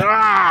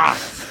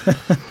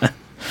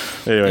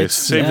 Anyways,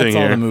 same thing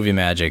here. All the movie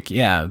magic,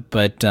 yeah.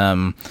 But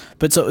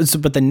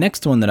the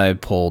next one that I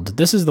pulled,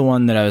 this is the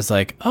one that I was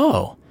like,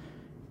 oh,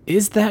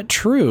 is that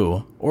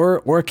true,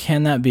 or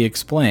can that be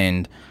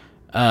explained?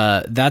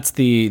 That's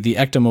the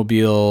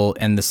Ectomobile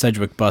and the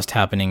Sedgwick bust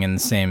happening in the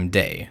same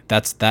day.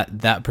 That's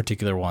that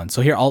particular one.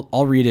 So here,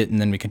 I'll read it and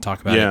then we can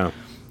talk about it.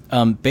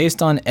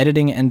 Based on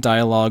editing and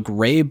dialogue,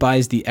 Ray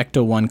buys the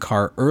Ecto-1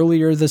 car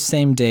earlier the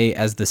same day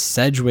as the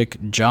Sedgwick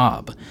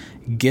job.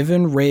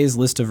 Given Ray's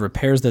list of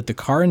repairs that the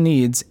car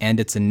needs and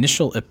its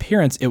initial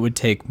appearance, it would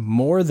take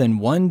more than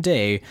 1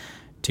 day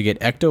to get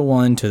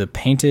Ecto-1 to the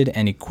painted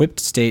and equipped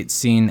state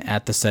seen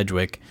at the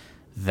Sedgwick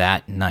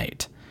that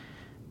night.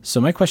 So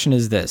my question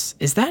is this: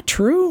 is that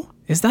true?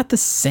 Is that the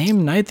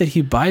same night that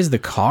he buys the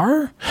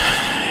car?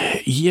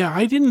 Yeah,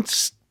 I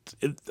didn't.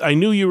 I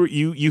knew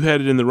you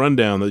had it in the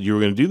rundown that you were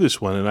going to do this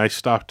one, and I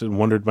stopped and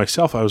wondered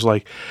myself. I was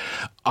like,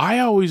 I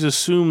always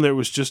assumed there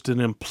was just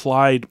an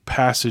implied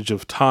passage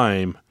of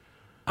time.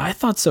 I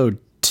thought so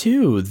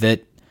too.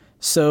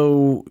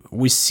 So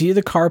we see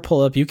the car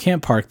pull up. You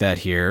can't park that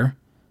here.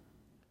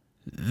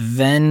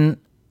 Then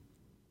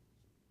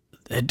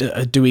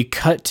do we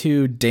cut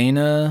to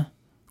Dana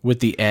with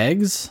the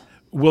eggs?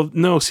 Well,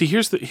 no. See,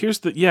 here's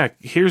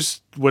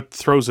what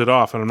throws it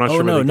off, and I'm not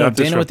sure.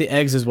 Dana with the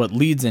eggs is what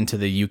leads into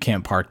the "you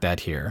can't park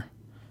that here."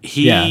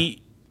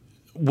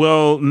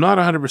 Well, not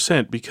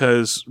 100%,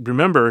 because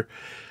remember,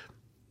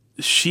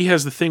 she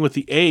has the thing with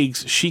the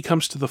eggs. She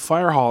comes to the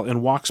fire hall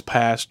and walks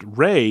past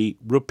Ray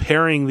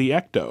repairing the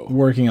Ecto,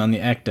 working on the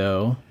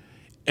Ecto.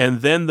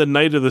 And then the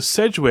night of the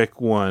Sedgwick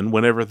one,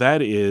 whenever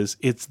that is,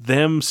 it's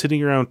them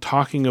sitting around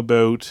talking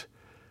about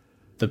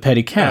the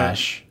petty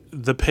cash.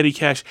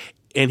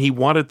 And he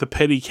wanted the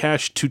petty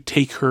cash to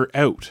take her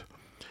out.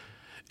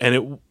 And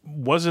it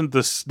wasn't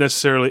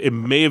necessarily, it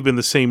may have been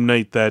the same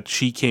night that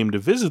she came to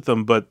visit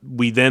them, but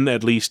we then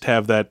at least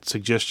have that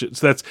suggestion.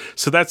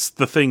 So that's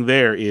the thing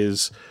there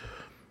was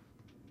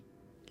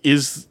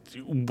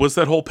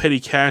that whole petty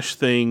cash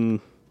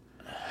thing.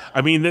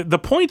 I mean, the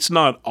point's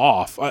not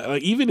off.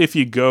 Even if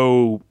you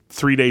go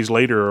 3 days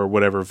later or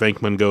whatever,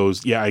 Venkman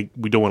goes,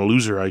 we don't want to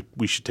lose her.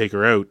 We should take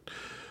her out.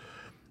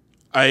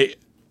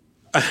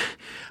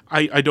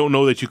 I don't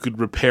know that you could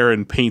repair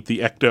and paint the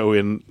Ecto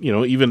in,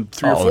 even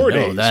 3 or 4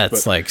 days.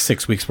 That's like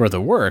 6 weeks worth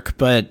of work.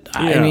 But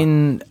I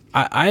mean,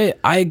 I guess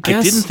I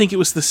didn't think it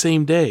was the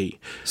same day.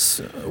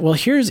 So, well,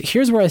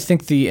 here's where I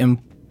think the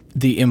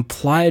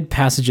implied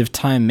passage of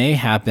time may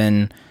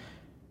happen.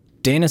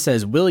 Dana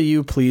says, "Will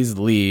you please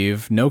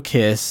leave?" No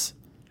kiss.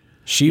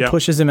 She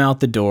pushes him out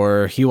the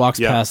door. He walks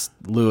past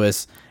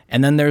Lewis,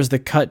 and then there's the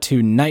cut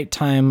to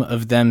nighttime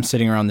of them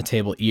sitting around the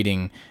table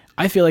eating.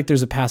 I feel like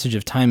there's a passage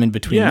of time in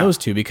between those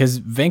two,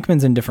 because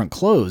Venkman's in different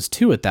clothes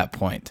too at that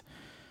point.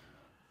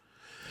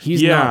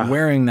 He's not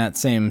wearing that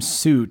same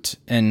suit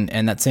and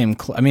that same...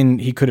 I mean,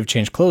 he could have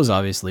changed clothes,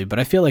 obviously, but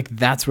I feel like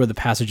that's where the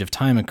passage of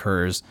time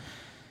occurs.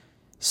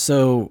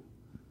 So,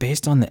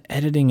 based on the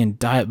editing and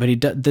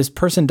this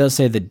person does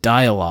say the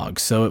dialogue.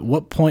 So, at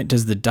what point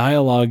does the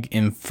dialogue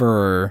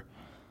infer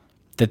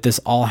that this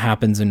all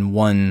happens in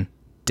 1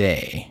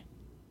 day?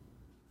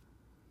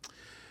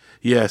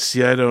 Yes,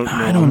 I don't know.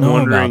 I don't know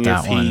about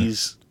that one.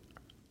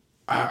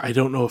 I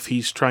don't know if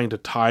he's trying to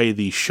tie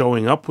the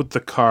showing up with the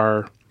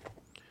car,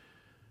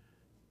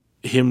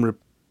 him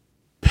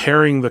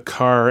repairing the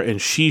car,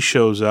 and she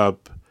shows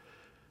up.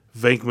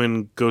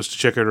 Venkman goes to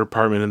check out her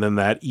apartment, and then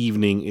that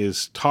evening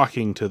is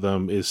talking to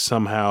them, is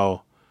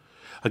somehow...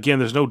 Again,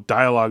 there's no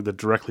dialogue that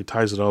directly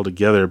ties it all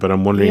together, but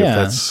I'm wondering if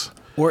that's...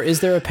 Or is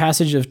there a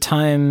passage of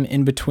time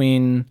in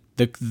between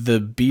the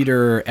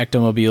beater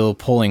ectomobile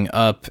pulling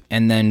up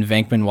and then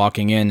Venkman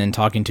walking in and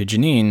talking to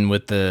Janine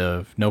with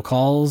the no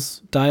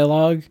calls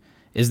dialogue?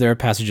 Is there a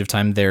passage of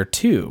time there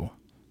too?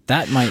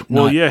 That might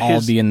not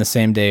all be in the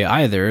same day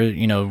either.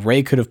 You know,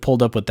 Ray could have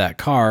pulled up with that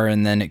car,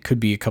 and then it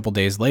could be a couple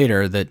days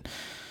later that,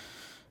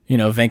 you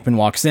know, Venkman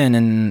walks in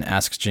and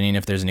asks Janine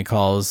if there's any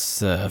calls.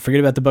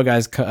 Forget about the bug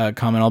eyes comment.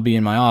 I'll be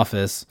in my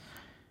office.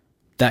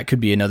 That could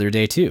be another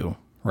day too,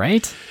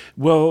 right?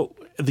 Well,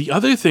 the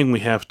other thing we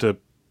have to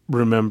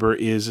remember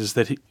is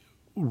that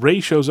Ray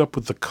shows up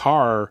with the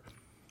car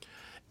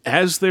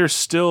as they're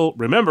still,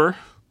 remember,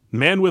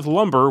 man with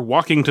lumber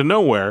walking to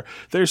nowhere.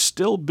 They're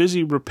still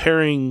busy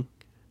repairing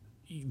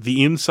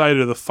the inside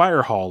of the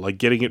fire hall, like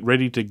getting it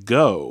ready to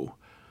go.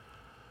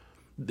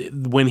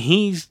 When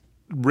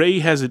Ray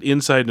has it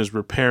inside and is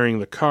repairing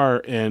the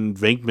car, and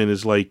Venkman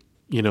is like,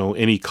 you know,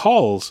 any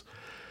calls,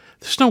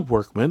 there's no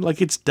workman.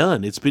 Like, it's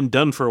done. It's been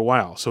done for a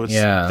while. So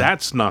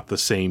that's not the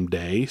same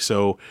day.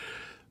 So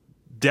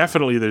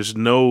definitely there's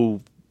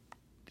no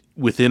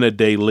within a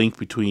day link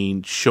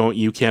between showing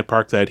you can't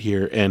park that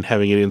here and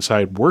having it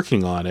inside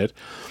working on it.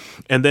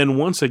 And then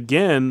once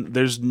again,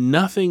 there's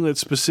nothing that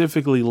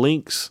specifically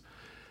links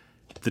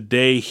the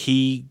day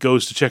he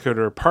goes to check out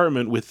her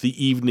apartment with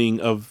the evening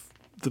of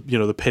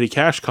the petty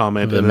cash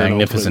comment. The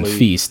magnificent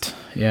feast.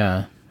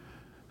 Yeah.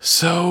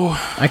 So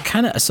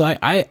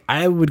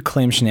I would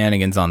claim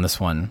shenanigans on this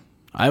one.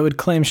 I would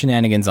claim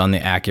shenanigans on the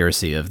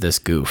accuracy of this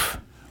goof.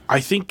 I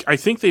think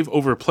they've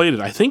overplayed it.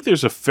 I think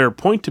there's a fair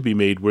point to be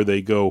made where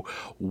they go,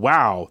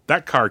 wow,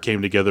 that car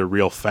came together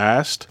real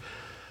fast.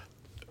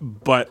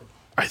 But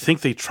I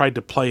think they tried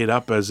to play it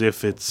up as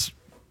if it's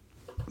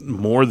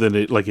more than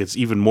it, like it's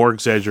even more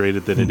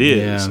exaggerated than it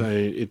is.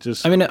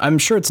 Yeah. I'm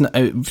sure it's not.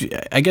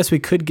 I guess we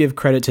could give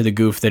credit to the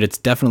goof that it's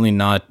definitely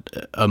not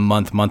a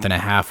month and a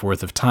half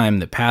worth of time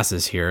that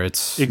passes here.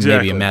 It's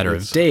maybe a matter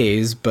of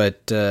days,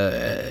 but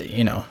I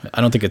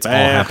don't think it's all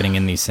happening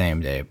in the same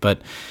day.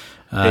 But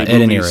at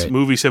any rate,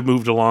 movies have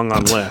moved along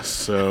on less.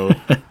 So,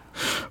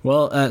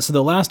 well, so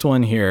the last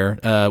one here,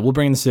 we'll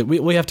bring this.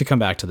 We have to come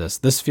back to this.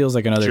 This feels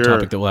like another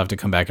topic that we'll have to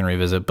come back and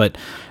revisit. But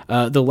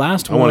the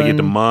last one, I want to get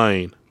to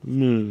mine.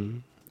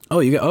 Oh,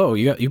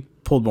 you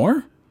pulled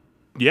more?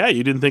 Yeah,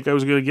 you didn't think I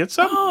was going to get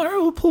some? Oh, all right,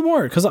 we'll pull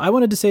more because I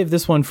wanted to save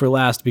this one for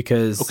last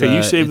because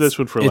you save this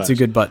one for last. It's a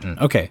good button.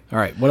 Okay, all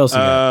right. What else? You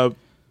got?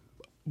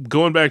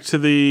 Going back to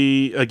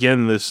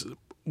this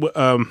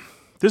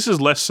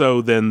is less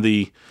so than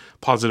the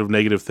positive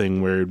negative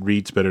thing where it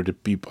reads better to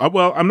be.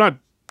 Well, I'm not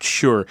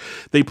sure.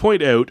 They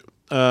point out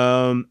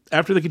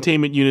after the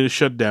containment unit is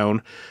shut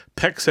down,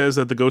 Peck says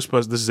that the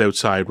Ghostbusters, this is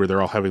outside where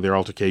they're all having their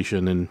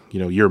altercation and,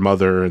 your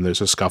mother, and there's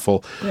a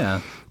scuffle.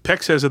 Yeah.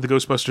 Peck says that the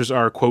Ghostbusters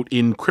are, quote,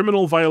 in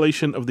criminal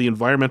violation of the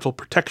Environmental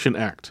Protection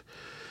Act.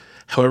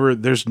 However,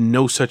 there's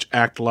no such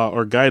act, law,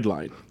 or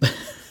guideline.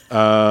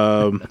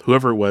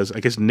 Whoever it was, I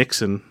guess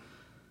Nixon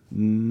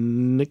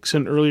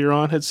earlier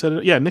on had said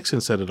it. Yeah, Nixon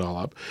set it all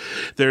up.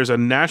 There's a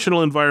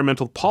National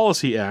Environmental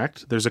Policy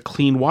Act, there's a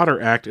Clean Water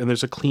Act, and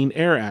there's a Clean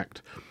Air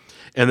Act.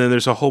 And then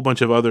there's a whole bunch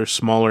of other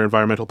smaller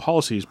environmental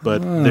policies,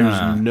 but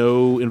there's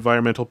no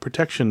Environmental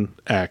Protection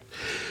Act.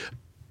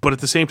 But at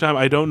the same time,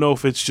 I don't know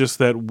if it's just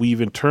that we've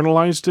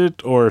internalized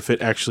it or if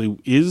it actually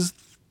is.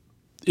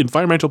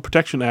 Environmental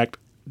Protection Act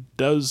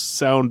does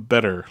sound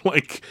better.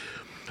 Like,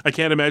 I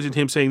can't imagine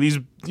him saying these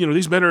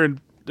men are in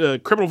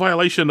criminal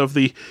violation of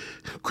the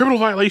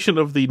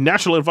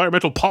National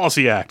Environmental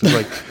Policy Act. It's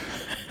like,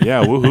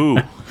 yeah, woohoo.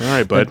 All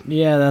right, bud. But,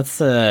 yeah,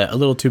 that's a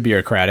little too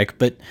bureaucratic,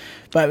 but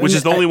which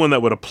is the only one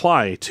that would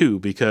apply too,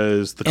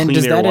 because the Clean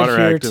Air Water Act.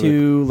 And does that adhere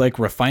to like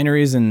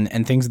refineries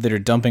and things that are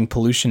dumping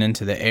pollution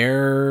into the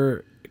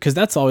air? Because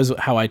that's always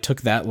how I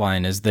took that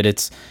line, is that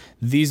it's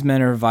these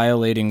men are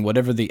violating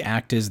whatever the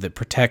act is that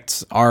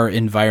protects our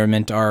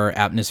environment, our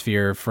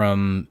atmosphere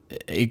from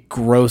a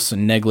gross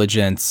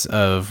negligence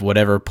of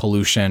whatever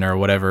pollution or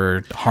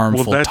whatever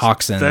harmful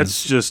toxins.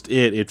 That's just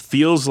it. It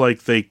feels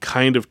like they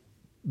kind of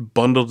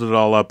bundled it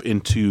all up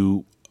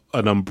into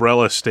an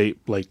umbrella state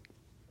like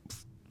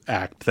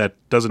act that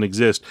doesn't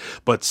exist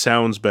but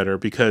sounds better,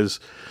 because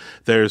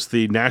there's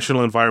the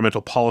National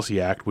Environmental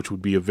Policy Act, which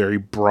would be a very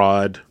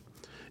broad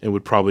and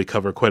would probably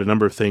cover quite a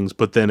number of things.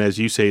 But then, as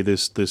you say,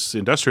 this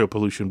industrial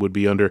pollution would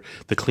be under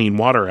the Clean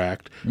Water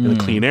Act and the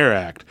Clean Air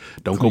Act.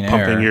 Don't go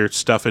pumping your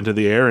stuff into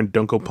the air, and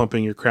don't go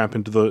pumping your crap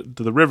into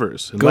the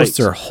rivers and Ghosts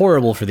lakes. Are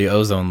horrible for the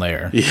ozone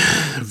layer.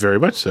 Yeah, very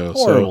much so.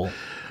 Horrible.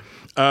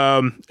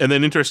 And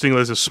then,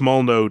 interestingly, as a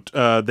small note,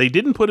 they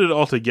didn't put it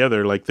all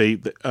together. Like they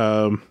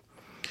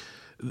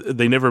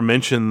never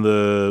mentioned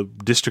the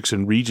districts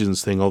and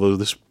regions thing, although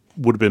this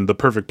would have been the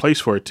perfect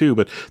place for it too.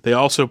 But they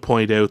also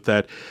point out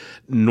that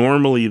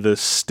normally the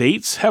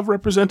states have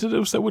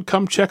representatives that would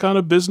come check on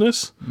a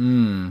business.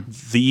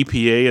 The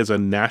EPA as a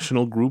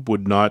national group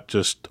would not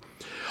just,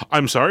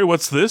 I'm sorry,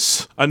 what's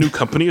this? A new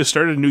company has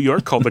started in New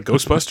York called the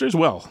Ghostbusters?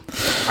 Well,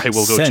 I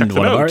will go check them out. Send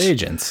one of our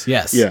agents,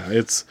 yes.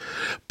 Yeah,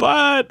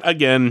 but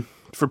again,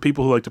 for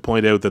people who like to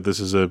point out that this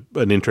is an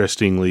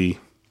interestingly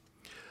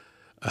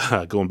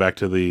going back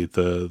to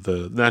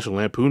the National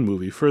Lampoon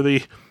movie, for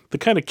the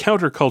kind of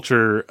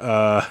counterculture,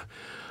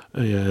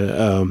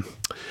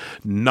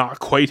 not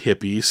quite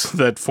hippies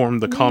that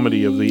formed the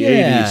comedy of the 80s.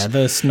 Yeah,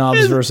 the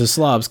snobs versus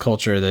slobs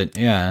culture that,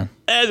 yeah.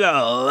 And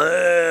a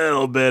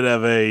little bit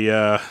of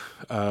a,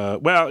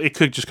 well, it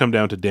could just come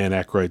down to Dan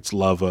Aykroyd's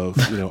love of,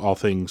 all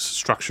things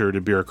structured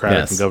and bureaucratic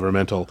Yes. and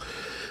governmental,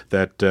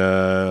 that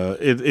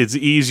it's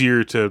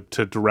easier to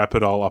wrap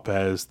it all up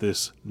as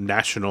this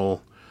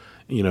national,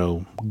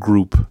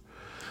 group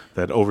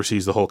that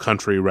oversees the whole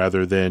country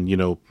rather than,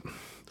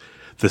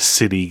 the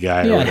city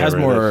guy. Yeah, or it has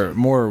whatever.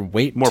 more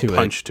weight More to it.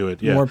 punch to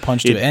it, yeah. More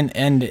punch to it.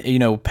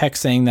 And Peck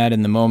saying that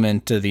in the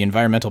moment, the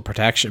Environmental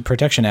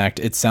Protection Act,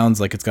 it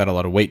sounds like it's got a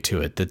lot of weight to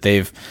it, that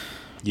they've...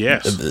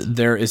 Yes.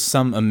 There is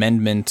some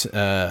amendment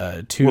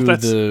to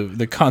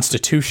the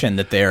Constitution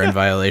that they are in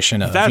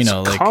violation of. That's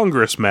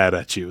Congress mad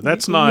at you.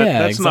 That's not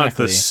not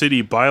exactly. the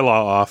city bylaw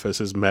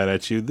office is mad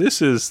at you.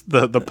 This is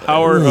the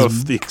power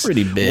of the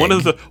pretty big.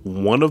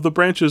 one of the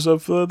branches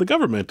of the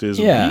government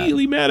is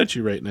really mad at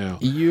you right now.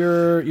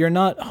 You're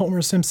not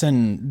Homer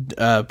Simpson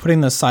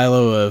putting the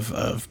silo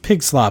of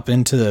pig slop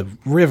into the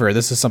river.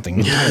 This is something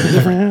entirely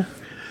different.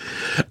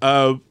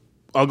 I'll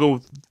go.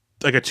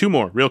 I got two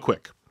more real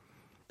quick.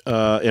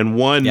 And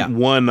one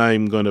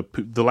I'm gonna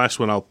the last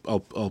one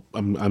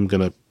I'm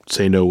gonna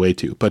say no way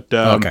to, but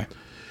okay.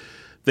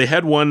 They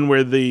had one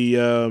where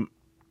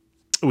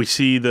we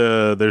see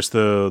there's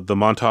the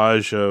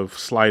montage of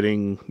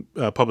sliding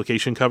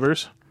publication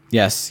covers.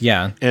 Yes,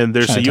 yeah, And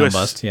there's a Chinatown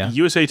bust, yeah.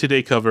 USA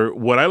Today cover.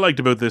 What I liked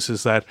about this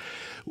is that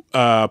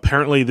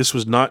apparently this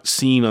was not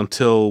seen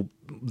until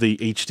the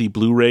HD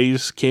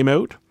Blu-rays came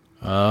out.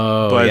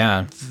 Oh, But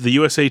yeah. the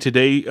USA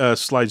Today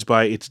slides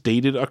by. It's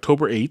dated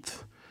October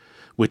 8th.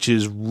 Which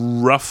is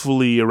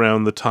roughly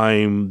around the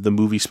time the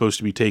movie's supposed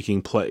to be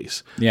taking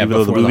place. Yeah, even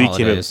though before the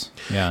holidays.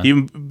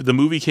 Even the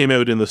movie came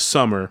out in the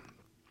summer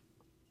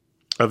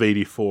of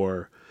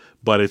 '84,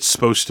 but it's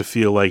supposed to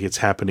feel like it's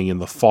happening in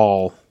the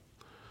fall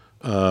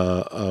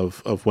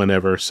of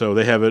whenever. So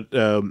they have it,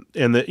 and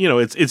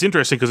it's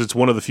interesting because it's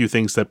one of the few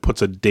things that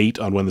puts a date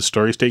on when the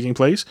story's taking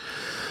place.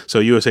 So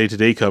USA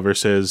Today cover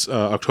says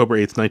October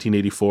 8th,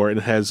 1984, and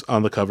it has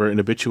on the cover an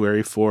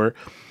obituary for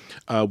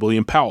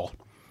William Powell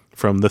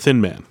from The Thin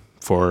Man.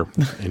 For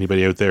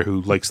anybody out there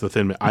who likes The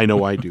Thin Man, I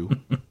know I do.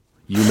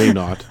 You may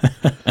not.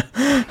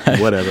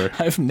 Whatever.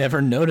 I've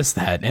never noticed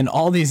that. In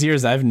all these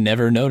years, I've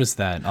never noticed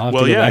that. I'll have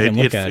to go back and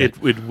look at it.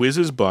 It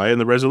whizzes by and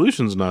the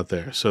resolution's not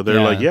there. So they're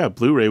like,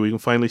 Blu-ray, we can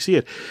finally see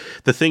it.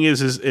 The thing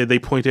is they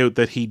point out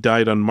that he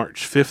died on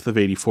March 5th of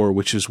 84,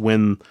 which is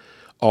when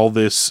all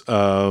this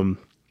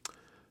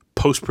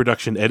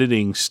post-production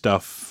editing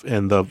stuff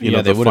and the they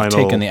would final, have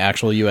taken the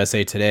actual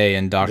USA Today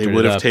and doctored it up. They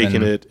would have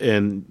taken it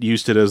and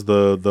used it as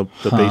the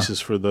basis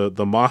for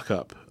the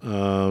mock-up.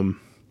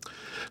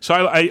 So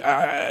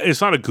I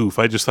it's not a goof.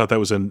 I just thought that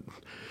was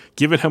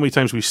given how many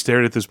times we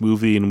stared at this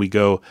movie and we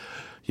go,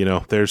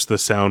 there's the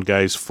sound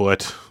guy's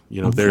foot.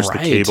 There's the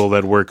cable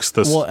that works.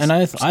 And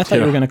I thought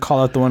you were going to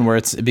call out the one where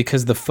it's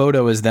because the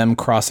photo is them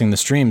crossing the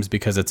streams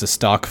because it's a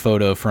stock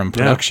photo from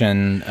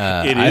production.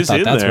 It is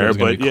in there,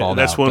 but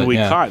that's one we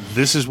caught.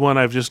 This is one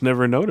I've just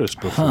never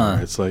noticed before.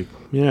 It's like,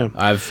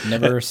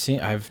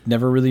 I've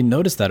never really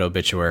noticed that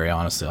obituary.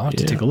 Honestly, I'll have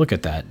to take a look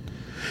at that.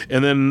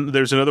 And then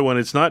there's another one.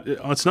 It's not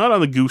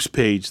on the Goose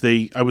page.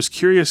 I was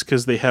curious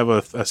because they have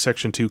a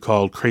section 2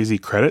 called Crazy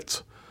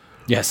Credits.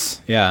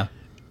 Yes. Yeah.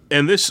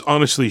 And this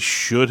honestly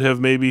should have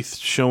maybe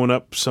shown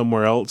up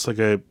somewhere else,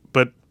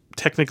 but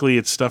technically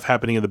it's stuff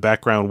happening in the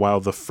background while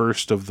the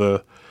first of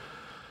the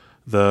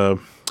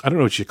I don't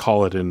know what you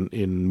call it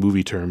in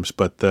movie terms,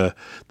 but the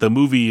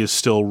movie is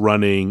still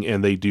running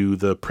and they do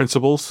the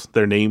principals.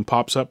 Their name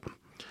pops up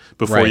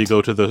before you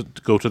go to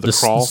the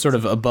crawl. Sort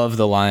of above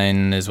the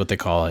line is what they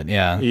call it.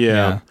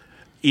 Yeah.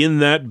 In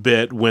that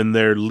bit, when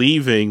they're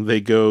leaving,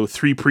 they go,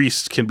 3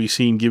 priests can be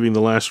seen giving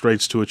the last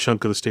rites to a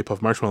chunk of the Stay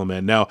Puft Marshmallow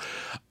Man. Now,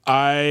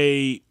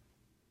 I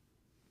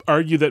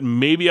argue that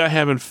maybe I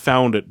haven't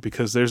found it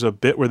because there's a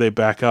bit where they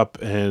back up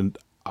and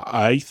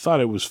I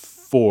thought it was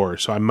 4,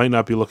 so I might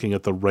not be looking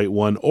at the right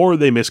one or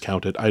they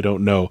miscounted. I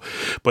don't know.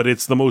 But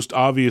it's the most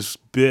obvious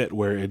bit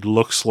where it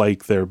looks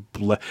like they're...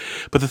 But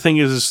the thing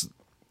is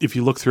if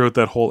you look throughout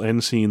that whole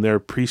end scene, there are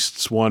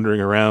priests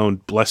wandering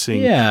around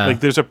blessing. Yeah. Like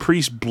there's a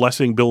priest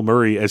blessing Bill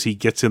Murray as he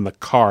gets in the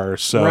car.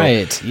 So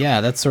right. Yeah,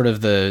 that's sort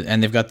of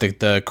and they've got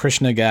the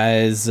Krishna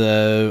guys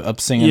up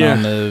singing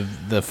on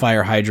the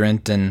fire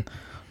hydrant and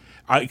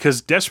I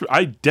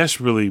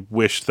desperately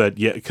wish that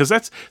because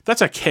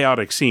that's a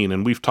chaotic scene,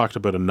 and we've talked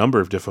about a number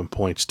of different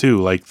points too,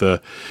 like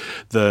the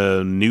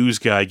news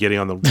guy getting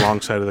on the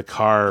wrong side of the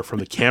car from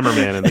the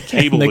cameraman, and the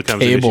cable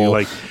becomes an issue.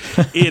 Like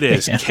it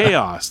is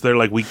chaos. They're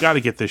like, we got to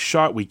get this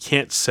shot. We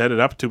can't set it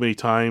up too many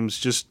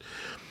times.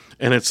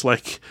 And it's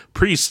like,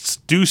 priests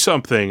do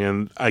something,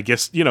 and I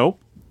guess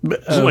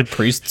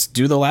priests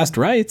do the last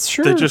rites.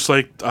 Sure, they're just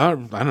like, I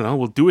don't know,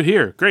 we'll do it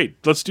here. Great,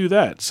 let's do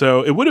that.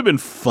 So it would have been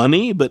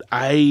funny, but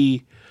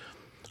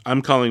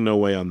I'm calling no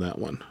way on that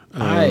one.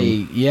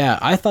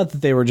 I thought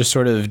that they were just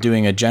sort of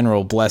doing a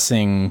general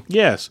blessing.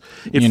 Yes,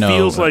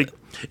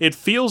 it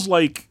feels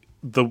like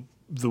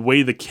the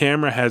way the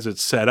camera has it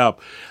set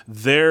up,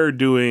 they're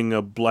doing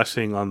a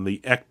blessing on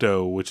the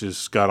Ecto, which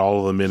has got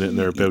all of them in it, and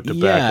they're about to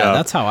back up. Yeah,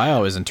 that's how I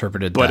always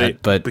interpreted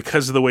that. But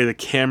because of the way the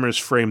camera's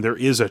framed, there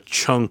is a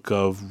chunk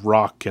of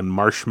rock and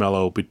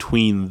marshmallow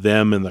between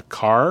them and the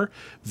car,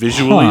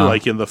 visually,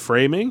 like in the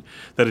framing,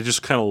 that it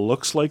just kind of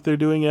looks like they're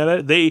doing at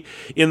it.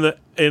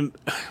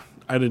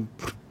 I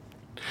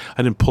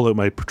didn't pull out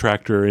my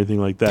protractor or anything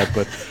like that,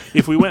 but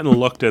if we went and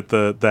looked at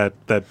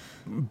that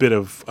bit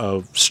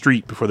of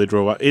street before they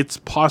drove out, it's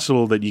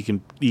possible that you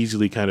can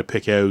easily kind of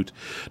pick out,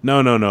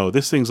 no,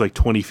 this thing's like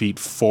 20 feet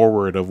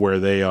forward of where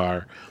they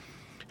are.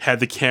 Had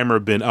the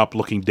camera been up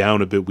looking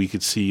down a bit, we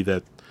could see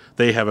that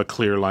they have a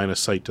clear line of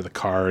sight to the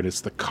car, and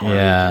it's the car.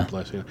 Yeah.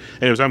 Blessing.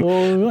 Anyways,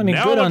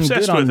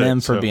 good on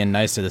them for being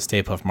nice to the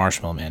Stay Puft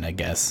Marshmallow Man, I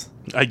guess.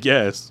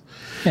 You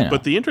know.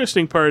 But the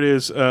interesting part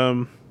is,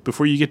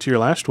 before you get to your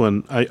last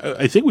one,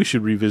 I think we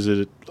should revisit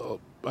it.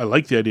 I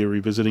like the idea of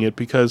revisiting it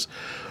because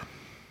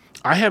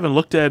I haven't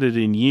looked at it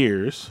in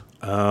years.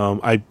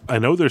 I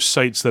know there's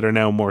sites that are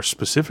now more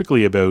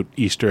specifically about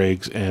Easter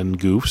eggs and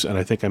goofs, and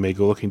I think I may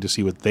go looking to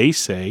see what they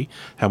say,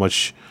 how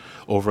much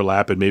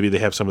overlap, and maybe they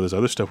have some of this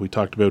other stuff we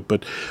talked about.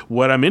 But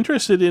what I'm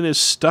interested in is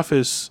stuff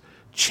has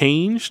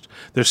changed.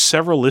 There's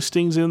several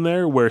listings in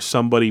there where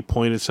somebody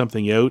pointed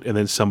something out, and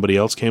then somebody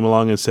else came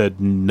along and said,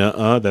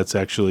 "Nuh-uh, that's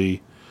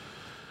actually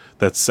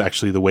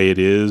the way it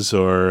is,"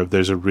 or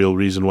there's a real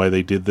reason why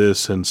they did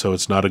this, and so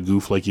it's not a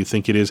goof like you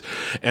think it is.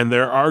 And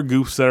there are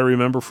goofs that I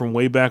remember from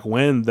way back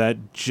when that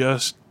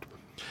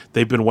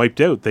they've been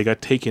wiped out. They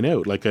got taken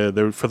out. Like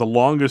for the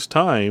longest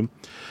time,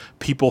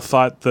 people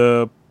thought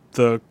the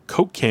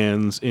Coke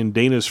cans in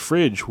Dana's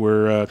fridge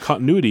were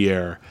continuity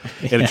error.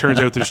 And it turns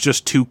out there's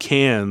just two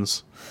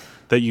cans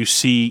that you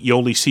see. You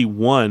only see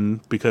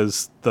one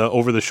because the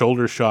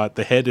over-the-shoulder shot,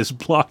 the head is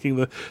blocking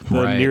the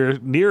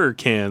nearer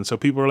can. So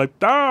people are like,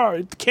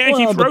 the can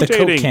keeps rotating. But the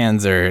Coke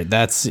cans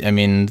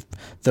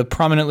the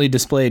prominently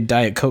displayed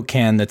Diet Coke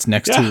can that's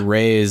next to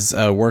Ray's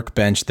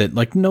workbench, that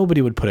like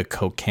nobody would put a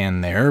Coke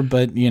can there,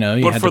 but you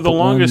know. But for the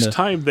longest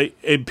time,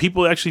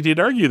 people actually did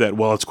argue that.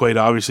 Well, it's quite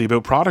obviously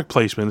about product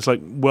placement. It's like,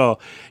 well,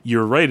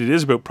 you're right, it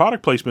is about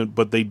product placement,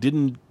 but they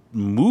didn't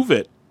move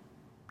it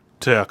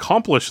to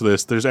accomplish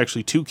this. There's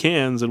actually two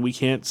cans, and we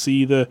can't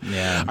see the.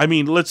 Yeah. I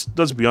mean, let's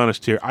be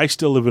honest here. I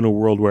still live in a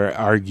world where I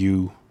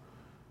argue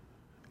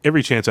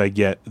every chance I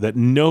get that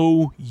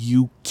no,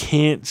 you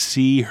can't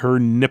see her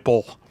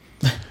nipple.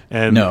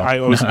 And I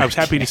was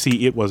happy to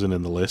see it wasn't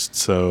in the list.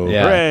 So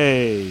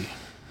hooray!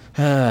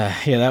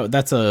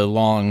 That's a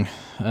long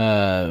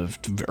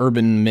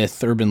urban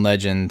myth, urban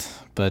legend.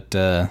 But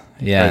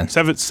right,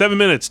 7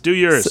 minutes. Do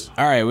yours.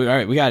 All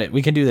right, we got it.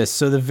 We can do this.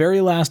 So the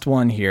very last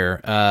one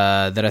here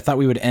that I thought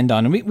we would end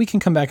on, and we can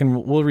come back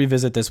and we'll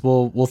revisit this.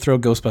 We'll throw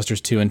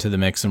Ghostbusters 2 into the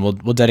mix, and we'll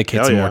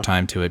dedicate some more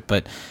time to it.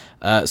 But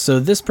so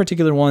this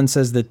particular one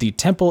says that the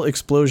temple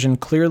explosion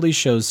clearly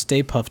shows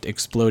Stay Puft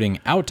exploding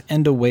out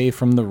and away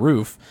from the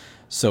roof.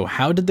 So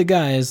how did the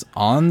guys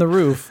on the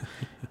roof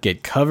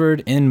get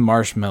covered in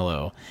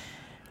marshmallow?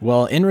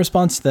 Well, in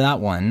response to that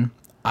one,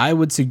 I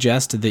would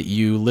suggest that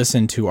you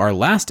listen to our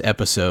last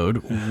episode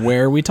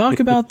where we talk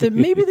about that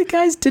maybe the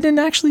guys didn't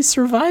actually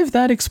survive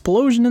that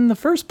explosion in the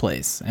first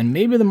place. And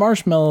maybe the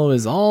marshmallow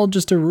is all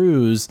just a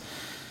ruse.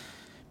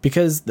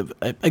 Because,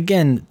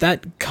 again,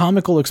 that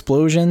comical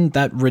explosion,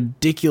 that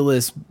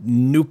ridiculous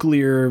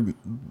nuclear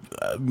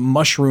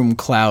mushroom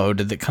cloud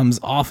that comes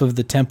off of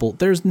the temple,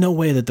 there's no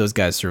way that those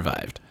guys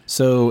survived.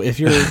 So if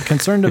you're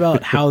concerned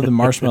about how the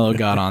marshmallow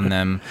got on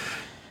them,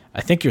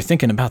 I think you're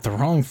thinking about the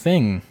wrong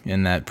thing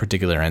in that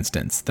particular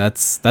instance.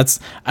 That's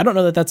I don't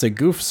know that that's a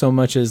goof so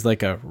much as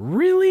like a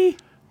really?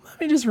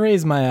 Let me just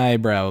raise my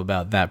eyebrow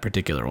about that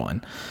particular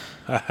one.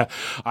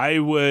 I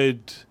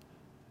would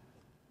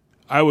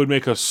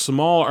make a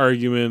small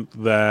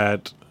argument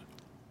that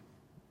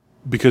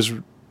because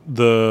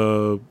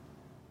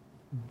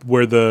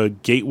where the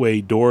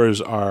gateway doors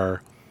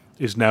are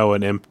is now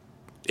an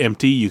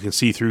empty, you can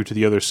see through to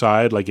the other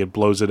side, like it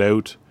blows it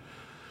out.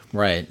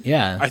 Right,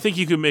 yeah. I think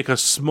you can make a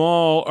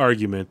small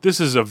argument.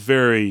 This is a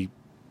very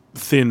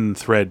thin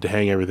thread to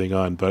hang everything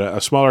on, but a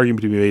small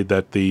argument to be made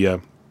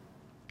that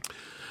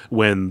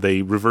when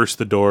they reverse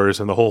the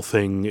doors and the whole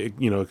thing,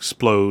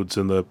 explodes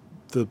and the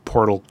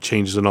portal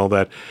changes and all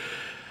that,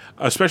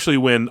 especially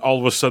when all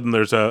of a sudden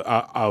there's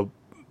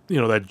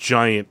that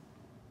giant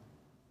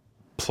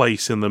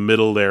place in the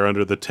middle there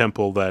under the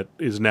temple that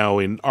is now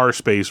in our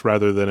space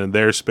rather than in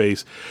their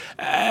space.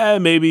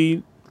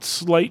 Maybe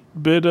slight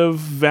bit of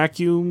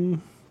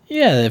vacuum.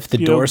 Yeah, if the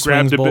door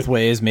swings both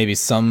ways, maybe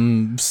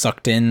some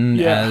sucked in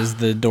as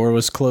the door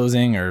was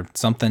closing or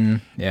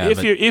something. Yeah.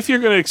 If you're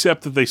going to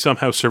accept that they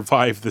somehow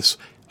survived this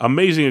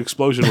amazing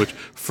explosion, which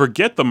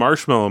forget the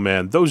Marshmallow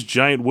Man, those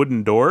giant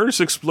wooden doors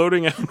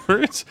exploding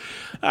outwards,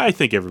 I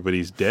think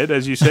everybody's dead,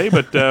 as you say.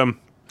 But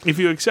if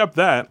you accept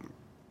that,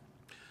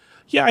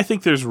 I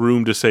think there's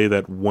room to say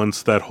that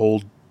once that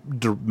whole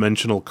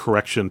dimensional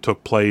correction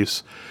took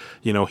place.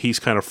 You know, he's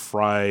kind of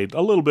fried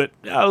a little bit.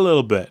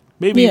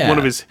 Maybe one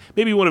of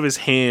his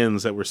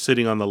hands that were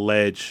sitting on the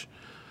ledge,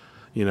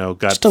 you know,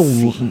 got or a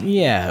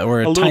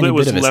tiny little bit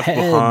bit of his left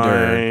head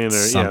behind, or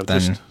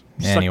something.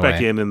 just sucked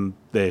back in, and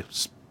there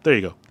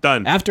you go,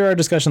 done. After our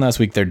discussion last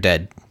week, they're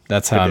dead.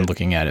 That's how I'm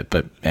looking at it.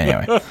 But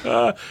anyway,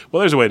 well,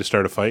 there's a way to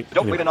start a fight.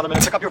 Don't wait another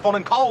minute. Pick up your phone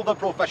and call the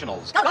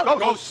professionals.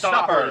 Go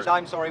Stoppers!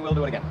 I'm sorry, we'll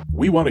do it again.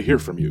 We want to hear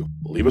from you.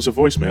 Leave us a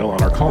voicemail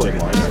on our call-in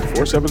line at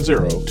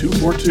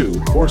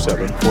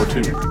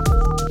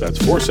 470-242-4742. That's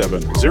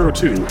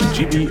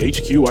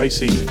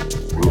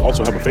 4702-GBHQIC. We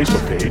also have a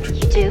Facebook page.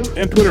 You do?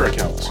 And Twitter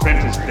accounts.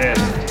 Spence is dead.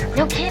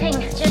 No kidding.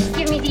 Just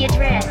give me the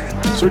address.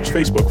 Search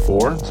Facebook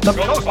for The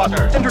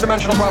Ghostbusters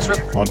Interdimensional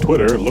Crossrip. On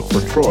Twitter, look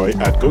for Troy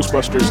at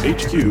Ghostbusters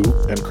HQ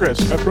and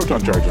Chris at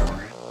Proton Charger.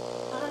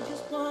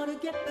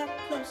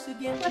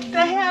 What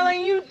the hell are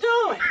you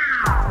doing?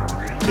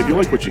 If you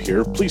like what you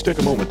hear, please take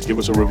a moment to give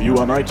us a review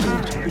on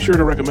iTunes. Be sure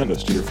to recommend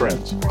us to your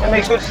friends. That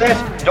makes good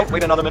sense. Don't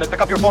wait another minute.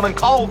 Pick up your phone and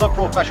call the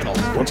professionals.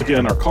 Once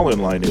again, our call-in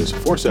line is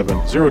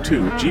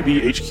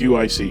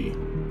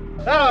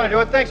 4702-GBHQIC. That ought to do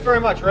it. Thanks very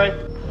much, Ray.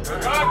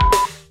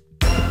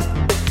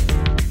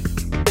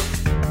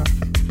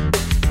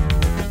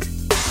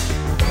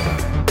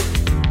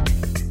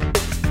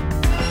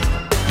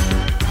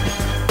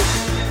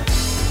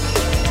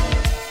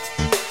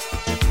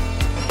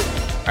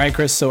 all right,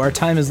 Chris. So our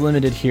time is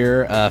limited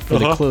here for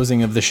the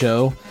closing of the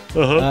show.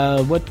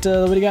 What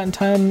do you got in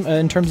time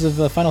in terms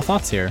of final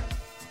thoughts here?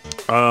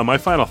 My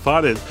final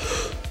thought is,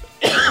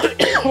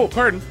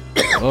 pardon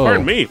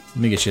me. Let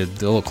me get you a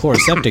little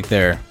chloroseptic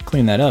there.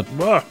 Clean that up.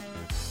 I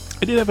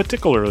did have a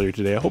tickle earlier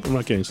today. I hope I'm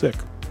not getting sick.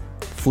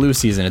 Flu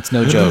season. It's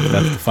no joke.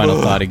 That's the final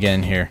thought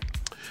again here.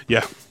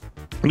 Yeah.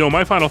 No,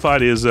 my final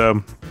thought is,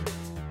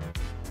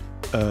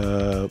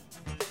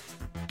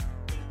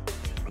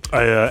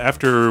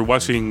 after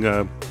watching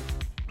the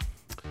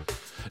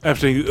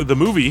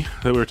movie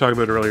that we were talking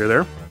about earlier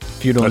there,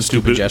 Futile and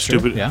Stupid Gesture.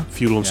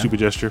 Futile and Stupid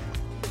Gesture.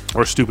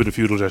 Or Stupid and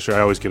Futile Gesture. I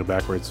always get it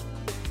backwards.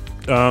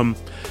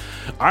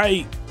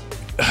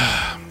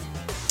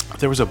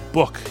 There was a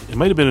book. It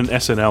might have been an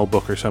SNL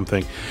book or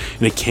something,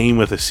 and it came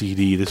with a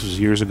CD. This was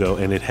years ago,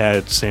 and it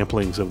had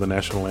samplings of the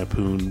National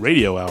Lampoon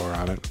Radio Hour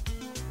on it.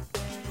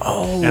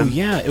 Oh,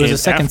 it was a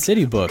Second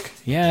City book.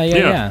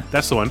 Yeah.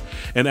 That's the one.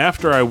 And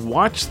after I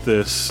watched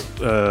this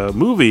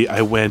movie, I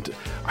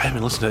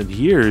haven't listened to it in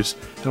years,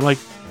 and I'm like,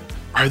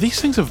 are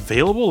these things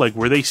available? Like,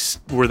 were they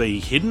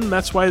hidden?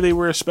 That's why they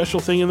were a special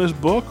thing in this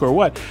book, or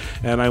what?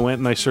 And I went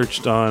and I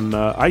searched on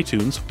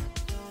iTunes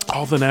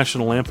all the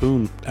National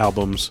Lampoon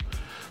albums.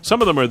 Some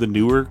of them are the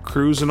newer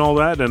crews and all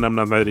that, and I'm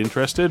not that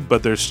interested.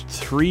 But there's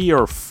 3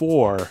 or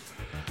 4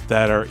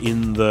 that are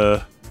in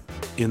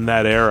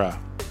that era,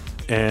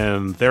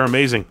 and they're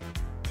amazing.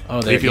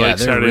 Oh, if you like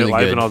Saturday really Night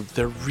Live good. and all,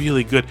 they're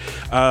really good.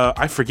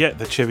 I forget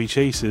that Chevy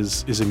Chase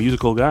is a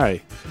musical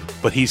guy,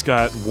 but he's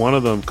got one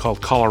of them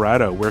called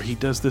Colorado, where he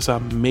does this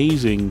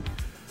amazing,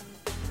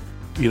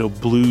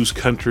 blues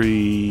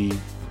country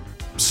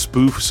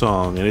spoof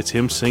song, and it's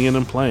him singing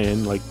and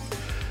playing like.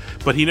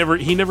 But he never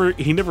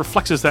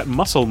flexes that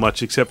muscle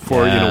much, except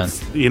for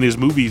in his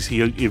movies he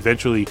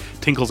eventually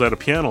tinkles out a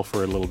piano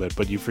for a little bit.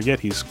 But you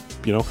forget he's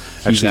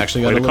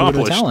actually got a little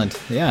bit of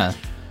talent. Yeah.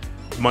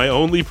 My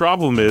only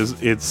problem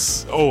is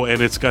it's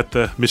got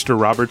the Mr.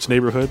 Roberts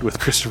Neighborhood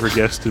with Christopher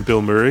Guest and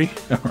Bill Murray,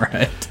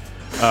 right?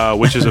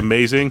 Which is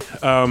amazing.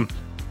 And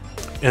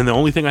the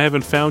only thing I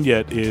haven't found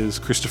yet is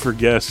Christopher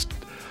Guest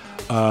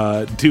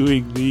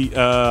doing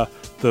the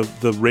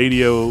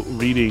radio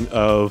reading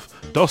of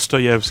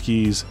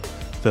Dostoevsky's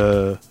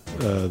The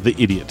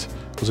Idiot.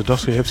 Was it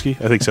Dostoevsky?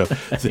 I think so.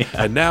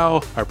 And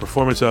now our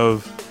performance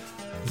of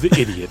The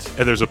Idiot.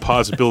 And there's a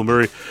pause of Bill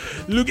Murray.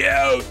 Look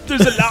out!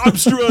 There's a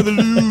lobster on the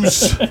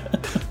loose!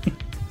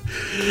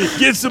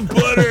 Get some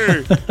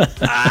butter!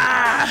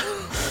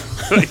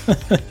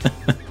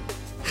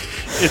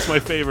 It's my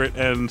favorite,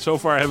 and so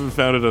far I haven't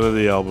found it on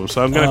the album,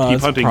 so I'm going to keep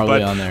hunting.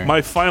 But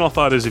my final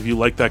thought is, if you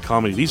like that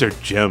comedy, these are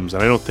gems,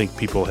 and I don't think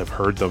people have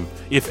heard them,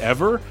 if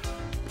ever,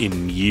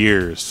 in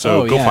years.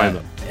 So go find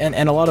them.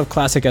 And a lot of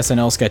classic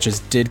SNL sketches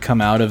did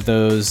come out of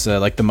those,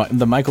 like the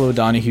Michael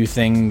O'Donoghue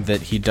thing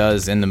that he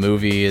does in the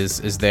movie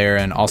is there,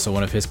 and also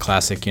one of his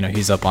classic,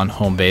 he's up on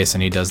home base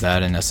and he does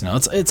that in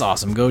SNL. It's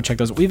awesome. Go check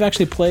those. We've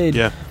actually played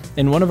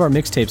in one of our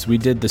mixtapes. We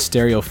did the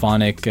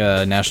stereophonic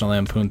National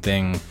Lampoon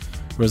thing.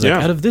 Where it was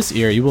out of this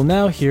ear, you will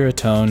now hear a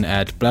tone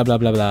at blah blah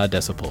blah blah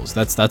decibels.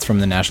 That's from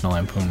the National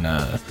Lampoon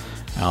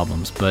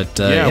albums. But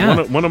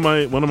one of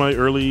my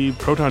early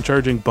proton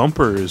charging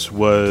bumpers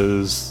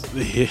was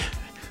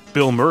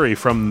Bill Murray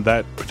from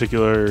that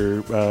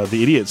particular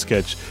The Idiot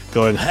sketch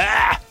going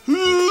ha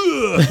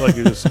like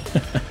it's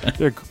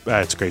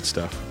great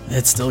stuff.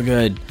 It's still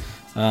good.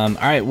 All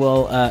right,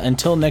 well,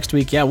 until next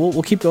week,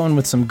 we'll keep going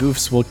with some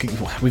goofs.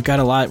 We've got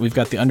a lot. We've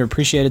got the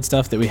underappreciated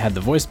stuff that we had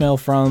the voicemail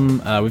from.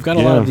 We've got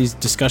a lot of these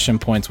discussion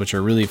points, which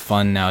are really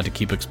fun now to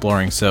keep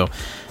exploring. So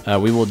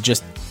we will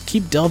just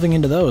keep delving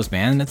into those,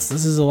 man. This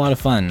is a lot of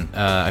fun.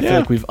 I feel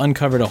like we've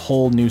uncovered a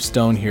whole new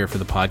stone here for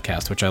the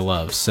podcast, which I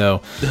love.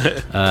 So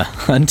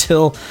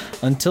until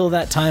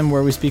that time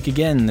where we speak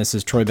again, this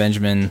is Troy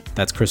Benjamin.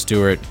 That's Chris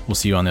Stewart. We'll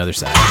see you on the other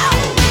side.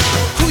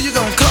 Who you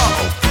gonna call?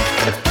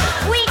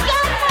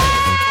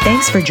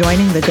 Thanks for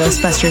joining the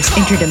Ghostbusters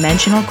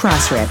Interdimensional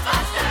Crossrip.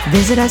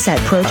 Visit us at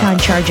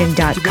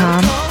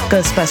protoncharging.com,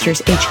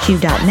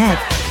 ghostbustershq.net,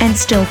 and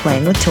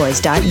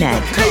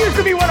stillplayingwithtoys.net. That used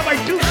to be one of my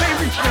 2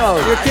 favorite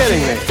shows. You're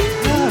kidding me.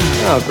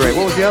 Oh, great.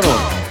 What was the other one?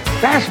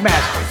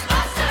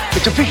 Bassmasters.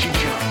 It's a fishing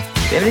show.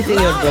 Everything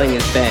you're doing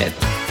is bad.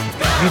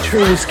 You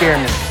truly scare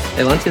me.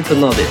 I want you to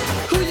know this.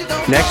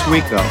 Next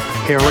week, though,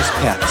 hairless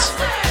pets.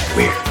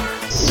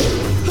 Weird.